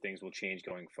 I don't know if things will change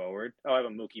going forward. Oh, I have a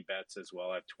Mookie Betts as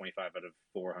well. I have 25 out of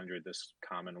 400. This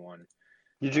common one.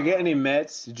 Did you get any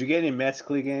Mets? Did you get any Mets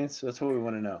Cleagains? That's what we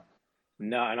want to know.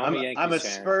 No, and I'm a Yankees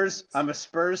fan. I'm a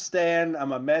Spurs stan.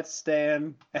 I'm a Mets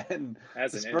stan, and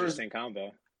that's an interesting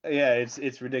combo. Yeah,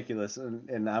 it's ridiculous,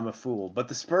 and I'm a fool. But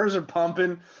the Spurs are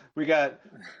pumping. We got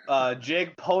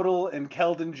Jake Podol and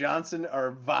Keldon Johnson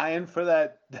are vying for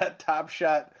that Top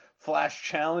Shot Flash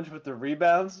Challenge with the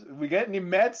rebounds. We get any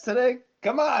Mets today?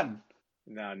 Come on.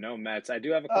 No Mets. I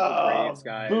do have a couple Braves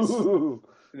guys. Boo.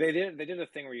 They did a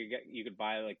thing where you could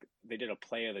buy like they did a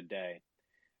play of the day.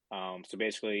 So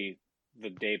basically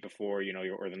the day before,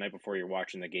 or the night before you're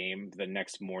watching the game, the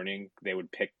next morning they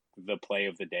would pick the play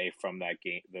of the day from that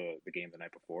game, the game the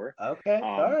night before. Okay.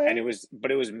 All right. And it was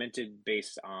minted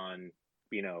based on,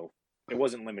 it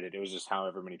wasn't limited. It was just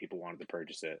however many people wanted to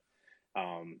purchase it.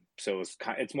 So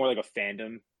it's more like a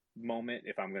fandom moment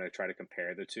if I'm going to try to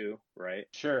compare the two, right?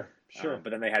 Sure. But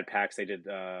then they had packs. They did,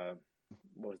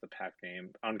 what was the pack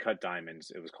name? Uncut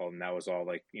Diamonds, it was called. And that was all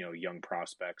like, young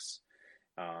prospects.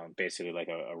 Basically like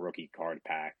a rookie card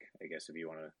pack, I guess, if you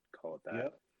want to call it that.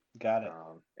 Yep. Got it.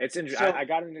 It's interesting. I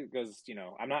got into it because,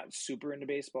 I'm not super into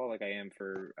baseball like I am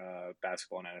for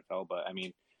basketball and NFL, but I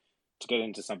mean, to get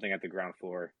into something at the ground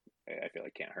floor, I feel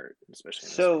like can't hurt, especially.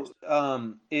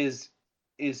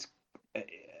 Is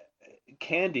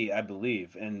Candy, I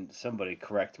believe, and somebody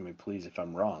correct me please if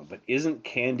I'm wrong, but isn't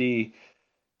Candy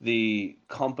the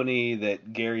company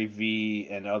that Gary Vee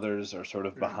and others are sort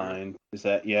of behind? Mm-hmm. Is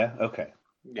that okay?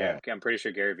 Yeah, right. I'm pretty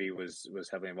sure Gary Vee was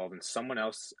heavily involved in someone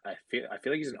else. I feel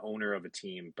like he's an owner of a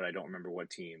team, but I don't remember what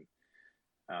team.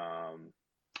 But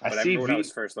I remember when I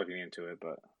was first looking into it,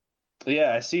 but.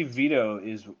 Yeah, I see Vito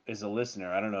is a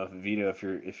listener. I don't know if Vito,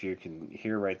 if you can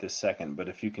hear right this second, but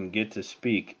if you can get to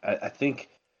speak, I think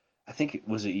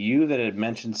was it you that had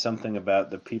mentioned something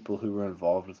about the people who were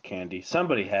involved with Candy?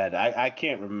 Somebody had. I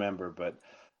can't remember, but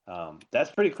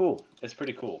that's pretty cool. It's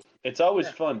pretty cool. It's always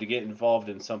fun to get involved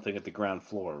in something at the ground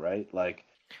floor, right? Like,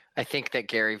 I think that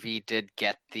Gary Vee did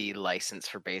get the license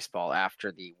for baseball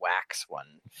after the wax one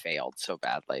failed so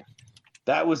badly.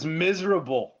 That was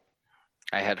miserable.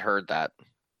 I had heard that.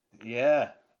 Yeah.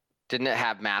 Didn't it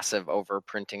have massive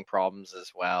overprinting problems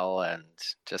as well, and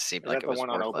just seemed like it was worthless?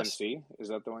 Is that the one on OpenSea? Is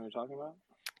that the one you're talking about?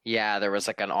 Yeah, there was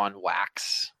like an on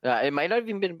wax. It might not have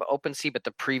even been OpenSea, but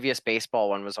the previous baseball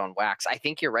one was on wax. I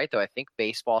think you're right, though. I think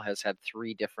baseball has had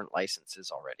 3 different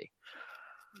licenses already.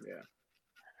 Yeah.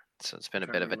 So it's been a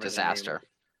Trying bit to of a remember the name. disaster.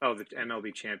 Oh, the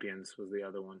MLB Champions was the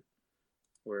other one,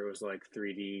 where it was like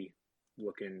 3D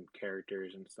looking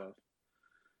characters and stuff.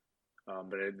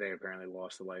 But they apparently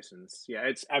lost the license. Yeah,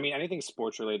 I mean, anything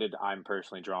sports related, I'm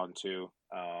personally drawn to.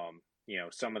 You know,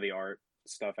 some of the art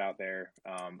stuff out there.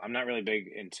 I'm not really big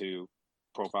into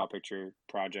profile picture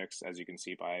projects, as you can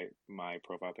see by my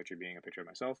profile picture being a picture of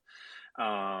myself.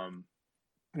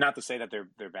 Not to say that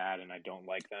they're bad and I don't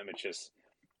like them. It's just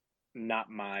not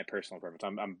my personal preference.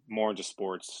 I'm more into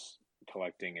sports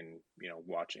collecting and, you know,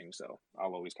 watching, so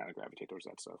I'll always kind of gravitate towards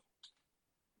that stuff.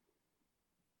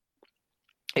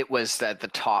 It was that the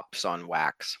Tops on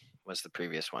wax was the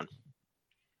previous one.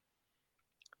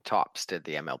 Tops did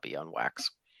the MLB on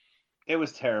wax. It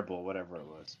was terrible, whatever it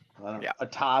was. I don't Yeah. know. A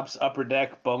Tops, Upper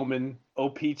Deck, Bowman,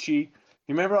 O-Pee-Chee.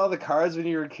 You remember all the cards when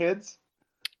you were kids?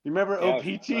 You remember Yeah,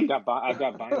 O-Pee-Chee? I've got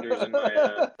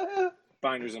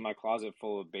binders in my closet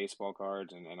full of baseball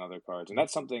cards and other cards, and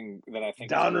that's something that I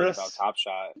think is great Donruss. about Top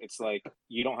Shot. It's like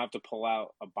you don't have to pull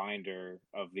out a binder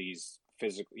of these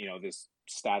physical, you know, this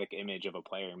static image of a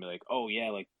player and be like, oh yeah,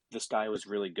 like this guy was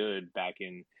really good back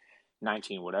in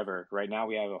 19 whatever. Right now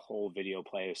we have a whole video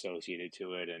play associated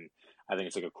to it, and I think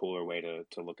it's like a cooler way to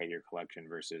look at your collection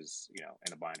versus, you know,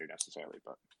 in a binder necessarily.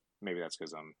 But maybe that's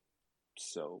because I'm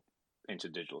so into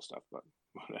digital stuff, but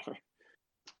whatever.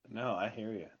 No, I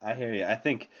hear you. I hear you. I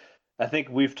think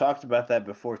we've talked about that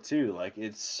before too. Like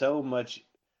it's so much.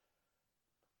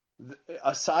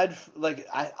 Aside, like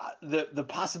the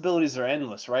possibilities are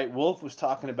endless, right? Wolf was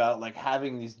talking about like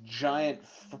having these giant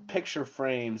picture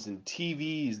frames and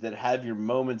TVs that have your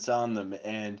moments on them,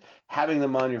 and having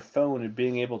them on your phone and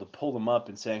being able to pull them up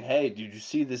and saying, "Hey, did you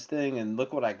see this thing? And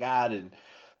look what I got!" And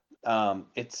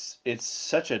it's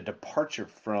such a departure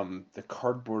from the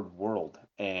cardboard world,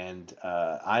 and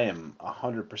I am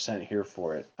 100% here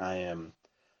for it.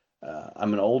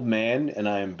 I'm an old man, and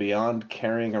I am beyond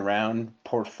carrying around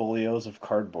portfolios of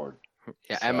cardboard.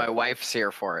 Yeah, and my wife's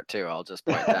here for it too. I'll just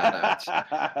point that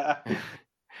out.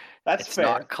 That's It's fair.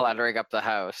 not cluttering up the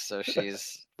house, so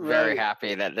she's very Right.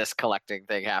 happy that this collecting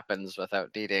thing happens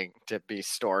without needing to be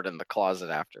stored in the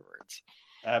closet afterwards.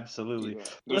 Absolutely. Yeah.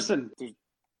 Listen,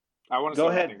 I want to go say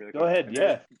one ahead. thing really Go quick. ahead.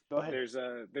 Yeah, go ahead.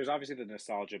 There's obviously the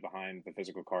nostalgia behind the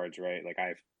physical cards, right? Like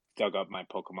I've dug up my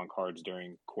Pokemon cards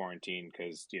during quarantine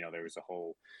because, you know, there was a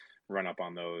whole run up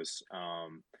on those.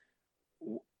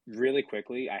 Really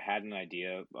quickly, I had an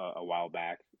idea a while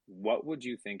back. What would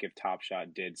you think if Top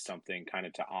Shot did something kind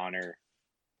of to honor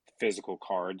physical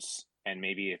cards, and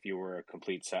maybe if you were a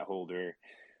complete set holder,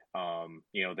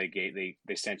 you know, they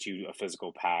sent you a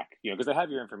physical pack, you know, because they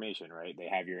have your information, right? They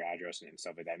have your address and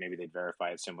stuff like that. Maybe they'd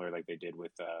verify it similar like they did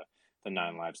with the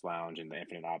Nine Lives Lounge and the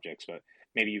Infinite Objects, but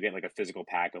maybe you get like a physical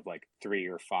pack of like 3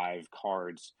 or 5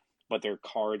 cards, but they're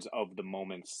cards of the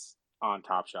moments on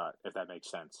Top Shot, if that makes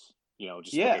sense. You know,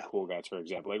 just look Yeah. at Cool Guys, for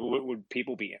example. Like, would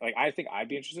people be like? I think I'd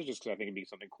be interested just because I think it'd be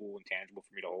something cool and tangible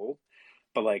for me to hold.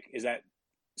 But like, is that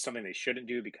something they shouldn't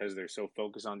do because they're so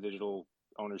focused on digital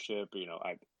ownership? You know,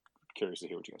 I'm curious to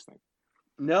hear what you guys think.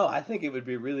 No, I think it would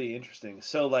be really interesting.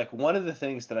 So, like, one of the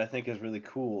things that I think is really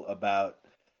cool about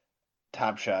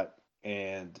Top Shot,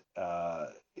 and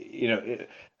you know,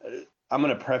 I'm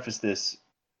going to preface this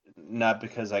not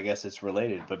because I guess it's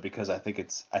related, but because I think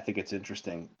it's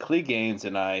interesting. Clee Gaines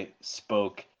and I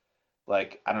spoke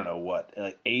like I don't know what,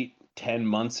 like 8-10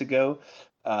 months ago,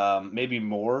 maybe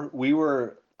more.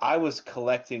 I was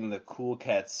collecting the Cool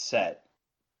Cats set,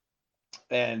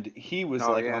 and he was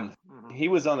he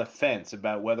was on the fence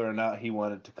about whether or not he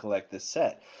wanted to collect this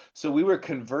set. So we were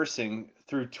conversing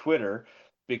through Twitter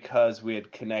because we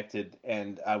had connected,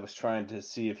 and I was trying to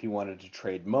see if he wanted to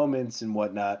trade moments and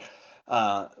whatnot.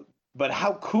 But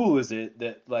how cool is it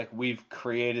that like we've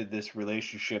created this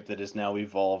relationship that has now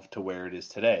evolved to where it is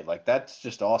today? Like that's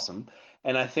just awesome.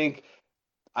 And I think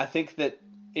that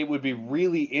it would be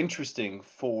really interesting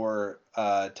for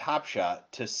Top Shot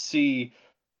to see,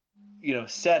 you know,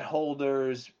 set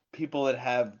holders, people that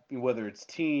have, whether it's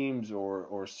teams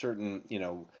or certain,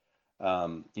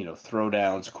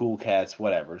 throwdowns, Cool Cats,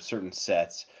 whatever, certain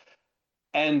sets,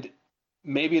 and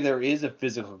maybe there is a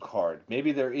physical card,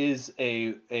 maybe there is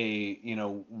there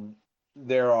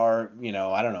are,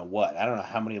 I don't know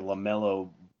how many LaMelo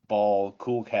Ball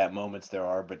Cool Cat moments there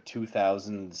are, but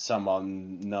 2,000 some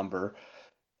on number,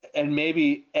 and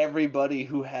maybe everybody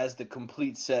who has the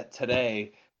complete set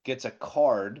today gets a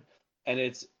card, and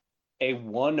it's a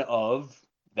one of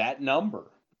that number.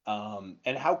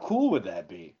 And how cool would that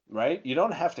be, right? You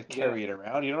don't have to carry it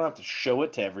around. You don't have to show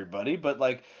it to everybody, but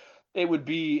like it would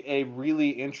be a really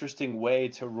interesting way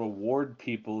to reward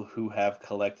people who have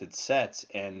collected sets.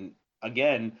 And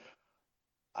again,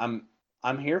 I'm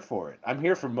I'm here for it. I'm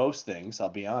here for most things, I'll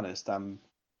be honest. I'm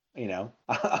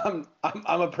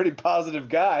a pretty positive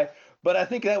guy, but I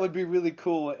think that would be really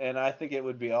cool, and I think it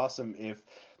would be awesome if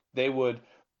they would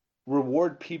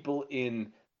reward people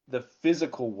in the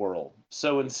physical world.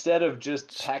 So instead of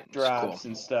just pack It's cool. drops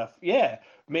and stuff, yeah,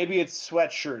 maybe it's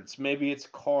sweatshirts, maybe it's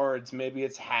cards, maybe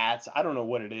it's hats. I don't know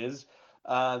what it is.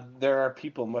 There are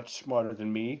people much smarter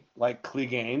than me, like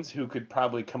Cleganes, who could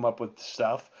probably come up with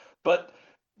stuff. But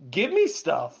give me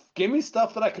stuff. Give me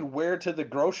stuff that I could wear to the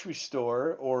grocery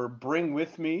store or bring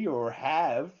with me or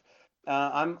have.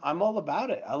 I'm all about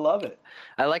it. I love it.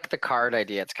 I like the card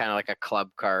idea. It's kind of like a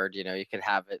club card. You could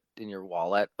have it in your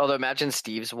wallet. Although imagine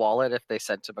Steve's wallet if they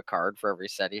sent him a card for every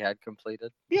set he had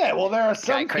completed. Yeah, well, there are Guy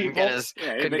some couldn't people. get his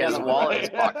Yeah, couldn't they get his gotta wallet in his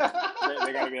pocket.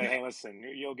 they gotta be like, hey, listen,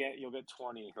 you'll get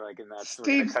 20, like, and that's we're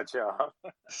Steve's gonna cut you off.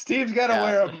 Steve's got to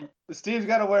Yeah. Steve's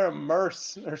got to wear a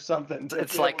merce or something. to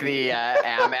It's be like able to- the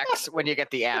Amex. When you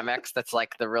get the Amex, that's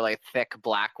like the really thick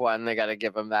black one. They got to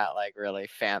give him that like really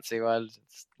fancy one. It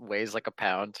weighs like a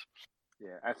pound.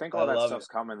 Yeah, I think I all that love stuff's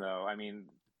it. coming though. I mean,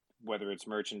 whether it's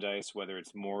merchandise, whether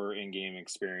it's more in-game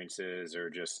experiences, or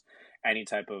just any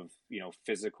type of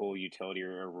physical utility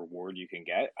or reward you can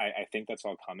get, I think that's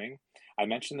all coming. I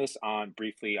mentioned this on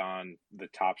briefly on the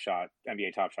Top Shot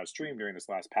NBA Top Shot stream during this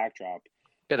last pack drop.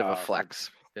 Bit of a For, flex.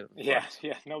 Bit of a yeah, flex.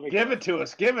 yeah, no big Give deal. it to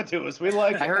us. Give it to us. We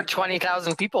like I it. heard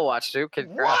 20,000 people watched too.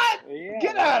 Congrats. What? Yeah,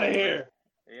 Get out of here.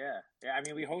 Yeah. I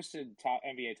mean, we hosted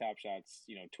NBA Top Shots,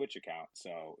 Twitch account,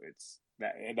 so it's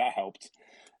that helped.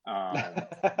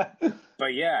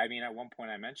 But yeah, I mean, at one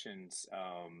point I mentioned,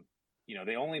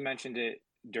 they only mentioned it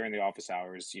during the office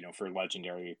hours, for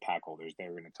legendary pack holders. They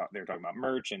were talking about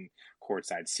merch and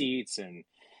courtside seats and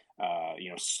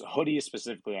hoodies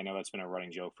specifically. I know that's been a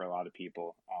running joke for a lot of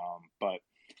people, but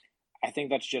I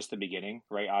think that's just the beginning,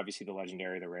 right? Obviously, the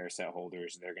legendary, the rare set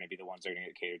holders, they're going to be the ones that are going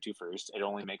to get catered to first. It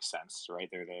only makes sense, right?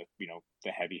 They're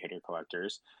the heavy hitter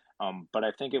collectors. But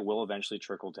I think it will eventually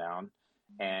trickle down.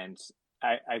 And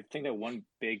I think that one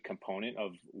big component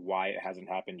of why it hasn't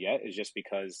happened yet is just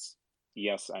because,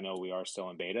 yes, I know we are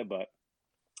still in beta, but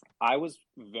I was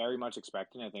very much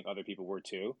expecting, I think other people were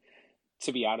too,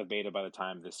 to be out of beta by the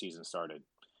time this season started.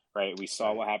 Right, we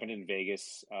saw what happened in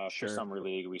Vegas for Sure. Summer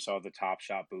League. We saw the Top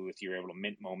Shot booth. You were able to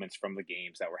mint moments from the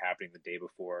games that were happening the day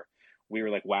before. We were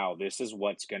like, wow, this is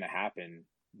what's going to happen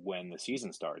when the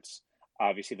season starts.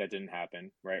 Obviously, that didn't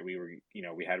happen, right? We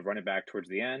had to run it back towards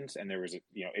the end, and there was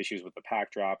issues with the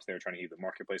pack drops. They were trying to keep the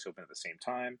marketplace open at the same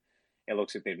time. It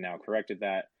looks like they've now corrected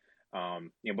that.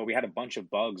 But we had a bunch of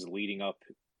bugs leading up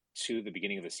to the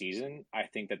beginning of the season. I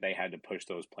think that they had to push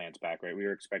those plans back, right? We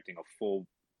were expecting a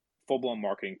full-blown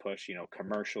marketing push,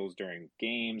 commercials during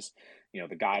games,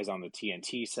 the guys on the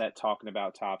TNT set talking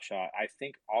about Top Shot. I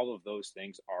think all of those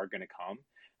things are going to come.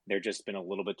 They're just been a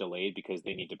little bit delayed because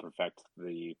they need to perfect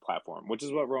the platform, which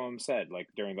is what Roam said, like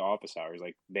during the office hours.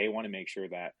 Like they want to make sure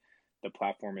that the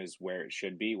platform is where it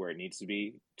should be, where it needs to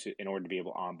be in order to be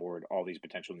able to onboard all these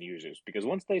potential new users. Because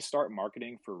once they start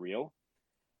marketing for real,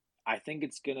 I think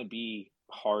it's going to be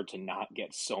hard to not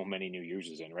get so many new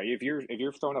users in, right? If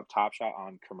you're throwing up Top Shot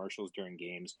on commercials during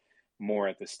games, more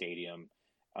at the stadium,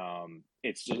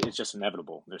 it's just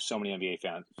inevitable. There's so many NBA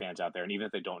fans out there, and even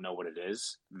if they don't know what it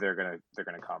is, they're gonna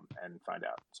come and find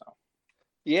out. So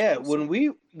Yeah, when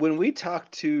we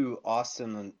talked to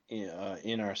Austin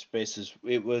in our spaces,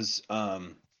 it was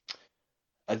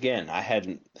again, I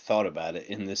hadn't thought about it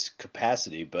in this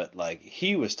capacity, but like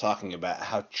he was talking about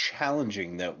how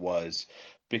challenging that was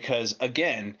because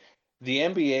again, the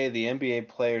NBA, the NBA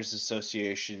Players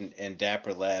Association, and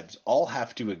Dapper Labs all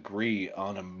have to agree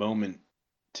on a moment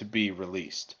to be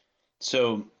released.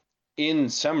 So in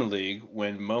Summer League,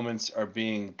 when moments are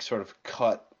being sort of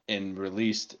cut and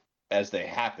released as they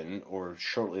happen or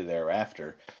shortly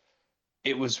thereafter,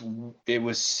 it was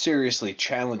seriously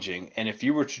challenging. And if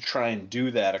you were to try and do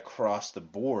that across the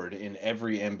board in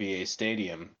every NBA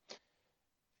stadium,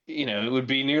 it would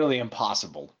be nearly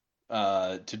impossible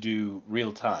to do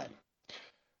real time.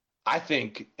 I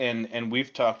think, and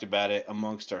we've talked about it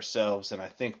amongst ourselves, and I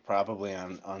think probably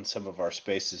on some of our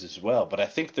spaces as well, but I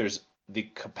think there's the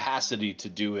capacity to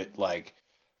do it like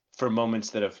for moments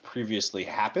that have previously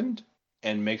happened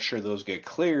and make sure those get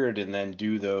cleared and then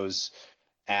do those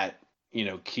at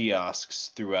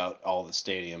kiosks throughout all the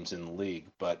stadiums in the league.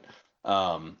 But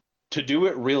to do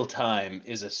it real time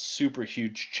is a super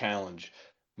huge challenge,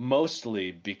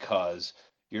 mostly because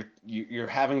you're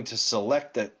having to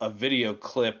select a video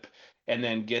clip and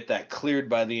then get that cleared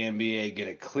by the NBA, get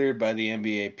it cleared by the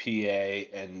NBA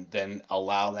PA, and then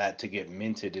allow that to get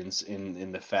minted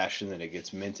in the fashion that it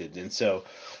gets minted. And so,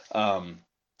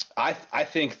 I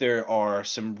think there are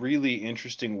some really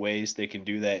interesting ways they can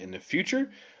do that in the future,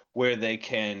 where they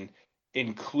can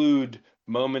include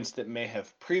moments that may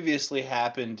have previously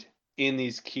happened in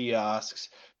these kiosks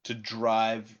to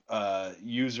drive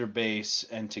user base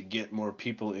and to get more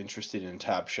people interested in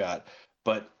Top Shot.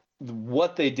 But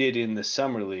what they did in the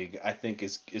Summer League, I think,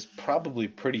 is probably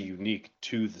pretty unique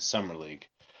to the Summer League.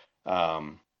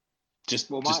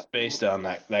 Just based on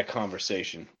that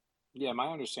conversation. Yeah, my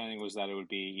understanding was that it would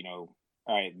be, all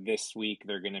right, this week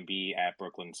they're going to be at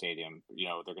Brooklyn Stadium.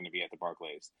 They're going to be at the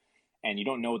Barclays. And you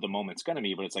don't know what the moment's going to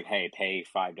be, but it's like, hey, pay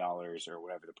 $5 or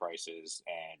whatever the price is,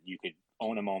 and you could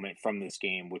own a moment from this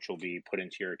game, which will be put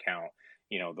into your account,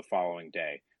 the following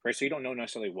day. Right? So you don't know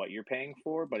necessarily what you're paying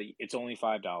for, but it's only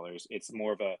 $5. It's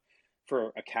more of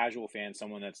for a casual fan,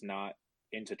 someone that's not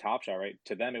into Top Shot, right?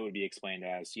 To them, it would be explained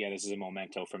as, yeah, this is a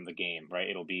memento from the game, right?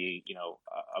 It'll be,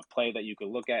 a play that you could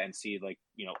look at and see, like,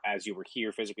 as you were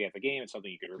here physically at the game, it's something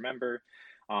you could remember.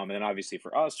 And then obviously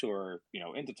for us who are,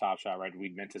 into Top Shot, right,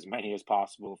 we'd mint as many as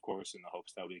possible, of course, in the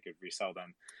hopes that we could resell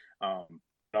them.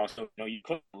 But also, you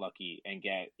could be lucky and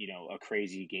get, a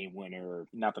crazy game winner.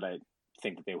 Not that I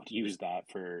think that they would use that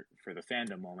for the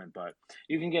fandom moment, but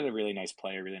you can get a really nice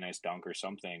play, a really nice dunk or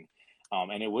something.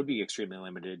 And it would be extremely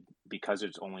limited because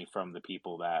it's only from the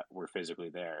people that were physically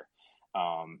there.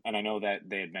 And I know that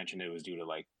they had mentioned it was due to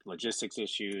like logistics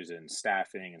issues and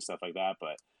staffing and stuff like that,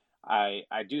 but I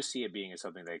do see it being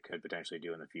something they could potentially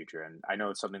do in the future. And I know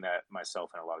it's something that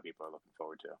myself and a lot of people are looking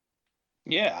forward to.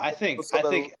 Yeah, I think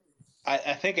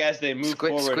as they move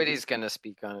forward, Squiddy's going to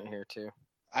speak on it here too.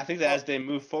 I think that as they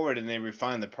move forward and they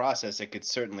refine the process, it could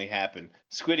certainly happen.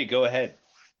 Squiddy, go ahead.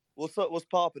 What's up? What's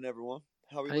popping, everyone?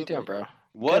 How you doing, bro?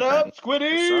 What up,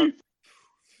 Squiddy?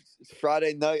 It's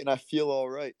Friday night and I feel all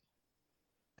right.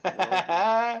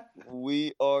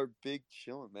 We are big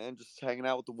chilling, man. Just hanging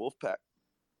out with the Wolfpack.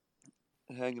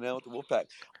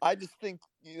 I just think,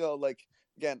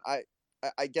 again,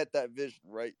 I get that vision,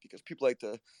 right? Because people like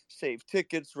to save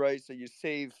tickets, right? So you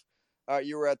save.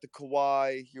 You were at the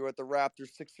Kawhi, you were at the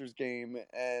Raptors-Sixers game,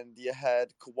 and you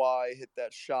had Kawhi hit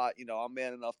that shot. I'm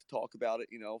man enough to talk about it.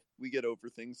 We get over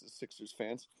things as Sixers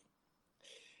fans.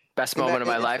 Best moment of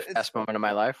my life.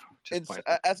 It's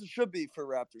as it should be for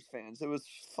Raptors fans. It was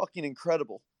fucking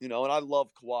incredible, and I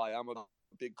love Kawhi. I'm a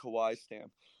big Kawhi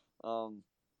stan.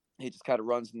 He just kind of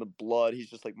runs in the blood. He's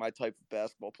just like my type of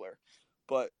basketball player.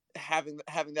 But having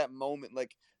that moment,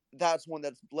 like, that's one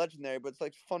that's legendary, but it's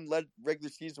like fun regular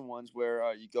season ones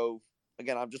where you go,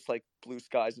 again, I'm just like blue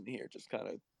skies in here, just kind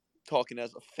of talking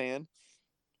as a fan.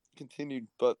 Continued,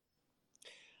 but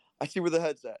I see where the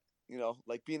head's at,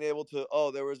 like being able to,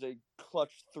 there was a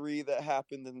clutch 3 that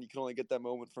happened and you can only get that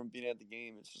moment from being at the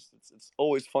game. It's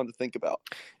always fun to think about.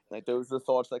 Like, those are the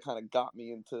thoughts that kind of got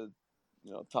me into,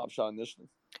 Top Shot initially.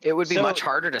 It would be much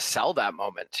harder to sell that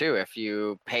moment too. If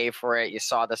you pay for it, you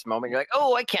saw this moment, you're like,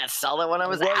 oh, I can't sell that when I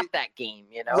was at that game,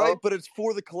 Right, but it's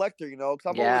for the collector, because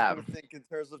I'm always going to think in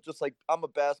terms of just like, I'm a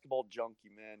basketball junkie,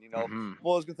 man, I'm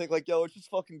always going to think like, yo, it's just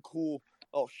fucking cool.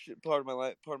 Oh shit! Pardon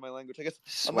my language. I guess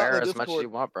swear as much as you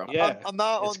want, bro. Yeah, I'm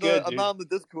not on the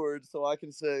Discord, so I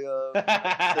can say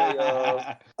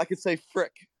I can say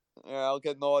frick. Yeah, I'll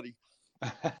get naughty.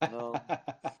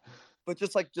 But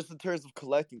just in terms of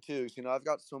collecting too, I've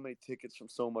got so many tickets from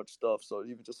so much stuff. So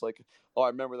even just like, I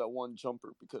remember that one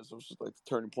jumper because it was just like the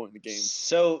turning point in the game.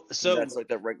 So that's like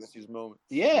that regular season moment.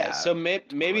 Yeah. So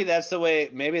maybe that's the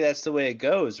way. Maybe that's the way it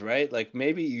goes, right? Like,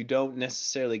 maybe you don't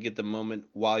necessarily get the moment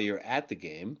while you're at the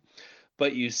game,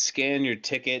 but you scan your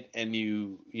ticket and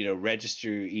you register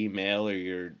your email or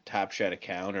your Top Shot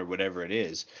account or whatever it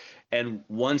is, and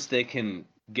once they can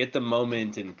get the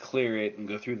moment and clear it and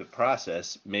go through the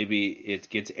process, maybe it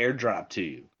gets airdropped to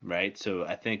you, right? So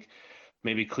I think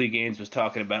maybe Clee Gaines was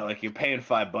talking about, like, you're paying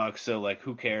 $5, so like,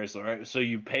 who cares, right? So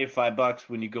you pay $5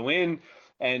 when you go in,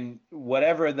 and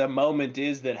whatever the moment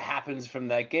is that happens from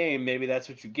that game, maybe that's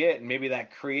what you get, and maybe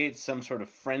that creates some sort of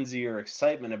frenzy or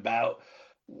excitement about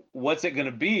what's it going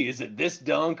to be. Is it this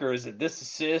dunk or is it this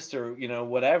assist or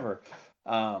whatever?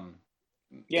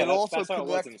 Yeah, it'll also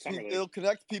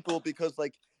connect people because,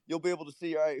 like, you'll be able to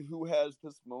see, all right, who has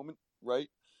this moment, right?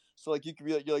 So, like, you could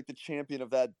be like, you're like the champion of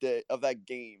that day, of that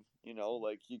game,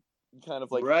 like, kind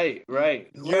of like right.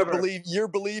 your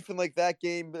belief in like that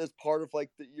game as part of like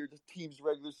your team's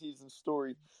regular season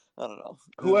story. I don't know.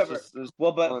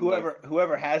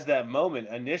 Whoever has that moment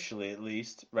initially, at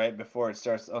least, right before it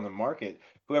starts on the market,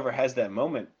 whoever has that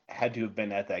moment had to have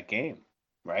been at that game,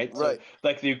 right? Right. So,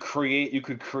 like, you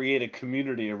could create a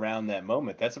community around that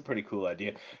moment. That's a pretty cool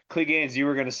idea. Cleganes, you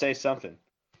were going to say something.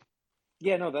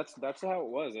 Yeah, no, that's how it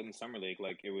was in Summer League.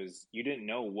 Like, it was, you didn't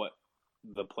know what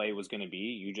the play was going to be.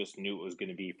 You just knew it was going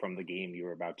to be from the game you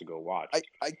were about to go watch.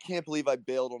 I can't believe I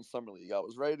bailed on Summer League. I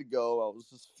was ready to go. I was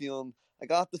just feeling, I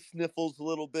got the sniffles a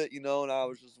little bit, and I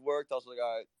was just worked. I was like,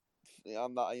 all right,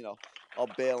 I'm not, I'll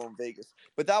bail on Vegas.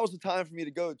 But that was the time for me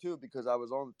to go, too, because I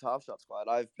was on the Top Shot squad.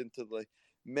 I've been to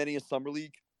many a Summer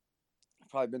League. I've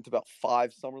probably been to about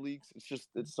 5 Summer Leagues.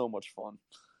 It's so much fun.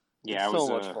 Yeah, it's so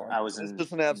much fun. I was it's in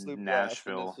just an absolute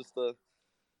Nashville. Blast, it's just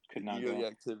could not go.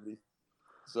 Activity.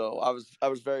 So I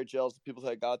was very jealous of people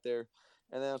that got there,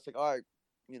 and then I was like, all right,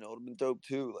 it'd have been dope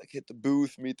too. Like hit the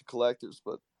booth, meet the collectors,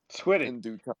 but Squiddy, in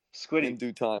due time. Squiddy, in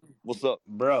due time. What's up,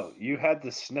 bro? You had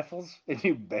the sniffles and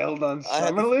you bailed on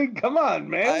Summer League? Come on,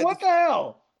 man! What the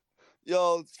hell?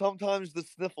 Yo, sometimes the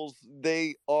sniffles,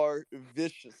 they are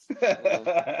vicious.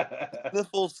 The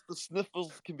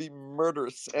sniffles can be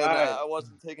murderous, and I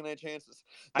wasn't taking any chances.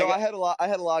 No, I had a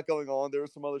lot going on. There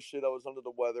was some other shit. I was under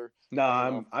the weather.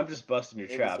 No, I'm just busting your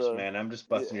chops, man. I'm just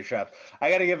busting your chops.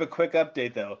 I got to give a quick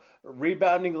update though.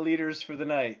 Rebounding leaders for the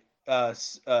night: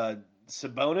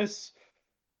 Sabonis,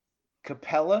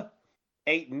 Capella,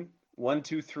 Ayton, 1,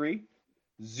 2, 3,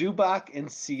 Zubac, and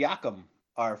Siakam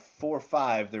are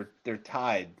 4-5. They're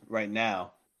tied right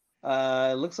now.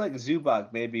 It looks like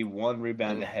Zubac may be 1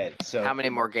 rebound ahead. So how many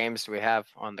more games do we have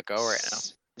on the go right now?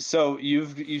 So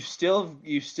you still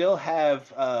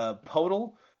have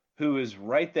Podol, who is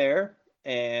right there,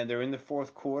 and they're in the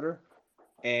 4th quarter.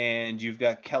 And you've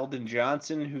got Keldon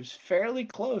Johnson, who's fairly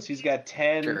close. He's got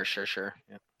 10. Sure.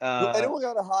 Yeah. Anyone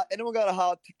got a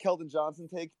hot Keldon Johnson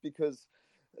take? Because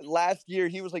last year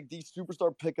he was like the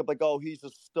superstar pickup, like, oh, he's a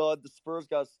stud. The Spurs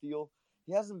got a steal.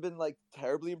 He hasn't been like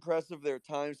terribly impressive. There are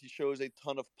times he shows a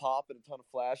ton of pop and a ton of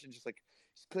flash, and just like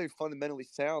he's clearly fundamentally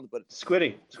sound. But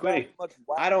Squiddy,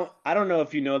 I don't know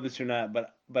if you know this or not,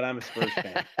 but I'm a Spurs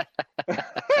fan.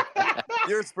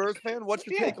 You're a Spurs fan? What's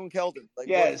your take on Keldon?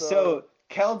 Like, so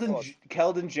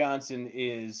Keldon Johnson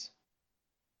is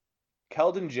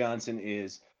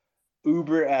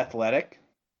uber athletic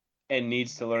and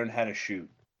needs to learn how to shoot.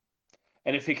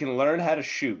 And if he can learn how to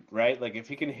shoot, right? Like if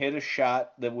he can hit a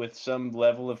shot that with some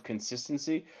level of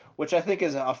consistency, which I think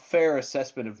is a fair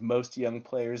assessment of most young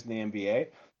players in the NBA,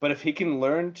 but if he can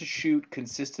learn to shoot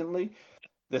consistently,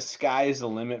 the sky is the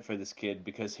limit for this kid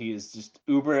because he is just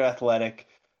uber athletic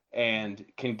and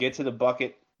can get to the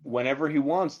bucket whenever he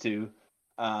wants to,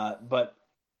 but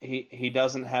he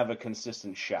doesn't have a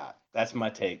consistent shot. That's my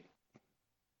take.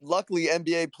 Luckily,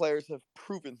 NBA players have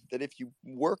proven that if you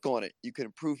work on it, you can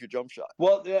improve your jump shot.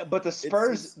 Well, yeah, but the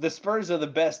Spurs are the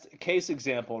best case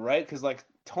example, right? Because like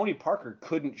Tony Parker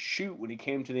couldn't shoot when he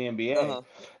came to the NBA,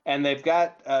 and they've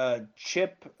got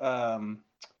Chip.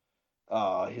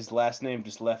 His last name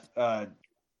just left. Chip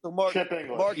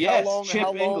English. Mark, yes,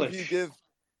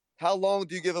 how long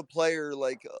do you give a player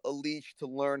like a leash to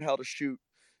learn how to shoot?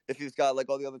 If he's got like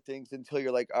all the other things until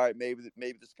you're like, all right, maybe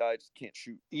this guy just can't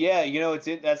shoot. Yeah,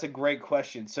 that's a great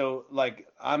question. So like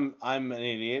I'm an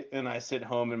idiot and I sit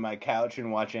home in my couch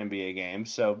and watch NBA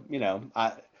games. So,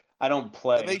 I don't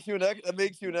play. That makes you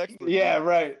an expert. Yeah,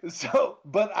 right. So,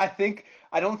 but I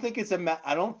don't think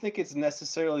it's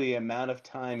necessarily the amount of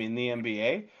time in the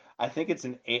NBA. I think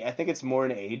it's more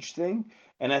an age thing.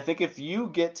 And I think if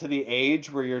you get to the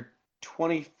age where you're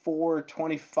 24,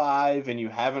 25 and you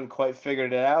haven't quite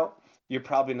figured it out, you're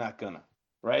probably not gonna,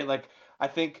 right? Like I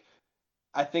think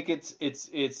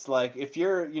it's like if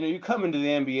you're, you come into the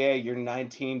NBA, you're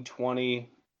 19,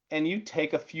 20 and you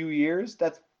take a few years,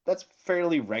 that's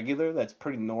fairly regular, that's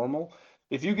pretty normal.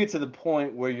 If you get to the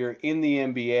point where you're in the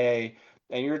NBA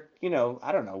and you're,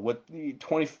 I don't know, what,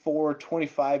 24,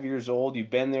 25 years old,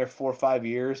 you've been there 4 or 5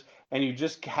 years and you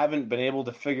just haven't been able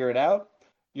to figure it out,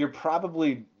 you're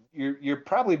probably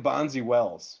Bonzi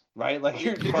Wells, right? Like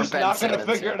you're just not going to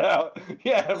figure it out.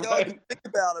 Yeah, right. Think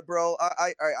about it, bro.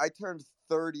 I turned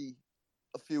 30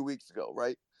 a few weeks ago,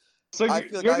 right? So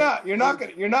you're not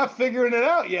figuring it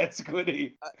out yet,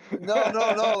 Squiddy.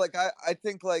 No. Like I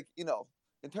think like,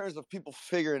 in terms of people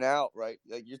figuring out, right?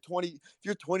 Like you're 20, if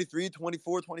you're 23,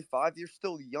 24, 25, you're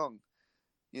still young,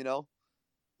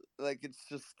 Like it's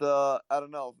just I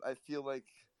don't know. I feel like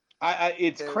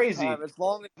It's crazy. As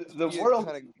long as the world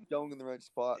kind of going in the right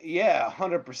spot. Yeah,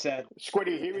 100%.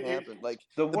 Squiddy, here's like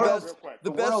the world.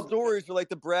 The best stories are like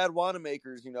the Brad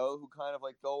Wanamaker's, you know, who kind of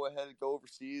like go ahead and go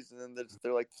overseas, and then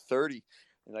they're like 30,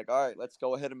 and like, all right, let's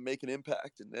go ahead and make an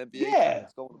impact in the NBA. Yeah,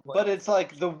 but it's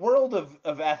like the world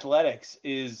of athletics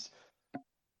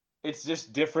it's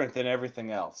just different than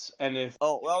everything else. And if I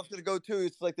was gonna go too.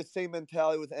 It's like the same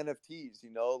mentality with NFTs,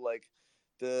 you know, like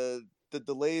the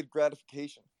delayed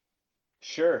gratification.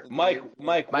 Sure, Mike,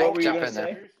 what were you gonna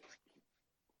say?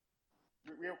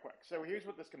 Real quick. So here's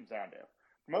what this comes down to.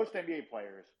 Most NBA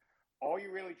players, all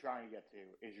you're really trying to get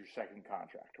to is your second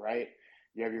contract, right?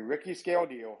 You have your rookie scale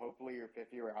deal. Hopefully, your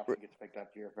 5th-year option gets picked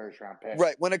up to your first-round pick.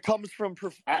 Right. When it comes from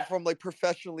like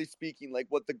professionally speaking, like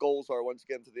what the goals are once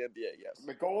you get into the NBA. Yes.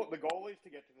 The goal is to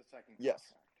get to the second contract.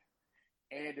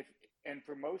 Yes. And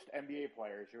for most NBA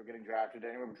players who are getting drafted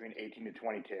anywhere between 18 to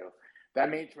 22, that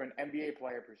means from an NBA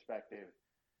player perspective,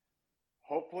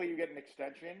 hopefully you get an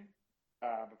extension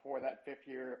before that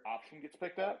 5th-year option gets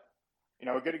picked up. You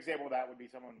know, a good example of that would be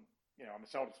someone. You know, I'm a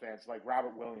Celtics fan. It's like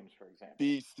Robert Williams, for example.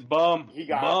 Beast. Bum. He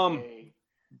got bum.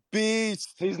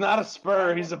 Beast. He's not a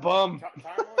Spur. He's a bum. Well,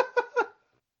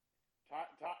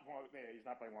 he's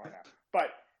not playing well right now. But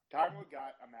Tyron Wood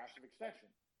got a massive extension.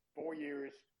 4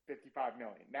 years, $55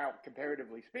 million. Now,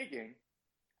 comparatively speaking,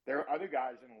 there are other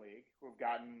guys in the league who have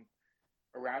gotten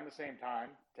around the same time.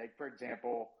 Take, for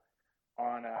example,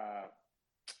 on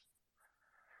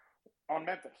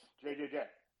Memphis, JJJ.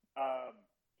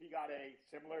 He got a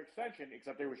similar extension,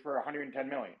 except it was for $110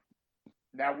 million.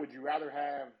 Now, would you rather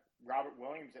have Robert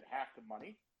Williams at half the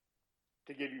money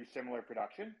to give you similar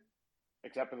production,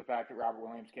 except for the fact that Robert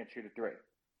Williams can't shoot a 3?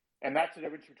 And that's the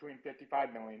difference between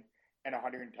 $55 million and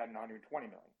 $110 and $120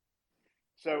 million.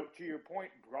 So, to your point,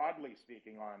 broadly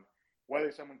speaking, on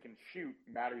whether someone can shoot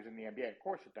matters in the NBA, of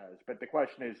course it does. But the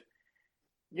question is,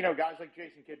 you know, guys like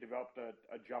Jason Kidd developed a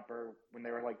jumper when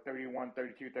they were like 31,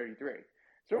 32, 33.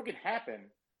 So it can happen.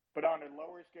 But on a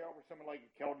lower scale for someone like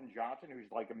Keldon Johnson, who's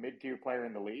like a mid-tier player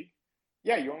in the league,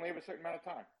 yeah, you only have a certain amount of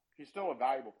time. He's still a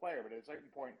valuable player, but at a certain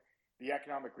point, the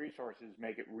economic resources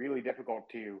make it really difficult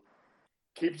to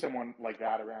keep someone like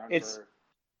that around for 7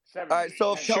 years. All right,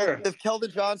 so if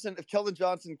Keldon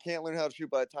Johnson can't learn how to shoot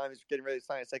by the time he's getting ready to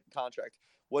sign a second contract,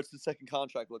 what's the second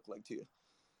contract look like to you?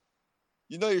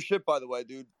 You know your shit, by the way,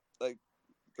 dude. Like,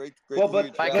 great. Well,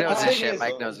 but Mike knows his shit.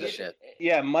 Mike knows his shit.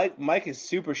 Yeah, Mike is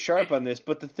super sharp on this,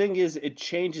 but the thing is, it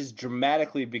changes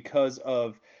dramatically because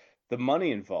of the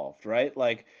money involved, right?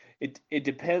 Like, it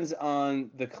depends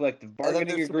on the collective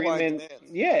bargaining agreement.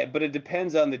 Yeah, but it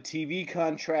depends on the TV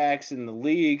contracts and the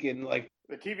league and like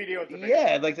the TV deal.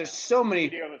 Like there's so many.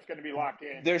 The TV deal that's going to be locked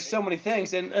in. There's so many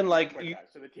things, and like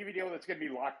so the TV deal that's going to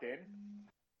be locked in.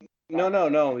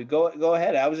 No. Go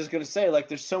ahead. I was just going to say, like,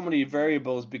 there's so many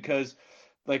variables because,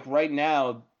 like, right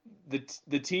now, the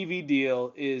TV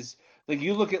deal is like,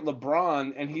 you look at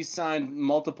LeBron and he signed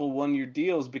multiple 1-year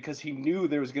deals because he knew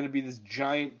there was going to be this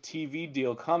giant TV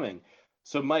deal coming.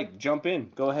 So, Mike, jump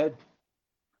in. Go ahead.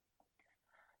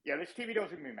 Yeah, this TV deal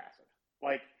is going to be massive.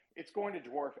 Like, it's going to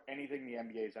dwarf anything the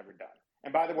NBA has ever done.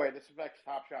 And by the way, this affects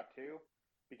Top Shot too,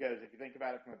 because if you think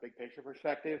about it from a big picture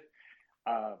perspective,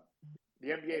 the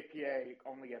NBA PA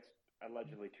only gets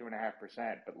allegedly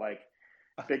 2.5%, but like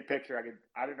big picture,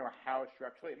 I don't know how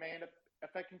structurally it may end up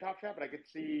affecting Top Shot, but I could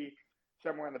see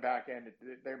somewhere in the back end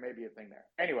there may be a thing there.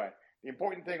 Anyway, the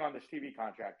important thing on this TV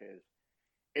contract is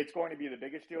it's going to be the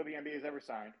biggest deal the NBA has ever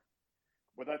signed.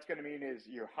 What that's going to mean is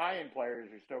your high-end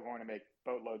players are still going to make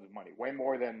boatloads of money, way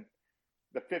more than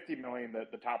the $50 million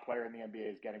that the top player in the NBA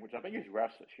is getting, which I think is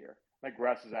Russ this year. I think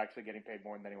Russ is actually getting paid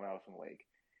more than anyone else in the league.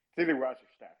 It's either Russ or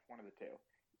Steph, one of the two.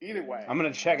 Either way, I'm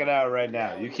going to check it out right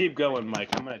now. You keep going, Mike.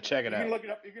 I'm going to check it out. You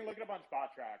can look it up on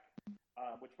SpotTrack,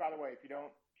 which, by the way, if you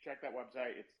don't check that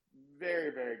website, it's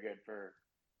very, very good for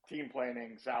team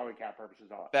planning, salary cap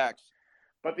purposes, all that. Facts.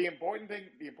 But the important thing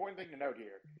to note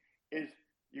here is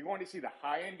you're going to see the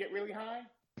high end get really high,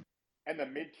 and the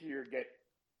mid tier get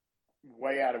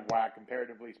way out of whack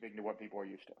comparatively speaking to what people are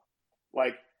used to.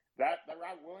 Like that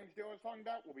Robert Williams deal I was talking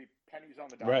about will be pennies on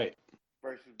the dollar. Right.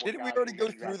 Versus didn't we already go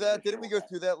through that? Didn't we go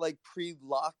through that like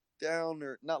pre-lockdown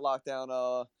or not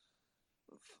lockdown?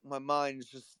 My mind is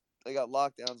just I got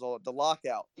lockdowns all the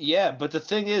lockout. Yeah, but the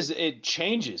thing is, it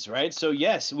changes, right? So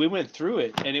yes, we went through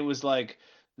it, and it was like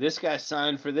this guy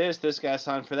signed for this guy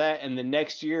signed for that, and the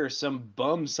next year some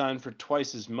bum signed for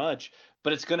twice as much.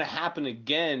 But it's going to happen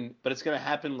again. But it's going to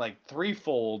happen like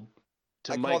threefold.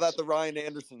 I call that the Ryan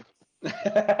Anderson.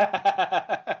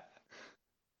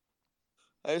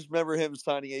 I just remember him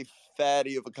signing a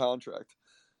fatty of a contract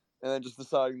and then just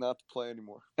deciding not to play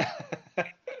anymore.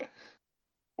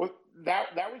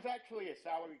 actually a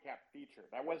salary cap feature.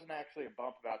 That wasn't actually a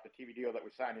bump about the TV deal that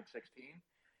was signed in 16.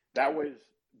 That was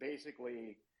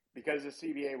basically because the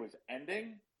CBA was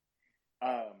ending,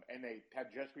 and they had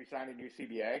just re-signed a new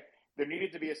CBA. There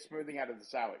needed to be a smoothing out of the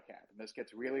salary cap, and this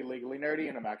gets really legally nerdy,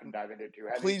 and I'm not going to dive into it too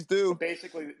heavy. Please do. But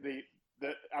basically,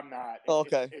 I'm not.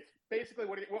 Okay. It's basically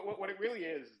what it really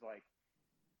is like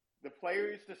the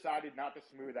players decided not to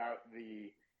smooth out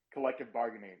the collective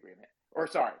bargaining agreement. Or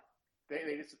sorry,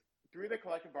 they just through the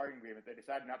collective bargaining agreement they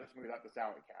decided not to smooth out the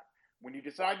salary cap. When you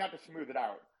decide not to smooth it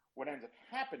out, what ends up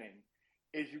happening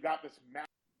is you got this massive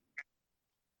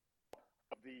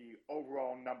of the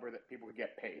overall number that people could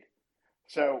get paid.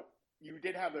 So you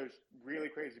did have those really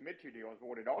crazy mid-tier deals, but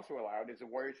what it also allowed is the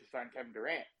Warriors to sign Kevin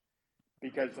Durant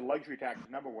because the luxury tax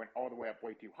number went all the way up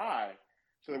way too high,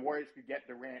 so the Warriors could get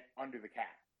Durant under the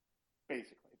cap,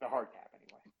 basically, the hard cap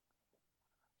anyway.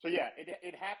 So yeah,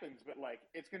 it happens, but like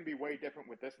it's going to be way different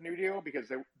with this new deal because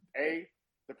the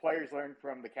players learned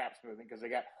from the cap smoothing because they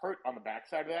got hurt on the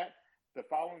backside of that. The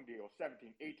following deal,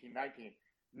 17, 18, 19,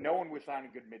 no one was signing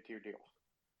good mid-tier deals.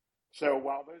 So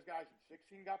while those guys in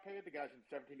 16 got paid, the guys in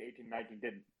 17, 18, 19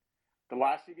 didn't. The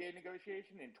last CBA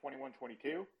negotiation in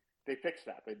 21-22, they fixed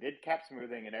that. They did cap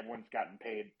smoothing, and everyone's gotten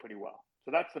paid pretty well.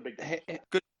 So that's the big difference. Hey,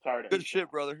 good, Sorry. Good shit,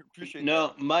 brother. Appreciate No,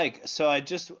 that. Mike. So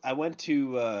I went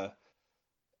to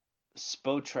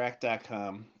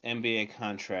Spotrac.com NBA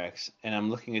contracts, and I'm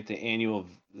looking at the annual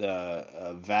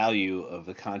value of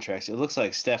the contracts. It looks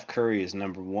like Steph Curry is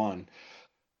number one.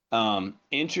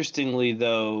 Interestingly,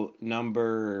 though,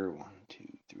 number 1,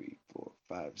 2, 3, 4,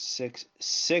 5, 6.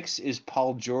 6 is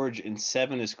Paul George, and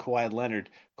 7 is Kawhi Leonard.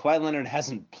 Kawhi Leonard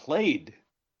hasn't played,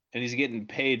 and he's getting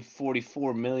paid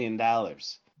 $44 million.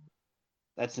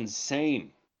 That's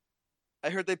insane. I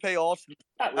heard they pay Alston.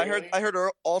 Really. I heard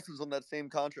Alston's on that same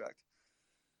contract.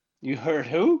 You heard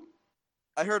who?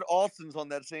 I heard Alston's on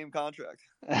that same contract.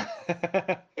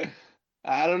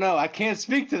 I don't know. I can't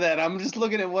speak to that. I'm just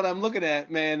looking at what I'm looking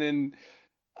at, man, and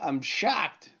I'm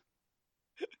shocked.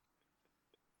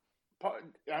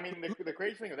 I mean, the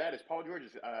crazy thing of that is Paul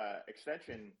George's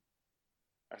extension.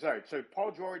 So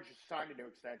Paul George signed a new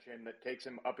extension that takes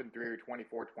him up and through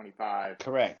 24-25.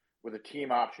 Correct. With a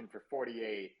team option for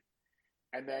 48.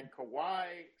 And then Kawhi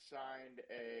signed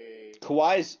a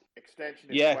Kawhi's extension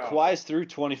as yeah, well. Kawhi's through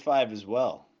 25 as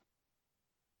well.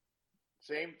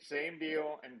 Same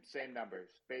deal and same numbers.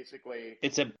 Basically,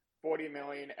 It's a $40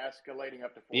 million escalating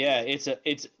up to 40. yeah,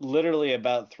 it's literally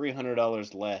about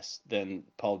 $300 less than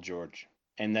Paul George,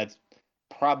 and that's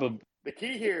probably the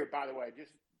key here. By the way,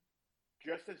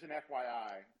 just as an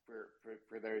FYI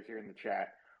for those here in the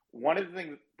chat, one of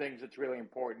the things that's really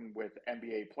important with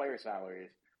NBA player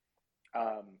salaries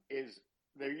is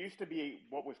there used to be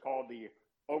what was called the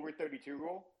over 32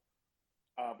 rule,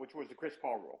 which was the Chris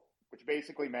Paul rule, which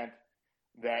basically meant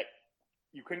that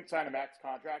you couldn't sign a max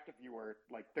contract if you were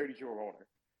like 32 or older.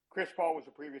 Chris Paul was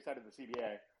the previous head of the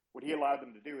CBA. What he allowed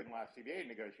them to do in the last CBA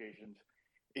negotiations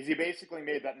is he basically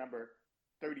made that number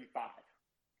 35.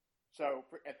 So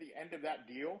at the end of that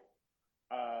deal,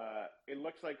 it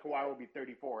looks like Kawhi will be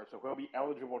 34, so he'll be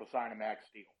eligible to sign a max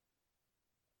deal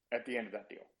at the end of that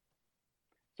deal.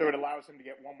 So it allows him to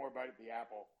get one more bite at the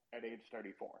apple at age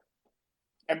 34.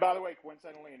 And by the way,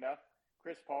 coincidentally enough,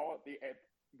 Chris Paul,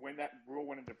 when that rule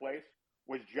went into place,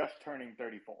 was just turning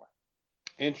 34.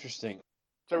 interesting.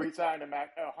 So he signed a $100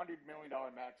 million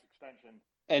max extension.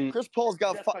 And Chris Paul's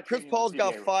got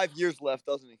 5 years left,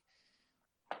 doesn't he?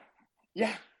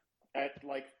 Yeah, at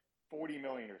like 40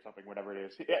 million or something, whatever it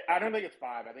is. I don't think it's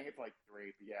 5. I think it's like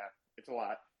 3. But yeah, it's a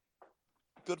lot.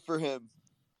 Good for him.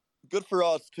 Good for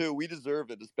us too. We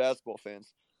deserve it as basketball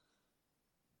fans.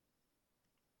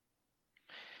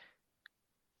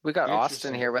 We got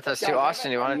Austin here with us too.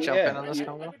 Austin, you want to jump in on this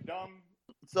one?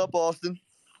 What's up, Austin?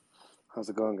 How's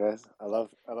it going, guys? I love.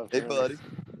 Hey, buddy.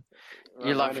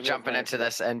 You love jumping into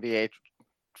this NBA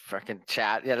freaking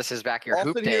chat. Yeah, this is back in your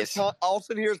hoop days.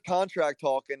 Austin hears contract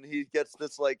talk, and he gets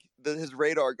this his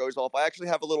radar goes off. I actually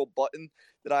have a little button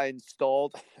that I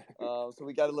installed, so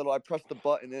we got a little. I pressed the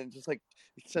button, and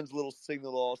it sends a little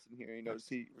signal to Austin here. You know,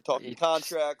 we're talking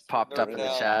contracts. Popped up in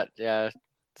the chat. Yeah.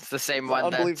 It's the same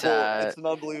one that it's an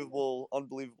unbelievable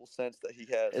sense that he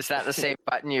has. Is that the same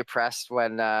button you pressed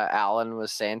when Alan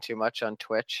was saying too much on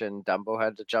Twitch and Dumbo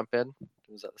had to jump in?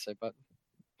 Was that the same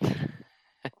button?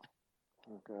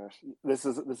 Oh gosh, this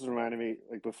is reminding me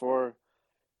like before,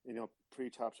 pre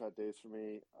Top Shot days for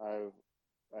me. I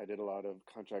did a lot of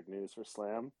contract news for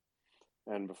Slam,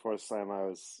 and before Slam I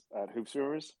was at Hoops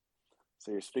Rumors.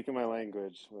 So you're speaking my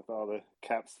language with all the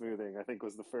cap smoothing. I think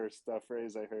was the first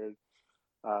phrase I heard.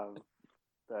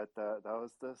 That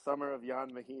was the summer of Jan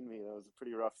Mahinmi. That was a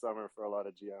pretty rough summer for a lot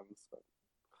of GMs,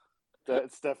 but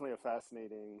it's definitely a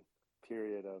fascinating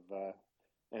period of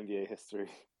NBA history.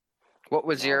 What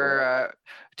was your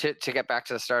to get back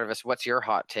to the start of this? What's your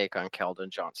hot take on Keldon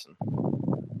Johnson?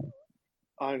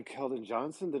 On Keldon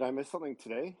Johnson, did I miss something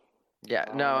today? Yeah,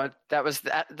 no, that was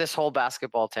this whole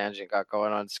basketball tangent got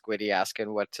going on. Squiddy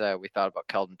asking what we thought about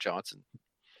Keldon Johnson.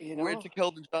 We're into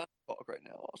Keldon Johnson talk right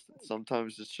now, Austin.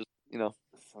 Sometimes it's just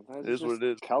sometimes it is what it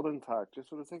is. Keldon talk, just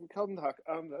for the sake of Keldon talk.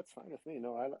 That's fine with me.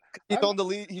 No, he's on the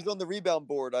lead. He's on the rebound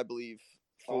board, I believe,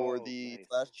 for the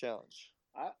last challenge.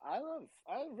 I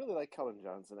really like Keldon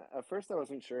Johnson. At first, I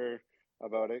wasn't sure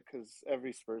about it because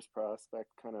every Spurs prospect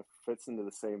kind of fits into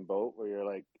the same boat where you're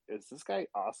like, is this guy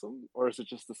awesome or is it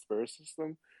just the Spurs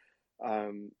system?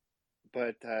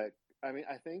 But I mean,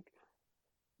 I think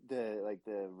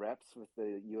the reps with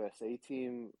the USA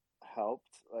team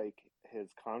helped his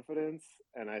confidence,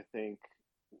 and I think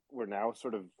we're now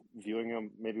sort of viewing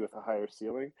him maybe with a higher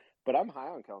ceiling. But I'm high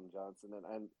on Keldon Johnson,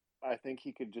 and I think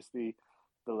he could just be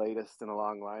the latest in a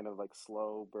long line of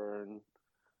slow burn,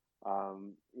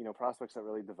 prospects that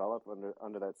really develop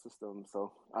under that system.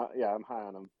 So yeah, I'm high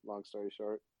on him. Long story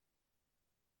short.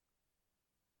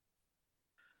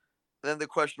 Then the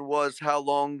question was, how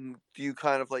long do you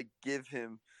kind of give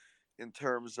him in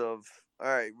terms of, all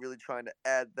right, really trying to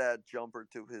add that jumper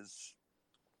to his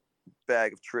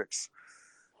bag of tricks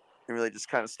and really just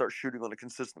kind of start shooting on a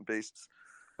consistent basis?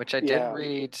 Which I did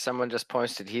read. Someone just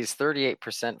posted he's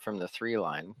 38% from the 3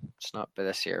 line. It's not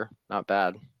this year. Not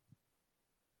bad.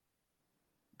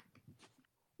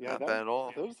 Yeah, not bad at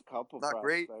all. There's a couple not prospects,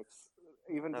 great.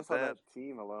 Even not just bad. On that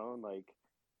team alone,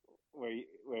 where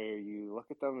you look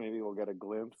at them, maybe we'll get a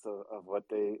glimpse of what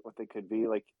they could be.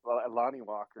 Lonnie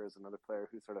Walker is another player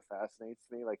who sort of fascinates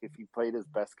me. If he played his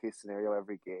best case scenario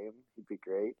every game, he'd be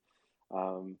great.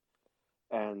 And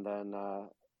then.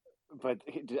 But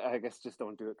I guess just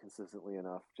don't do it consistently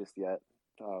enough just yet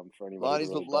for anybody.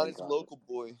 Lonnie's a local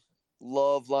boy.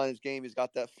 Love Lonnie's game. He's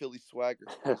got that Philly swagger.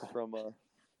 He's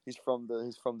from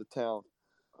the town.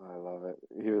 I love it.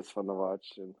 He was fun to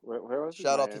watch. And where was he?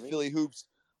 Shout out to Philly hoops.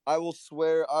 I will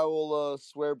swear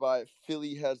by it.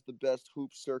 Philly has the best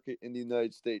hoop circuit in the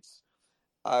United States.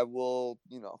 I will.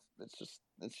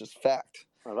 It's just fact.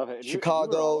 I love it. And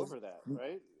Chicago, you were all over that,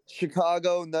 right?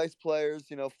 Chicago, nice players,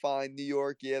 fine. New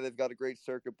York, yeah, they've got a great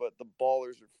circuit, but the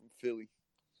ballers are from Philly.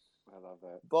 I love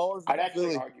that. Ballers I'd from actually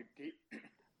Philly. argue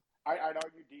I'd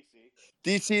argue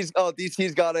DC.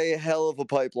 DC's got a hell of a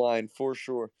pipeline for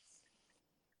sure.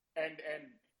 And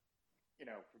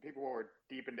for people who are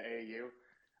deep into AAU,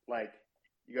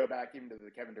 you go back even to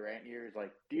the Kevin Durant years,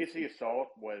 DC Assault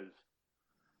was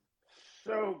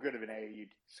so good of an AAU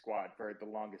squad for the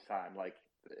longest time.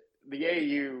 The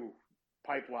AAU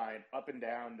pipeline up and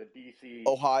down the DC,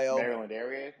 Ohio, Maryland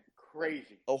area,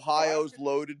 crazy. Ohio's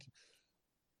loaded.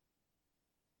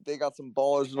 They got some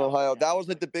ballers in Ohio. That was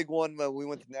the big one when we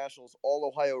went to nationals. All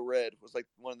Ohio Red was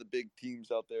one of the big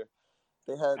teams out there.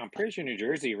 I'm pretty sure New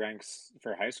Jersey ranks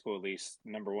for high school at least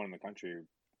number 1 in the country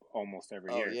almost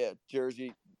every year. Oh yeah,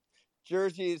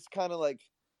 Jersey is kind of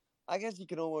I guess you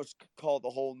can almost call the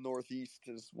whole Northeast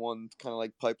as one kind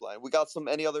of pipeline. We got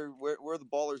any other where are the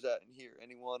ballers at in here?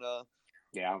 Anyone?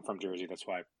 Yeah, I'm from Jersey. That's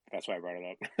why I brought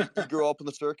it up. You grew up in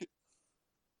the circuit?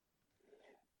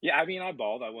 Yeah, I mean, I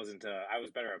balled. I wasn't. I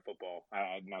was better at football.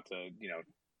 Not to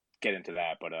get into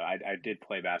that, but I did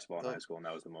play basketball in high school, and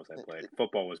that was the most I played.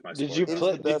 Football was my sport.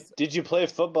 Did you play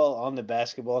football on the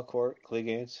basketball court,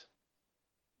 Cleganes?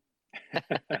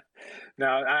 No,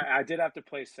 I did have to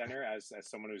play center as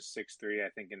someone who's 6'3". I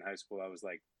think in high school I was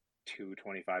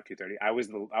 225, 230. I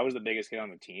was the biggest kid on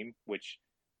the team, which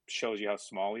shows you how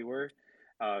small we were.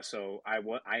 So I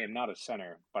am not a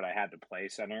center, but I had to play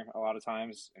center a lot of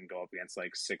times and go up against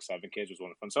 6'7" kids was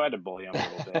one of fun. So I had to bully them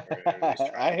a little bit. Or at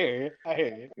least I hear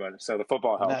you. But so the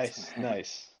football helped.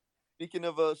 Nice. Speaking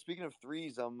of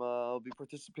threes, I'll be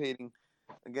participating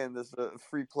again. This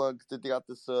free plug. They got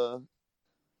this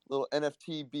little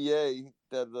NFT BA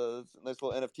that nice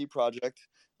little NFT project.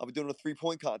 I'll be doing a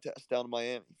 3-point contest down in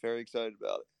Miami. Very excited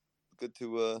about it. Good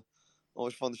to.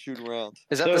 Always fun to shoot around.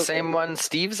 Is that the same one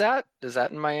Steve's at? Is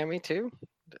that in Miami too?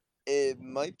 It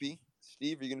might be.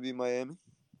 Steve, are you going to be in Miami?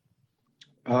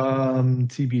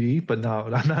 TBD, but no,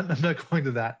 I'm not going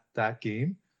to that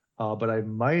game. But I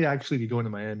might actually be going to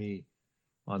Miami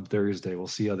on Thursday. We'll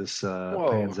see how this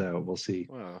pans out. We'll see.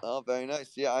 Wow. Oh, very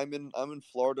nice. Yeah, I'm in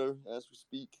Florida as we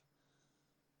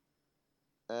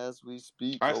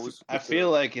speak. I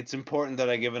feel like it's important that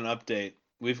I give an update.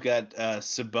 We've got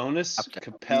Sabonis,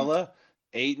 Capella,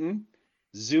 Ayton,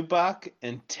 Zubac,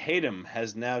 and Tatum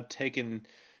has now taken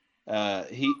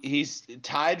He's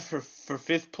tied for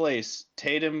fifth place.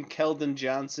 Tatum, Keldon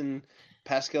Johnson,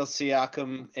 Pascal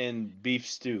Siakam, and Beef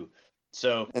Stew.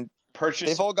 So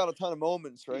they've all got a ton of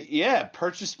moments, right? Yeah,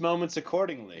 purchase moments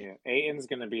accordingly. Yeah, Ayton's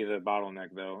going to be the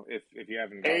bottleneck, though. If you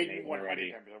haven't gotten Ayton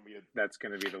already, that's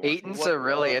going to be the one. Ayton's a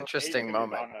really interesting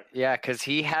moment. Yeah, because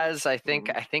he has, I think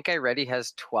I read he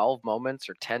has 12 moments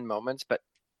or 10 moments, but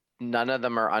none of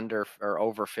them are under or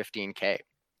over 15K.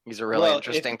 He's a really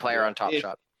interesting player on Top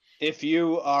Shot. If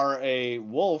you are a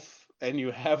Wolf and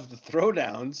you have the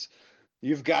throwdowns,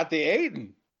 you've got the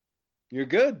Ayton. You're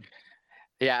good.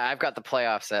 Yeah, I've got the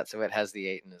playoff set, so it has the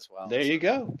Ayton as well. There you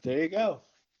go. There you go.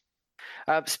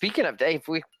 Speaking of Dave,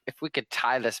 if we could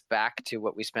tie this back to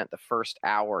what we spent the first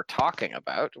hour talking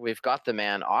about, we've got the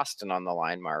man Austin on the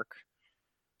line, Mark.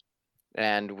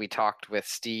 And we talked with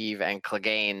Steve and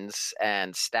Cleganes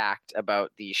and Stacked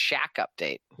about the Shaq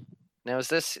update. Now, is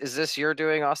this your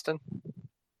doing, Austin?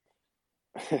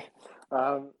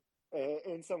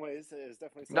 In some ways, it's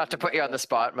definitely not to put you on the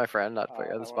spot, my friend. Not to put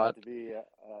you on the spot. To be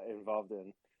involved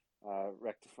in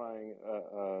rectifying,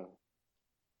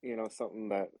 something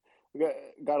that we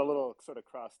got a little sort of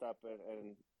crossed up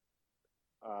and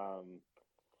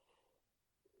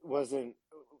wasn't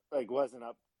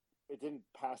up. It didn't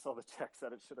pass all the checks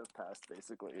that it should have passed,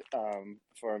 basically,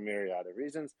 for a myriad of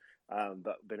reasons.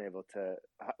 But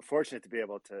fortunate to be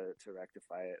able to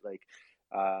rectify it,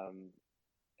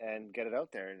 and get it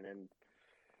out there, and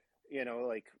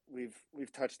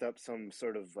we've touched up some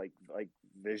sort of like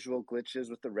visual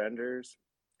glitches with the renders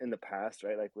in the past,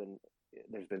 right? Like when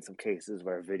there's been some cases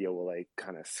where a video will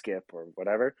kind of skip or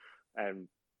whatever, and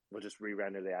we'll just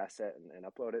re-render the asset and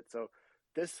upload it. So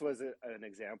this was an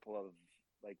example of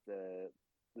the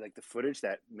footage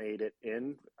that made it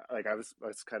in. I was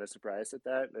kind of surprised at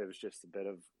that. It was just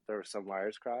there were some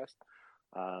wires crossed.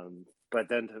 But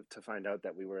then to find out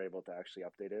that we were able to actually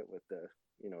update it with the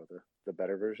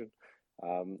better version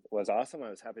was awesome. I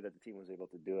was happy that the team was able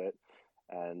to do it,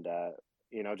 and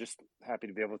just happy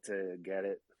to be able to get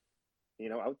it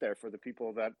out there for the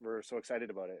people that were so excited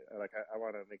about it. I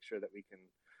want to make sure that we can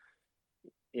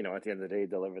at the end of the day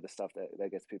deliver the stuff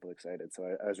that gets people excited. So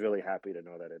I was really happy to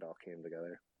know that it all came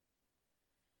together.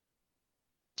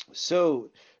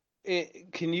 So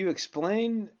can you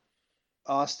explain,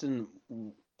 Austin,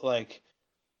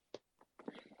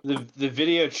 the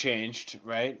video changed,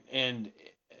 right? And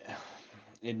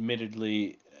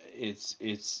admittedly,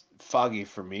 it's foggy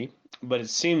for me, but it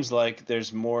seems like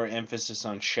there's more emphasis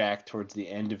on Shaq towards the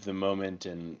end of the moment,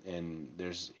 and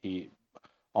he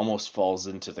almost falls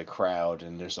into the crowd,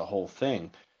 and there's a whole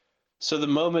thing. So the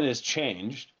moment has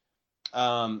changed.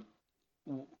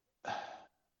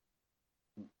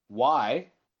 Why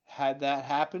had that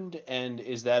happened, and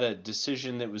is that a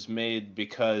decision that was made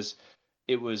because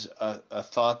it was a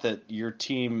thought that your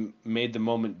team made the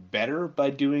moment better by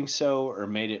doing so, or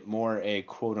made it more a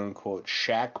quote-unquote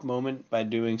Shaq moment by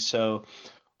doing so,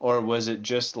 or was it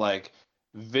just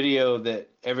video that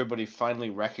everybody finally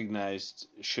recognized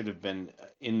should have been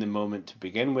in the moment to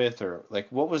begin with, or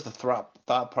what was the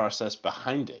thought process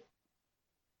behind it?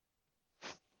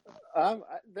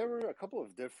 There were a couple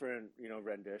of different,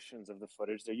 renditions of the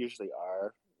footage. There usually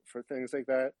are for things like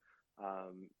that.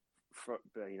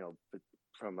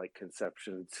 From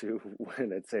conception to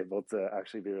when it's able to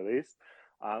actually be released.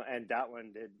 And that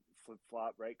one did flip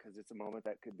flop, right? Because it's a moment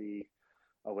that could be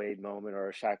a Wade moment or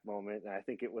a Shaq moment. And I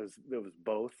think it was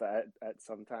both at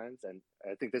some times. And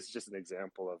I think this is just an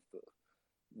example of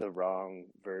the wrong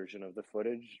version of the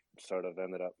footage sort of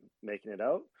ended up making it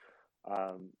out.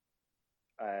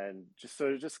 And just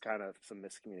kind of some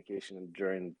miscommunication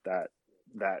during that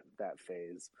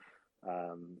phase.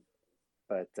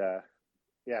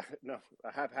 Yeah, no,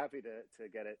 I'm happy to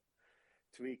get it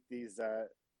tweaked. These,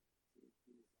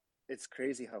 it's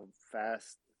crazy how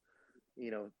fast,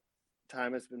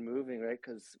 time has been moving, right?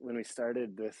 Because when we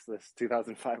started this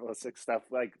 2005-06 stuff,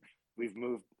 we've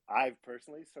moved. I've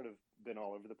personally sort of been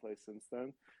all over the place since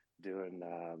then, doing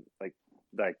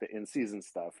the in-season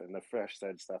stuff and the fresh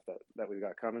edge stuff that we've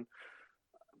got coming.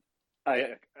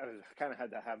 I kind of had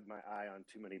to have my eye on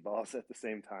too many balls at the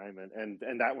same time,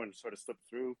 and that one sort of slipped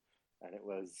through. And it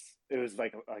was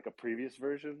like a previous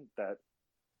version that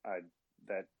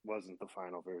wasn't the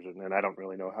final version, and I don't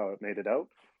really know how it made it out.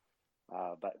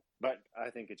 But I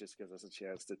think it just gives us a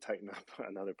chance to tighten up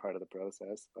another part of the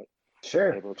process. But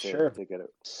sure, able to get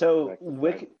it. So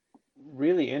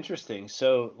really interesting.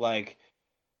 So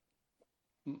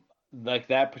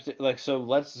so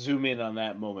let's zoom in on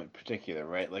that moment particular,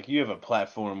 right? You have a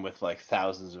platform with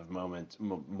thousands of moments,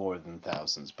 more than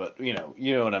thousands, but you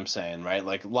know what I'm saying, right?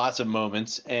 Lots of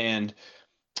moments, and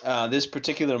This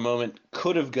particular moment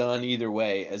could have gone either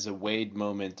way, as a Wade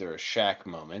moment or a Shaq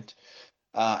moment.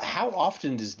 How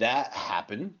often does that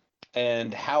happen?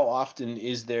 And how often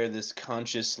is there this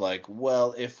conscious, like,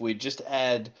 well, if we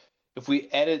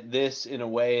edit this in a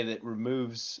way that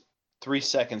removes 3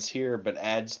 seconds here but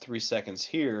adds 3 seconds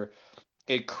here,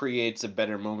 it creates a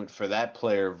better moment for that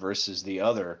player versus the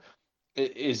other.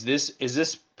 Is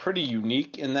this pretty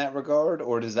unique in that regard,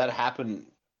 or does that happen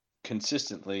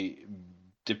consistently,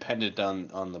 dependent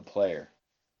on the player?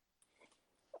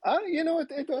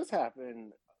 It does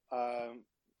happen.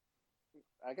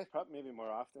 I guess probably maybe more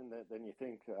often than you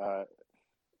think.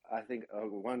 I think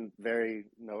one very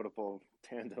notable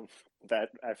tandem that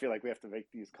I feel like we have to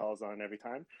make these calls on every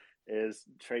time is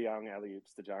Trae Young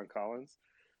alley-oops to John Collins.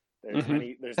 There's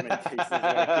many cases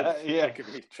where it could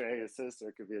be Trae assist or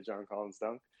it could be a John Collins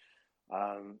dunk.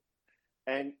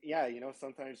 And yeah,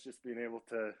 sometimes just being able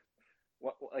to,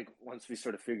 once we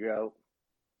sort of figure out,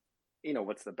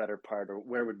 what's the better part or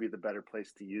where would be the better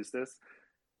place to use this,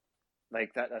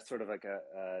 like that's sort of like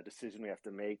a decision we have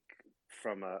to make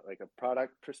from a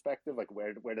product perspective, like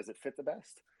where does it fit the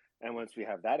best? And once we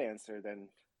have that answer, then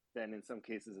in some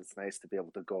cases it's nice to be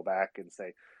able to go back and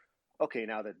say, okay,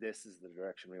 now that this is the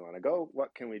direction we want to go,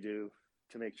 what can we do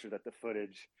to make sure that the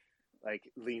footage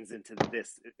leans into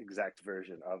this exact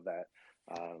version of that?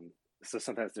 So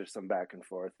sometimes there's some back and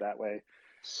forth that way.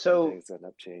 So things end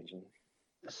up changing.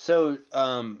 So,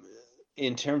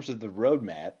 in terms of the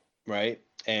roadmap, right,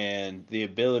 and the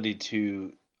ability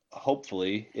to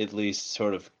hopefully at least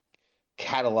sort of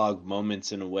catalog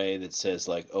moments in a way that says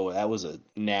like, oh, that was a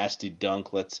nasty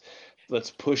dunk. Let's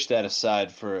push that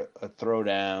aside for a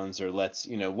throwdowns, or let's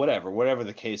whatever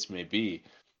the case may be.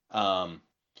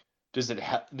 Does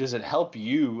it help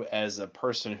you as a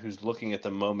person who's looking at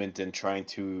the moment and trying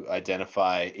to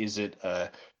identify, is it a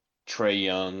Trae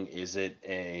Young, is it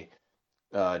a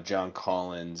John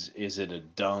Collins, is it a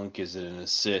dunk, is it an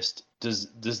assist?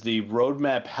 Does the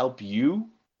roadmap help you,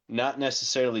 not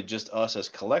necessarily just us as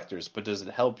collectors, but does it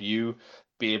help you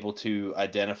be able to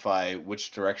identify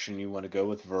which direction you want to go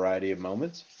with a variety of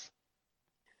moments?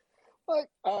 I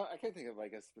can't think of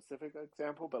a specific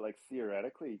example, but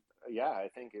theoretically, yeah, I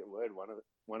think it would.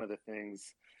 One of the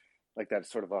things that's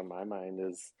sort of on my mind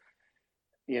is,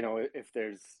 if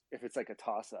it's a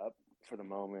toss up for the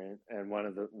moment, and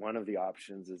one of the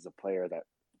options is a player that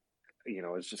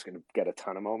is just going to get a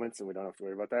ton of moments, and we don't have to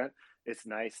worry about that. It's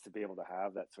nice to be able to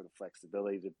have that sort of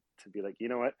flexibility to be like,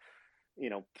 what,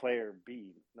 player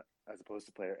B as opposed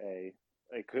to player A,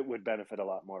 would benefit a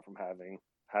lot more from having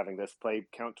this play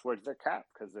count towards their cap,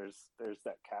 because there's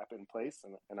that cap in place,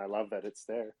 and I love that it's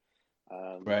there.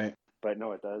 Right. But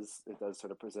no, it does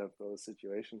sort of present those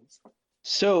situations.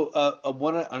 So,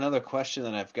 another question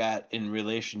that I've got in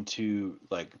relation to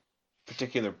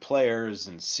particular players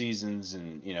and seasons,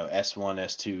 and S1,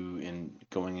 S2, and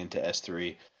going into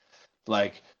S3,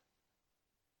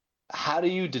 how do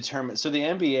you determine? So the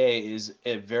NBA is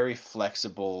a very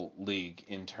flexible league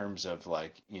in terms of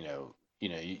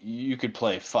you could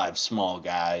play five small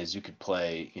guys, you could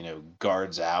play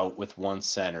guards out with one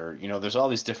center. There's all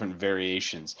these different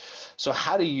variations. So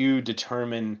how do you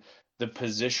determine the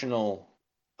positional,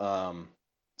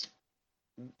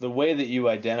 the way that you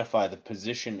identify the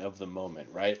position of the moment,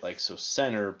 right? So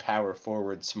center, power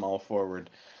forward, small forward.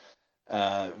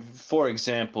 For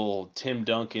example, Tim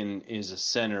Duncan is a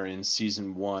center in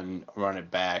season 1, run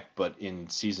it back, but in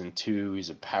season 2, he's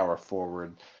a power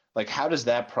forward. How does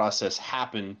that process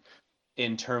happen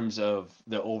in terms of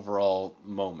the overall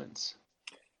moments?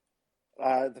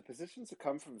 The positions that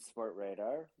come from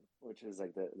Sportradar, which is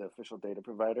the official data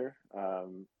provider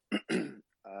of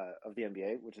the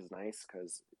NBA, which is nice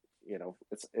because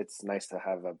it's nice to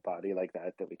have a body like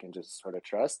that we can just sort of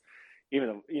trust, even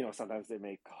though sometimes they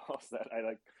make calls that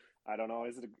I don't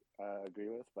always agree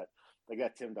with. But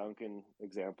that Tim Duncan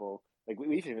example,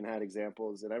 we've even had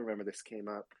examples, and I remember this came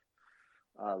up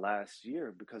last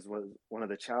year because one of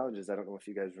the challenges, I don't know if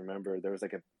you guys remember, there was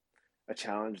a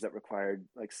challenge that required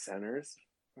centers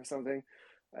or something,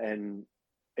 and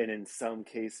in some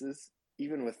cases,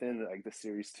 even within the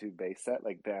Series 2 base set,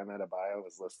 Bam Adebayo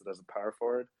was listed as a power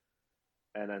forward,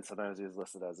 and then sometimes he was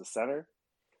listed as a center.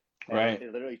 And right.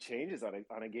 It literally changes on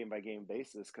a game by game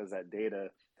basis because that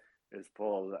data is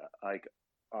pulled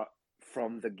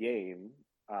from the game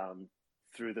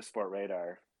through the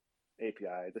Sportradar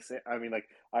API. The same. I mean,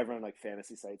 I've run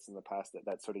fantasy sites in the past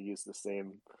that sort of use the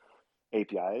same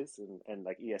APIs, and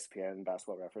ESPN,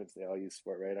 Basketball Reference, they all use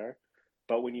Sportradar.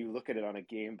 But when you look at it on a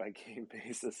game by game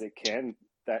basis,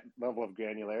 that level of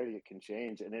granularity, it can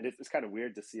change, and it's kind of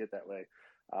weird to see it that way.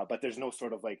 but there's no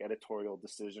sort of like editorial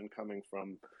decision coming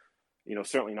from,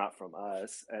 certainly not from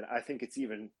us. And I think it's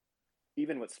even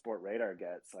what Sport Radar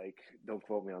gets, like, don't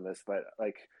quote me on this, but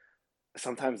like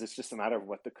sometimes it's just a matter of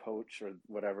what the coach or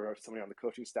whatever, or somebody on the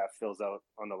coaching staff fills out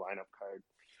on the lineup card.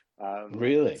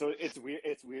 Really? So it's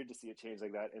weird to see a change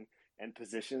like that. And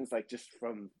positions, like, just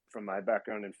from my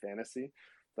background in fantasy,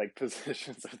 like,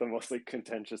 positions are the most like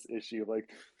contentious issue. Like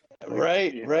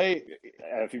right.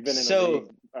 If you've been in a league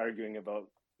arguing about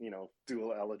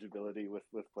dual eligibility with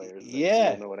players,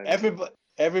 yeah, know what I mean.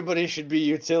 everybody should be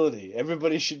utility.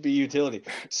 Everybody should be utility.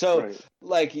 So Right.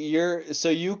 like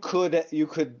you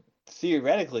could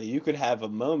theoretically you could have a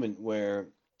moment where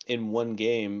in one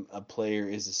game a player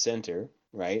is a center,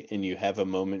 right? And you have a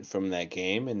moment from that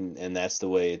game, and that's the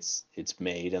way it's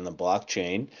made on the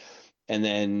blockchain. And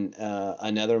then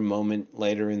another moment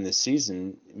later in the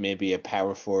season, maybe a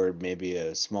power forward, maybe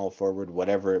a small forward,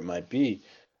 whatever it might be.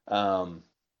 And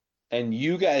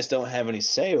you guys don't have any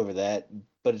say over that,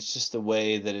 but it's just the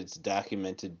way that it's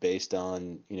documented based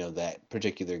on, that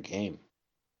particular game.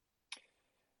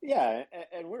 Yeah,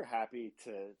 and we're happy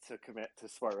to commit to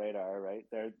Sport Radar, right?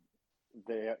 They're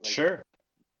like, sure.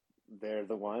 They're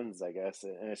the ones, I guess,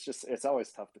 and it's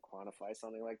always tough to quantify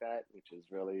something like that, which is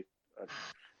really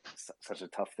such a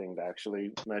tough thing to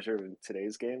actually measure in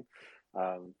today's game.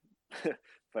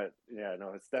 But yeah,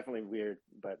 no, it's definitely weird,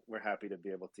 but we're happy to be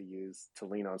able to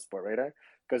lean on Sport Radar,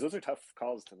 because those are tough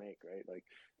calls to make, right? Like,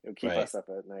 it would keep us up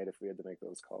at night if we had to make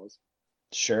those calls.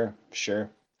 Sure.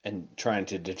 And trying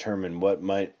to determine what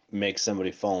might make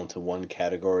somebody fall into one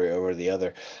category over the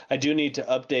other. I do need to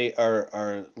update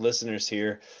our listeners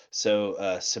here. So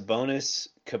Sabonis,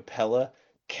 Capella,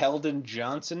 Keldon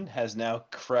Johnson has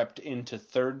crept crept into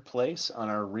third place on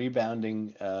our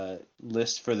rebounding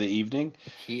list for the evening.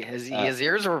 His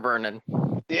ears were burning.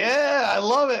 Yeah, I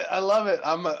love it.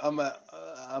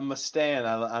 I'm a stan.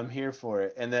 I'm here for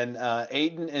it. And then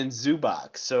Ayton and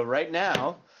Zubac. So right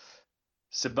now,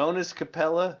 Sabonis,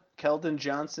 Capella, Keldon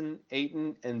Johnson,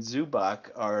 Ayton, and Zubac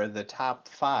are the top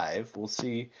 5. We'll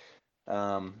see.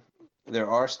 There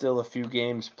are still a few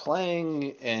games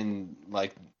playing, and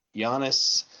like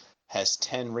Giannis has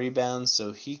 10 rebounds,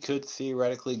 so he could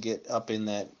theoretically get up in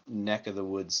that neck of the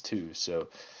woods too. So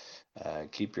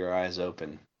keep your eyes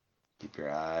open.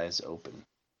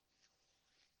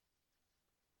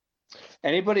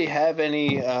 Anybody have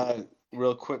any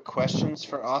real quick questions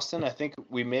for Austin? I think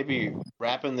we may be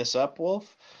wrapping this up,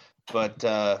 Wolf, but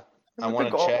I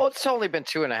want to check. Well, it's only been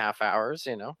 2.5 hours,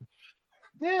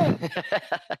 Yeah.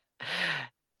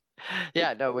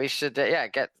 Yeah, no, we should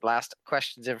get last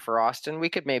questions in for Austin. We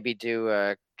could maybe do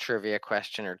a trivia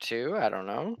question or two. I don't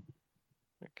know.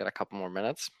 We've got a couple more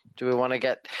minutes. Do we want to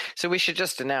get? So we should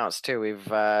just announce too.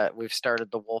 We've started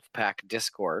the Wolfpack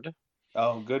Discord.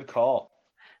 Oh, good call.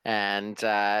 And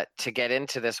to get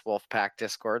into this Wolfpack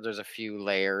Discord, there's a few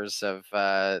layers of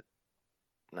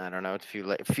I don't know,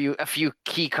 a few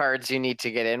key cards you need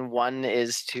to get in. One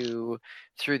is through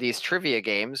these trivia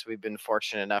games. We've been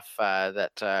fortunate enough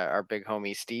that our big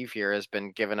homie Steve here has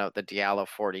been giving out the Diallo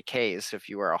 40Ks. So if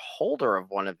you are a holder of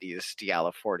one of these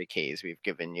Diallo 40Ks we've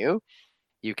given you,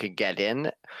 you could get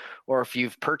in. Or if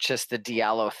you've purchased the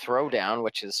Diallo Throwdown,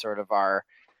 which is sort of our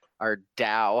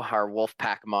DAO, our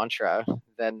Wolfpack mantra,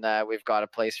 then we've got a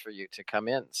place for you to come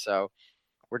in. So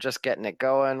we're just getting it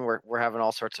going. We're having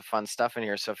all sorts of fun stuff in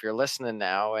here. So if you're listening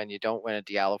now and you don't win a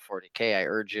Diallo 40K, I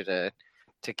urge you to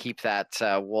keep that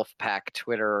Wolfpack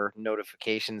Twitter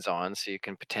notifications on so you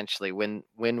can potentially win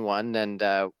one. And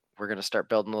we're gonna start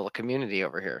building a little community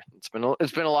over here. It's been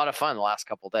a lot of fun the last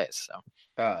couple of days. So,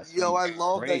 I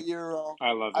love that you're.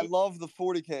 I love it. I love the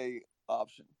 40K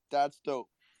option. That's dope.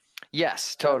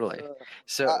 Yes, totally.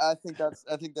 So I think that's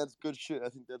good shit. I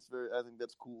think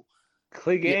that's cool.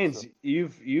 Clay Gaines,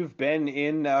 you've been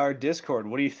in our Discord.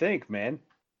 What do you think, man?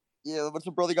 Yeah, what's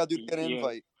the brother got to do to get an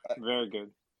invite? Very good.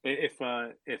 If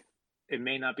it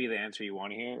may not be the answer you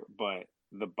want to hear, but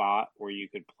the bot where you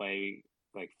could play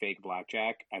like fake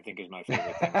blackjack, I think is my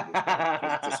favorite thing.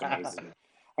 It's just amazing.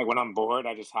 Like when I'm bored,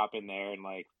 I just hop in there and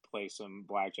like play some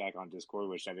blackjack on Discord,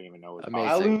 which I didn't even know was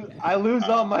amazing. I lose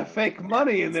all my fake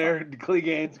money in there, Clay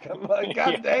Gaines. Come on,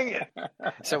 God dang it!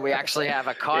 So we actually have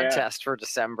a contest for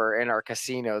December in our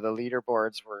casino. The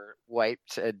leaderboards were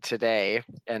wiped today,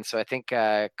 and so I think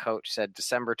Coach said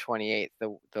December 28th,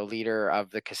 the leader of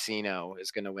the casino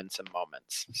is going to win some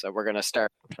moments. So we're going to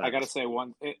start. I got to say,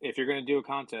 if you're going to do a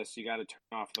contest, you got to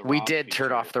turn off the. We did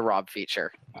turn off the Rob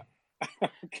feature.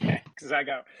 Okay, because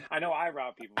I know I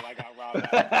rob people. I got robbed.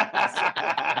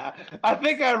 I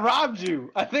think I robbed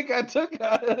you. I think I took.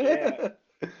 Yeah.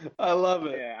 I love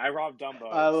it. Yeah, I robbed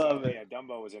Dumbo. I love so, it. Yeah,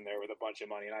 Dumbo was in there with a bunch of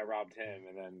money, and I robbed him,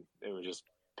 and then it was just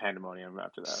pandemonium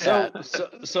after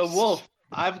that. So Wolf,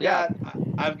 I've Yeah.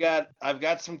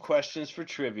 got some questions for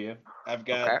trivia. I've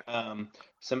got Okay.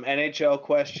 some NHL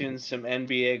questions, some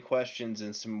NBA questions,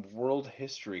 and some world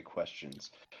history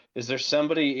questions. Is there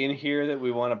somebody in here that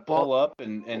we want to pull up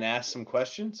and ask some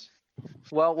questions?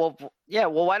 Well, yeah.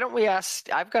 Well, why don't we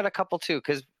ask? I've got a couple too,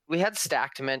 because we had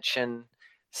Stack to mention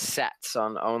sets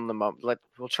on the moment.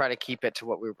 We'll try to keep it to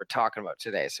what we were talking about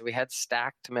today. So we had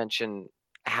Stack to mention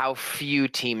how few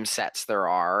team sets there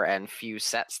are and few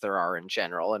sets there are in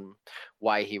general, and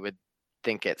why he would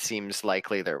think it seems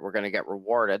likely that we're going to get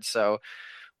rewarded. So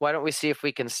why don't we see if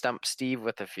we can stump Steve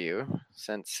with a few,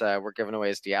 since we're giving away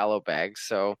his Diallo bags.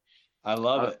 So I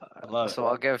love it. So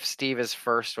I'll give Steve his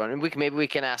first one, and maybe we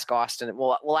can ask Austin.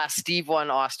 We'll ask Steve one,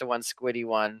 Austin one, Squiddy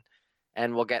one,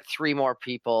 and we'll get 3 more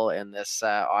people in this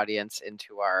audience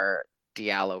into our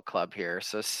Diallo club here.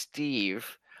 So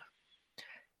Steve,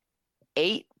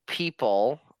 8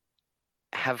 people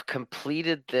have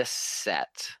completed this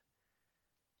set.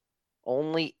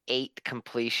 Only 8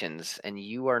 completions, and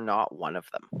you are not one of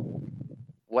them.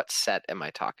 What set am I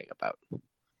talking about?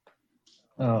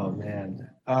 Oh man,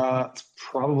 it's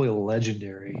probably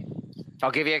legendary.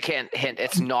 I'll give you a hint.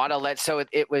 It's not a so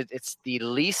it's the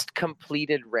least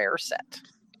completed rare set.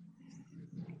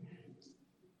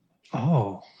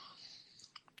 Oh,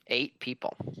 8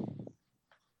 people.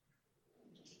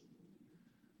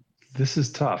 This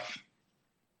is tough.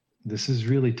 This is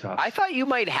really tough. I thought you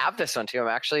might have this one too. I'm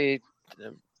actually,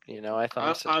 I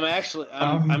thought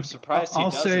I'm surprised.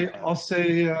 I'll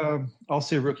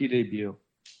say rookie debut.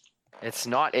 It's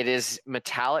not. It is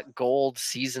Metallic Gold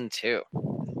Season 2.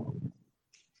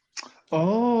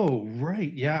 Oh,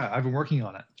 right. Yeah, I've been working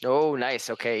on it. Oh,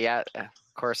 nice. Okay, yeah. Of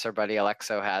course, our buddy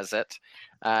Alexo has it.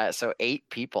 So 8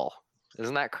 people.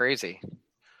 Isn't that crazy?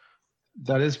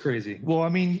 That is crazy. Well, I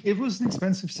mean, it was an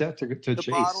expensive set to chase.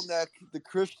 Bottleneck, the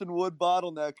Christian Wood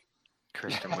bottleneck.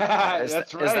 Christian Wood.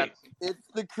 That's right. It's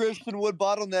the Christian Wood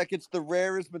bottleneck. It's the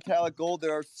rarest metallic gold.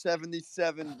 There are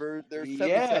 77 There's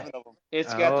 77 of them.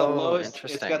 It's got the lowest.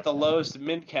 It's got the lowest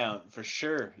mint count for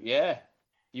sure. Yeah,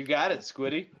 you got it,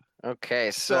 Squiddy.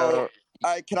 Okay, so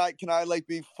can I like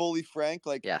be fully frank?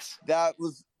 Like, yes, that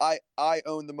was I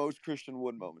own the most Christian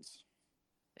Wood moments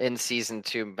in Season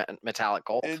 2 Metallic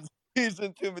Gold. In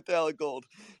Season 2 Metallic Gold.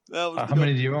 That was how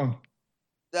many do you own?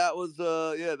 That was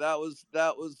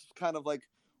that was kind of like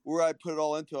where I put it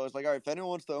all into. I was like, all right, if anyone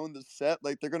wants to own this set,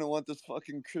 like they're gonna want this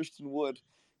fucking Christian Wood.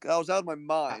 I was out of my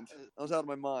mind.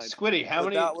 Squiddy, how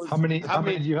many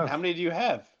do you have? How many do you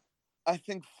have? I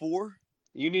think 4.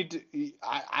 You need to.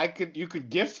 You could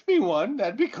gift me one.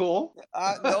 That'd be cool.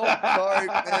 No, sorry,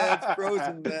 man. It's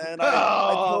frozen, man.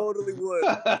 I totally would.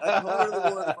 If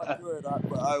I could.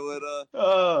 I would.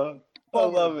 I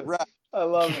love it. I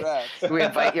love it. We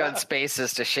invite you on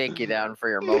Spaces to shake you down for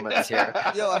your moments here.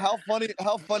 Yo, how funny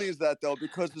is that though?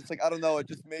 Because it's like, I don't know, it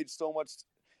just made so much.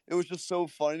 It was just so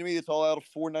funny to me. It's all out of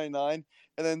 $4.99, and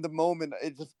then the moment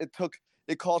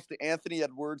it cost the Anthony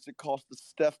Edwards, it cost the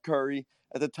Steph Curry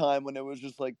at the time when it was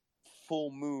just like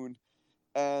full moon,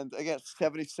 and I got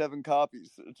 77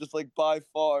 copies. It's just like by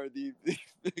far the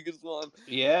biggest one.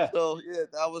 Yeah. So yeah,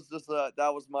 that was just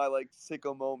that was my like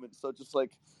sicko moment. So just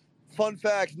like. Fun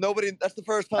fact, that's the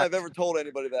first time I've ever told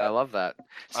anybody that. I love that.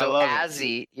 So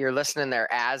Azzy, you're listening there,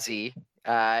 Azzy,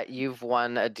 you've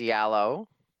won a Diallo,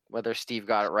 whether Steve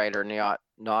got it right or not.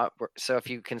 So if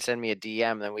you can send me a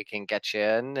DM, then we can get you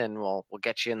in, and we'll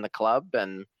get you in the club,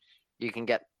 and you can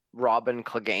get Robin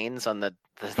Cleganes on the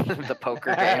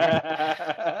poker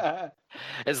game.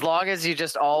 As long as you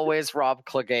just always rob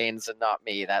Cleganes and not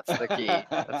me, that's the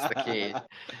key.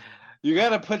 You got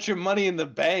to put your money in the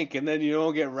bank, and then you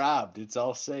don't get robbed. It's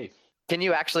all safe. Can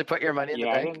you actually put your money in the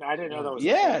bank? I didn't know that was.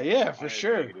 Yeah, for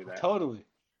sure, totally.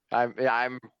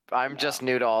 I'm just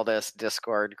new to all this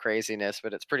Discord craziness,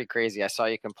 but it's pretty crazy. I saw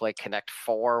you can play Connect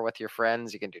 4 with your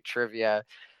friends. You can do trivia.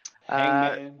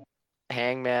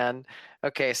 Hangman.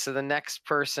 Okay, so the next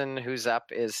person who's up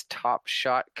is Top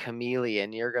Shot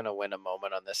Chameleon. You're gonna win a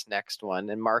moment on this next one.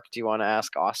 And Mark, do you want to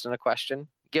ask Austin a question?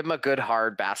 Give him a good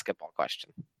hard basketball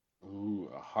question. Ooh,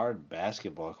 a hard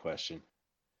basketball question.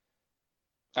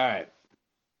 All right.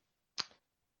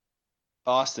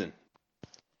 Austin,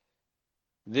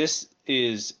 it's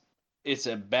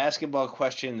a basketball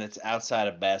question that's outside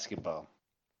of basketball.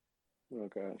 Oh,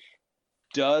 gosh.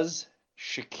 Does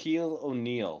Shaquille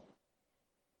O'Neal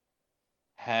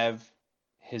have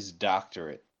his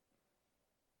doctorate?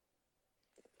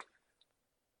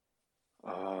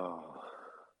 Oh.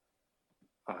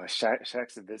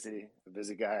 Shaq's a busy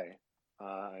guy.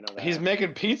 I know that. He's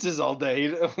making pizzas all day.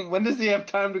 When does he have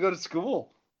time to go to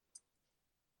school?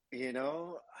 You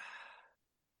know,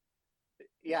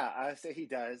 yeah, I say he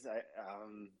does. I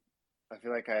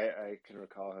feel like I can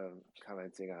recall him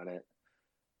commenting on it.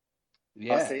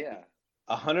 Yeah. I'll say yeah.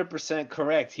 100%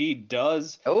 correct. He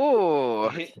does.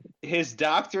 Oh, His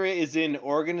doctorate is in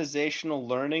organizational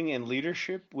learning and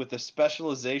leadership with a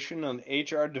specialization on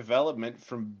HR development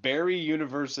from Barry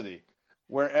University,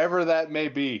 wherever that may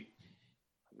be.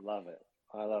 Love it.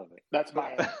 I love it. That's my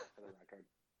for the record.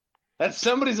 That's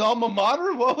somebody's alma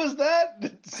mater? What was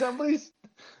that? Somebody's.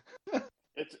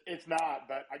 It's not,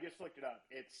 but I just looked it up.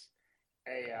 It's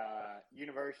a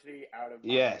university out of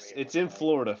Yes, Miami. it's in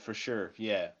Florida for sure.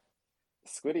 Yeah.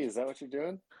 Squiddy, is that what you're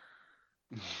doing?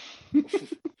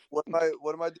 What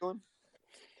am I doing?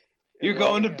 You're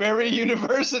going to Barry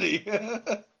University.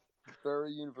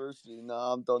 Barry University.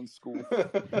 Nah, I'm done school.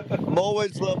 I'm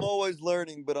always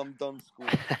learning, but I'm done school.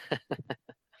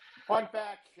 Fun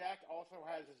fact: Shaq also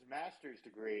has his master's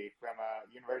degree from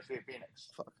University of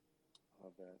Phoenix. Fuck.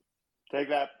 Love that. Take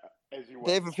that as you will.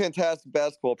 They have a fantastic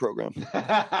basketball program.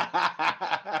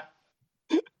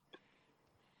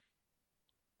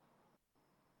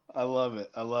 I love it.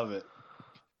 I love it.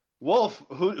 Wolf,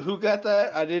 who got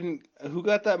that? Who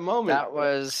got that moment?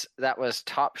 That was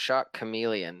Top Shot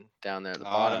Chameleon down there at the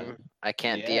bottom. I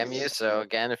can't DM you, so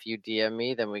again, if you DM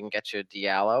me, then we can get you a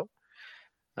Diallo.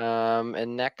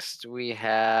 And next we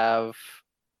have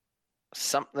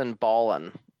something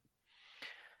ballin'.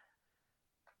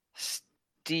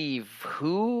 Steve,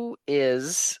 who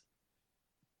is?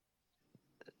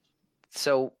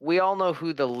 So we all know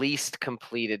who the least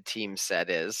completed team set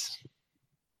is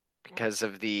because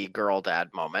of the girl dad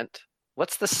moment.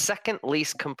 What's the second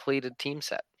least completed team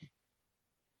set?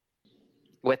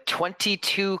 With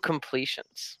 22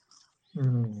 completions. It's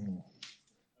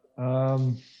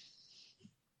a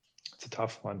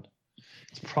tough one.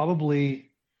 It's probably,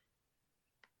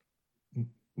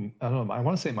 I don't know, I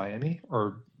want to say Miami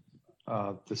or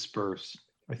the Spurs,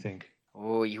 I think.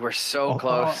 Oh, you were so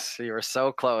close. You were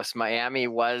so close. Miami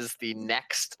was the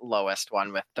next lowest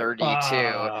one with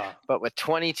 32, but with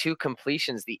 22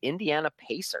 completions, the Indiana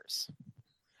Pacers.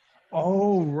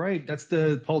 Oh, right. That's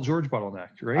the Paul George bottleneck,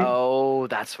 right? Oh,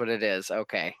 that's what it is.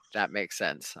 Okay, that makes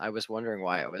sense. I was wondering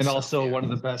why it was. And also one of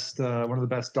the best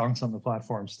dunks on the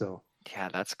platform still. Yeah,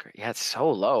 that's great. Yeah, it's so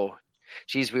low.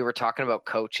 Geez, we were talking about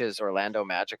coaches, Orlando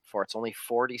Magic before. It's only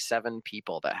 47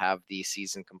 people that have the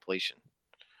season completion.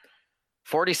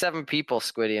 47 people,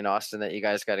 Squiddy and Austin, that you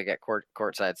guys got to get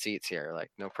courtside seats here. Like,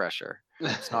 no pressure.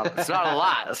 It's not a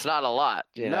lot. It's not a lot.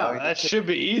 You know? That should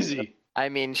be easy. I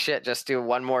mean, shit, just do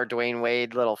one more Dwayne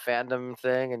Wade little fandom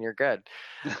thing and you're good.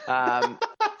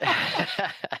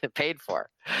 Paid for.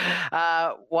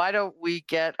 Why don't we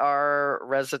get our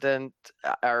resident,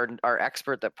 our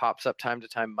expert that pops up time to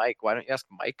time, Mike? Why don't you ask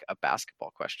Mike a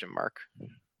basketball question, Mark?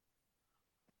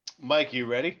 Mike, you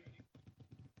ready?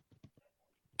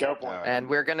 Go for it. And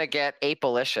we're going to get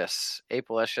Apelicious.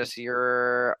 Apelicious,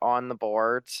 you're on the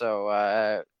board. So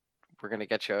we're going to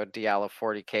get you a Diallo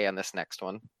 40K on this next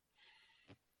one.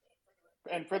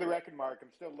 And for the record, Mark,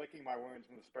 I'm still licking my wounds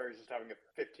from the Spurs just having a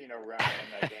 15-0 run in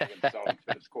that game against the Celtics,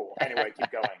 but it's cool. Anyway, keep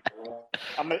going.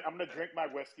 I'm gonna drink my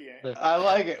whiskey. I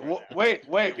like it. Wait,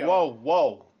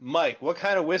 whoa. Mike, what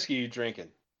kind of whiskey are you drinking?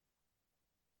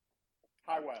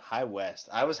 High West. High West.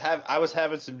 I was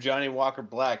having some Johnny Walker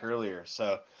Black earlier,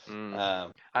 so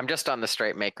I'm just on the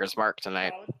straight Maker's Mark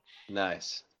tonight.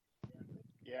 Nice.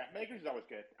 Yeah, Maker's is always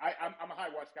good. I'm a High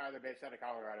West guy. They're based out of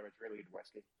Colorado. It's really good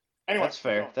whiskey. Anyway, that's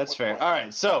fair. That's fair. All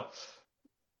right, so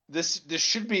this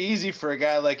should be easy for a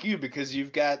guy like you because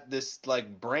you've got this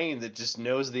like brain that just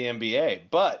knows the NBA.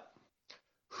 But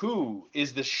who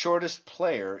is the shortest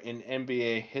player in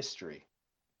NBA history?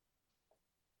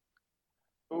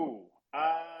 Ooh,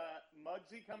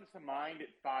 Muggsy comes to mind at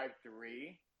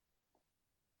 5'3".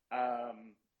 I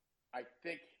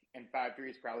think, and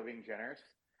 5'3" is probably being generous.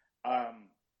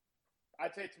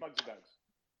 I'd say it's Muggsy Bogues.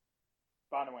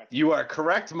 Final answer. You are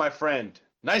correct, my friend.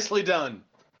 Nicely done.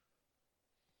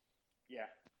 Yeah.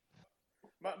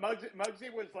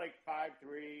 Muggsy was like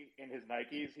 5'3" in his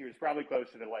Nikes. He was probably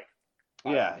closer to like.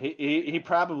 Yeah, he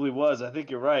probably was. I think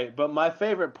you're right. But my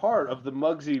favorite part of the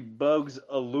Muggsy Bogues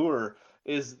allure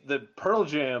is that Pearl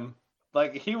Jam,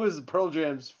 like he was Pearl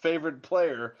Jam's favorite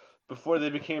player before they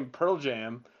became Pearl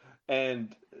Jam,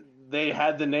 and they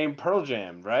had the name Pearl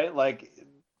Jam, right? Like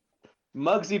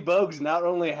Muggsy Bogues not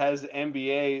only has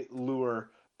NBA lure,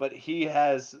 but he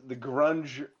has the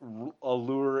grunge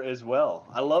allure as well.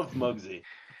 I love Muggsy.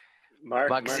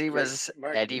 Muggsy was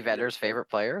Mark, Eddie Vedder's favorite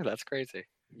player? That's crazy.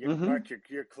 Mark,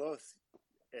 you're close.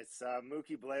 It's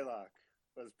Mookie Blaylock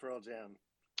was Pearl Jam.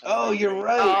 Oh, you're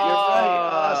right. You're right,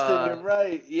 Austin. You're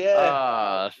right.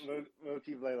 Yeah.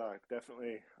 Mookie Blaylock,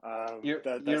 definitely. You're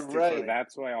that's right. Funny.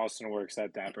 That's why Austin works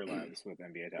at Dapper Labs with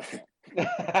NBA Dapper.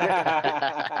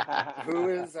 Who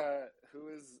is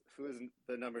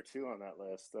the number 2 on that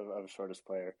list of shortest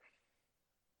player?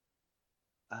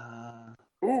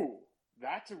 Ooh,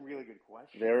 that's a really good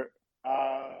question.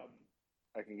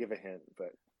 I can give a hint,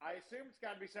 but I assume it's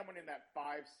got to be someone in that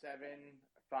 5'7",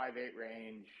 5'8"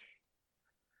 range.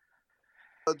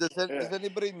 Does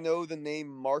anybody know the name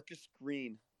Marcus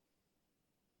Green?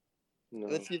 No.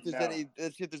 Let's see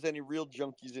if there's any real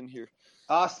junkies in here.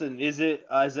 Austin, is it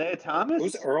Isaiah Thomas?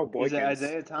 Who's Earl Boykins? Is it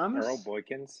Isaiah Thomas? Earl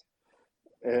Boykins?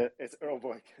 It's Earl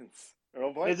Boykins.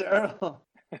 Earl Boykins. Is it Earl?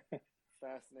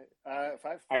 Fascinating.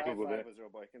 5'5" was Earl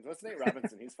Boykins. What's Nate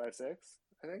Robinson? He's 5'6",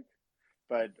 I think.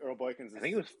 But Earl Boykins. I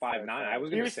think it was 5'9". I was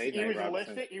going to say Nate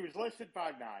Robinson. He was listed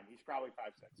 5'9". He's probably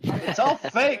 5'6". It's all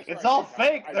fake. It's all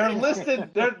fake. They're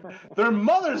listed. Their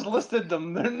mothers listed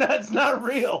them. That's not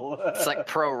real. It's like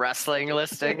pro wrestling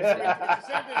listings. It's the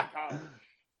same thing in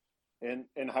college.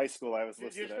 In high school, I was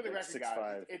listed Just for the at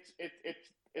record, 6'5".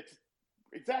 It's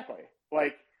exactly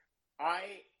like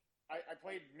I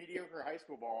played mediocre high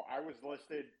school ball. I was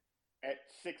listed at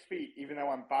 6 feet, even though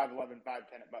I'm 5'11", 5'10"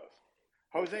 at most.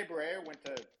 Jose Barrera went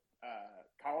to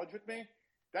college with me.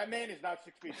 That man is not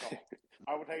 6 feet tall.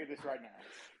 I will tell you this right now.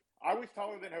 I was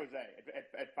taller than Jose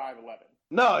at 5'11".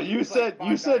 No, you said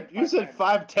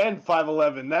 5'10",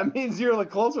 5'11". That means you're like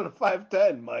closer to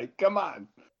 5'10", Mike. Come on.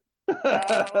 I'm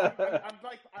 5'11",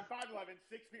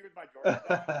 6 feet with my Jordan.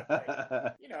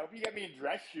 Like, if you get me in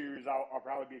dress shoes, I'll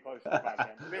probably be closer to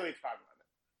 5'10". Really, it's 5'11".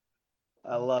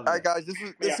 I love it. All right, guys,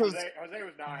 this was Jose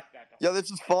was not that tall. Yeah,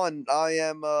 this is fun.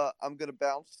 I'm gonna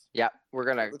bounce. Yeah, we're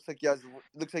gonna. Looks like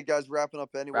you guys wrapping up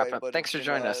anyway. But thanks for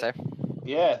joining us, eh?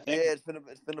 Yeah, it's been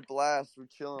a blast. We're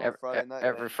chilling on Friday night.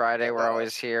 Every Friday, we're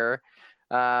always here.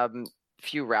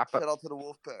 Few wrap up. Shout out to the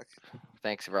Wolfpack.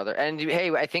 Thanks, brother. And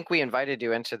hey, I think we invited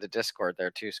you into the Discord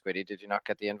there too, Squiddy. Did you not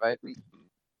get the invite?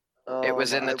 It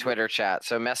was in the Twitter chat.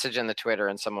 So message in the Twitter,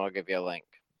 and someone will give you a link.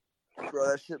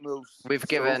 Bro, that shit moves. We've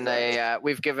given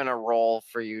a role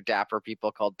for you dapper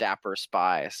people called Dapper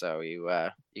Spy, so you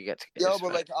get to. Yo,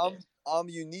 but like I'm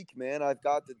unique, man. I've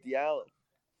got the Diallo.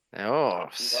 Oh,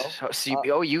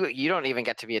 you don't even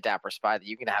get to be a Dapper Spy.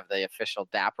 You can have the official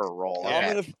Dapper role.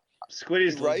 Yeah.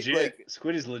 Squiddy's right? legit. Like,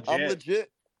 Squiddy's legit. I'm legit.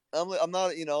 I'm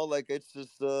not. It's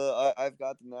just I've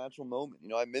got the natural moment.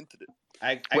 I minted it.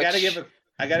 I gotta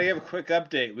give a quick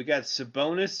update. We got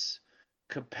Sabonis,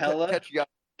 Capella,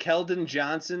 Keldon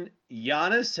Johnson.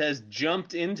 Giannis has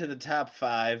jumped into the top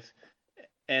 5,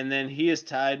 and then he is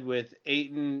tied with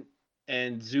Ayton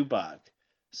and Zubac.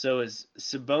 So it's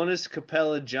Sabonis,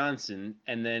 Capella, Johnson,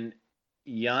 and then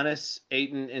Giannis,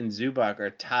 Ayton, and Zubac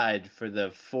are tied for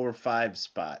the 4-5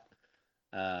 spot.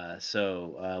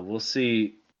 So we'll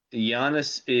see.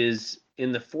 Giannis is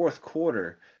in the fourth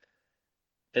quarter.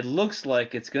 It looks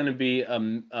like it's going to be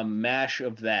a mash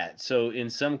of that. So in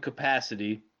some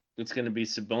capacity, it's going to be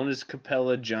Sabonis,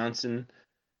 Capella, Johnson,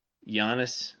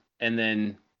 Giannis, and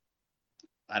then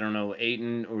I don't know,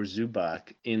 Ayton or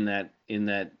Zubac in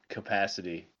that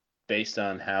capacity based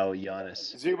on how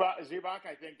Giannis. Zubac,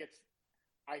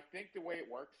 I think the way it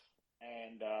works,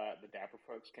 and the Dapper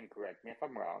folks can correct me if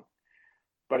I'm wrong,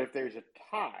 but if there's a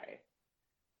tie,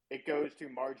 it goes to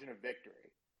margin of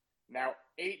victory. Now,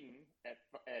 Ayton at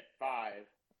 5,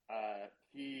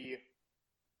 he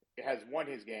has won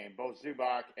his game. Both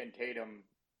Zubac and Tatum,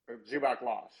 or Zubac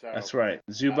lost. So that's right.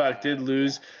 Zubac did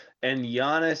lose, and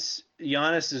Giannis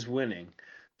is winning.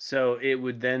 So it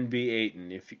would then be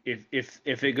Ayton.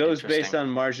 If it goes based on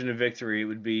margin of victory, it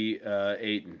would be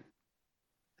Ayton.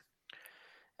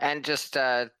 And just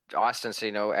Austin,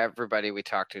 so everybody we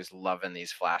talk to is loving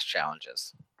these flash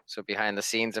challenges. So behind the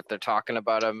scenes, if they're talking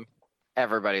about them,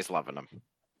 everybody's loving them.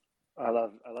 I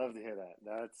love to hear that.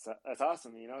 That's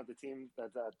awesome. The team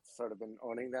that's sort of been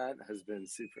owning that has been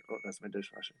super. Oh, that's my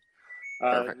dishwasher.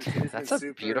 Perfect. That's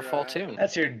a beautiful tune.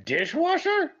 That's your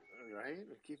dishwasher? Right?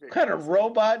 What kind of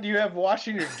robot do you have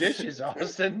washing your dishes,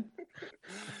 Austin?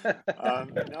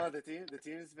 No, the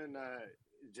team's been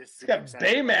just. He's got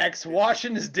Baymax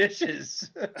washing his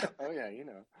dishes. Oh yeah,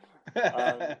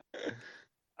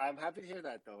 I'm happy to hear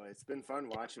that though. It's been fun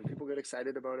watching people get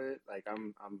excited about it. Like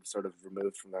I'm sort of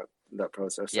removed from that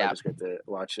process. So yeah. I just get to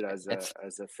watch it as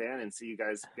a fan and see you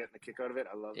guys getting a kick out of it.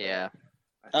 I love that.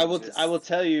 I will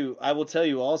tell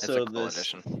you also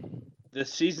the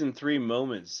season 3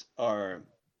 moments are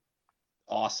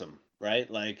awesome, right?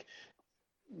 Like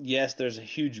yes, there's a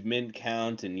huge mint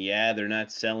count, and yeah, they're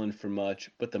not selling for much,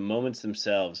 but the moments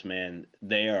themselves, man,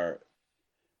 they're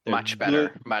much better,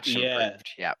 good. much improved.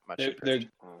 Yeah, much improved.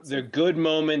 They're good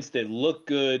moments. They look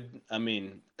good. I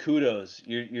mean, kudos.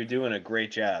 You're doing a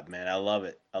great job, man. I love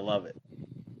it. I love it.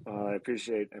 I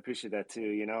appreciate that too.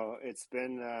 You know, it's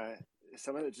been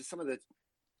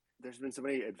there's been so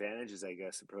many advantages, I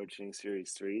guess, approaching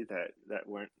Series 3 that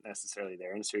weren't necessarily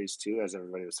there in Series 2, as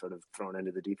everybody was sort of thrown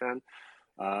into the deep end.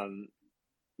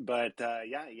 But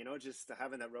yeah, you know, just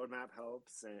having that roadmap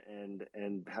helps, and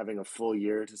having a full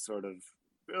year to sort of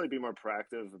really be more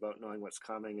proactive about knowing what's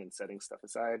coming and setting stuff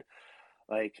aside.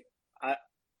 Like,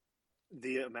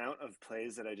 the amount of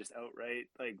plays that I just outright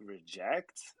like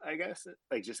reject, I guess,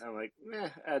 like just I'm like,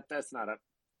 that's not up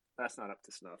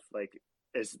to snuff. Like,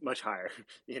 it's much higher,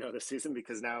 you know, this season,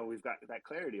 because now we've got that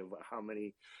clarity of how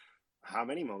many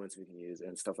moments we can use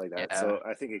and stuff like that. Yeah. So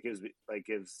I think it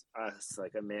gives us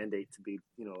like a mandate to be,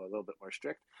 you know, a little bit more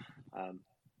strict,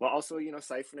 while also, you know,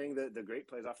 siphoning the great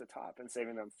plays off the top and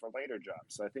saving them for later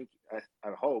drops. So I think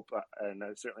I hope, and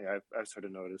I've sort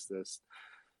of noticed this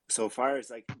so far, is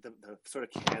like the sort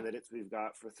of candidates we've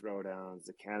got for throwdowns,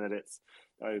 the candidates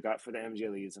that we've got for the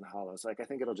MGLEs and hollows. Like, I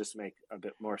think it'll just make a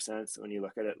bit more sense when you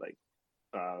look at it like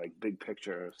big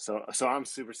picture. So I'm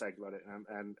super psyched about it,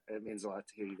 and it means a lot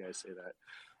to hear you guys say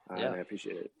that. And I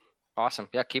appreciate it. Awesome.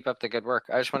 Yeah, keep up the good work.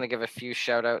 I just want to give a few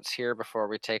shout outs here before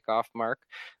we take off, Mark.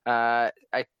 I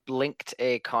linked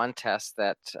a contest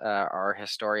that our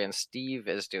historian Steve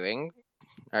is doing,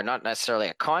 or not necessarily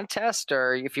a contest,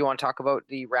 or if you want to talk about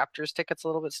the Raptors tickets a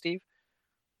little bit, Steve.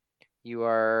 You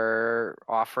are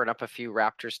offering up a few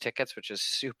Raptors tickets, which is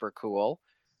super cool.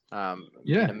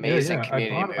 Amazing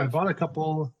community move. I bought a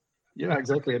couple. Yeah,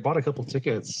 exactly. I bought a couple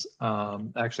tickets.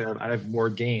 Actually, I have more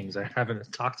games. I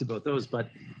haven't talked about those, but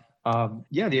the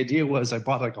idea was I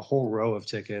bought like a whole row of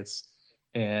tickets,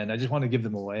 and I just want to give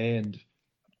them away and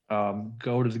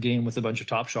go to the game with a bunch of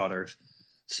top shotters.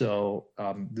 So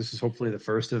this is hopefully the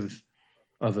first of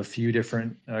a few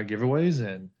different giveaways,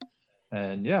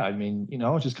 and yeah, I mean, you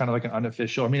know, it's just kind of like an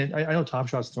unofficial. I mean, I know Top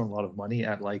Shot's throwing a lot of money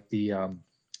at like the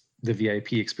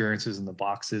VIP experiences and the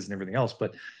boxes and everything else,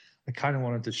 but I kind of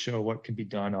wanted to show what can be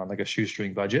done on like a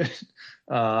shoestring budget.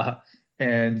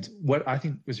 And what I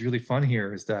think was really fun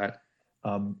here is that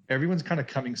everyone's kind of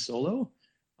coming solo.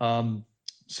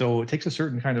 So it takes a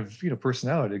certain kind of, you know,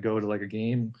 personality to go to like a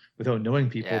game without knowing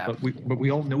people, but we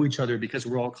all know each other because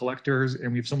we're all collectors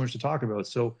and we have so much to talk about.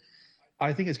 So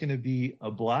I think it's going to be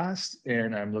a blast,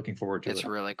 and I'm looking forward to it. It's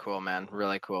really cool, man.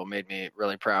 Really cool. Made me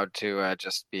really proud to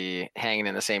just be hanging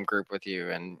in the same group with you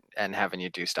and having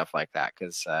you do stuff like that,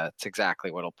 because it's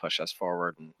exactly what will push us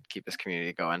forward and keep this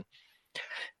community going.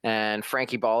 And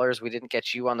Frankie Ballers, we didn't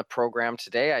get you on the program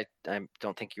today. I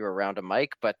don't think you were around a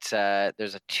mic, but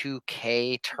there's a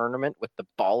 2K tournament with the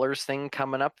Ballers thing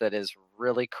coming up that is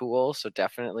really cool. So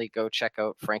definitely go check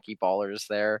out Frankie Ballers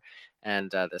there and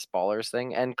this Ballers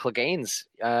thing. And Clegane's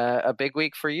a big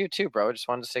week for you too, bro. I just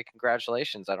wanted to say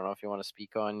congratulations. I don't know if you want to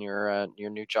speak on your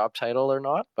new job title or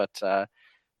not, but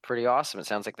pretty awesome. It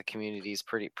sounds like the community's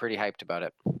pretty hyped about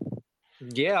it.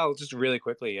 Yeah, I'll just really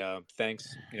quickly,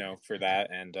 thanks, you know, for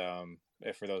that. And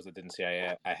for those that didn't see,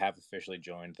 I have officially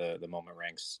joined the Moment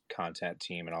Ranks content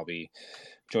team, and I'll be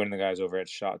joining the guys over at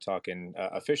Shot Talking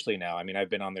officially now. I mean, I've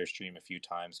been on their stream a few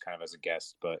times kind of as a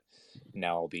guest, but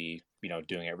now I'll be, you know,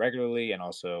 doing it regularly, and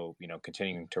also, you know,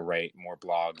 continuing to write more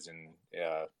blogs and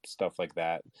stuff like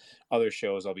that. Other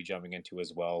shows I'll be jumping into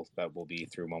as well that will be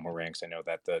through Moment Ranks. I know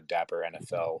that the Dapper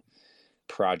NFL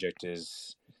project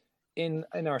is in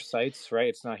our sights, right?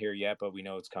 It's not here yet, but we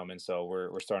know it's coming, so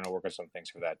we're starting to work on some things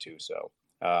for that too. So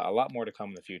a lot more to come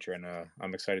in the future, and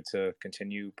I'm excited to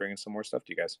continue bringing some more stuff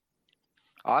to you guys.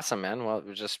 Awesome, man. Well,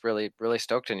 we're just really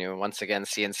stoked on you, and once again,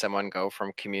 seeing someone go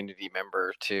from community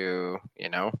member to, you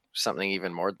know, something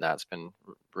even more than that's been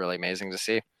really amazing to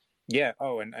see. Yeah.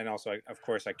 Oh, and also, of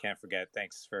course, I can't forget,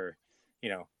 thanks for, you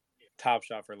know, Top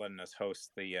Shot for letting us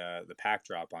host the pack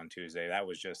drop on Tuesday. That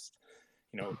was just,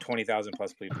 you know, 20,000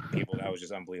 plus people. That was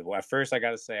just unbelievable. At first, I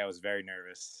got to say, I was very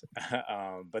nervous.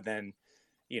 But then,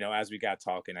 you know, as we got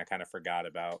talking, I kind of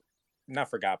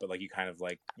but like, you kind of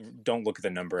like don't look at the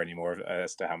number anymore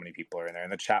as to how many people are in there.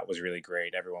 And the chat was really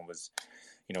great. Everyone was,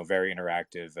 you know, very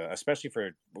interactive, especially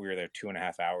we were there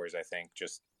 2.5 hours, I think,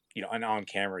 just, you know, and on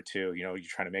camera too. You know, you're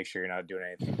trying to make sure you're not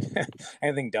doing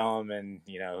anything dumb, and,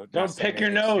 you know, don't pick your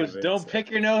nose. Don't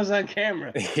pick your nose on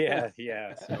camera.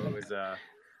 Yeah. So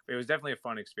it was definitely a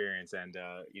fun experience, and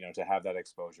you know, to have that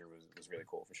exposure was really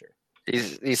cool for sure.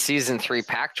 These season 3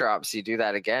 pack drops, you do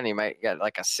that again, you might get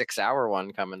like a 6-hour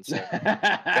one coming soon.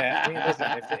 Yeah, I mean, listen,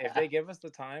 if they give us the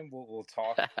time, we'll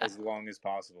talk as long as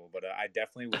possible. But I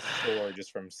definitely was sore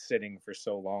just from sitting for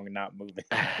so long and not moving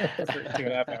for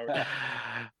 2.5 hours.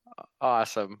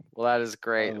 Awesome. Well, that is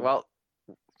great. Well,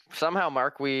 somehow,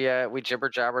 Mark, we jibber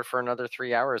jabbered for another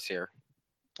 3 hours here.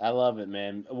 I love it,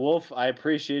 man. Wolf, I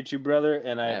appreciate you, brother,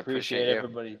 and I appreciate you.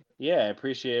 everybody. Yeah, I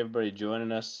appreciate everybody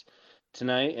joining us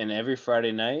tonight and every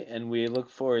Friday night, and we look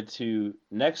forward to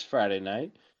next Friday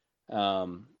night,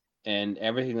 and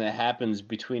everything that happens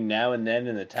between now and then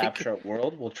in the Top Shot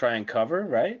world. We'll try and cover,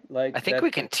 right? Like, I think we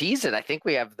can tease it. I think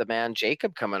we have the man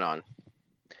Jacob coming on.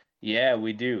 Yeah,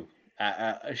 we do.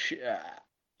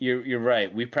 You're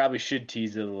right. We probably should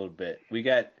tease it a little bit. We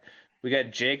got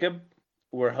Jacob.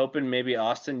 We're hoping maybe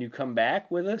Austin, you come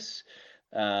back with us,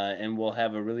 and we'll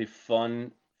have a really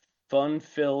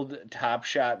fun-filled Top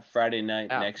Shot Friday night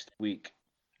next week.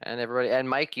 And everybody, and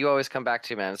Mike, you always come back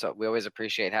too, man. So we always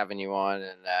appreciate having you on,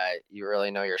 and you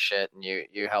really know your shit, and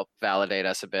you help validate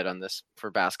us a bit on this for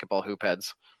basketball hoop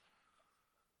heads.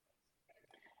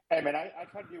 Hey man, I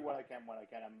try to do what I can when I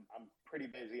can. I'm pretty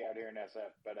busy out here in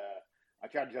SF, but I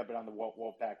try to jump in on the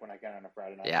Wolfpack when I can on a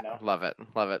Friday night. Yeah, love it.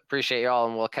 Appreciate y'all,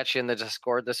 and we'll catch you in the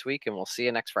Discord this week, and we'll see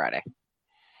you next Friday.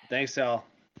 Thanks, Al.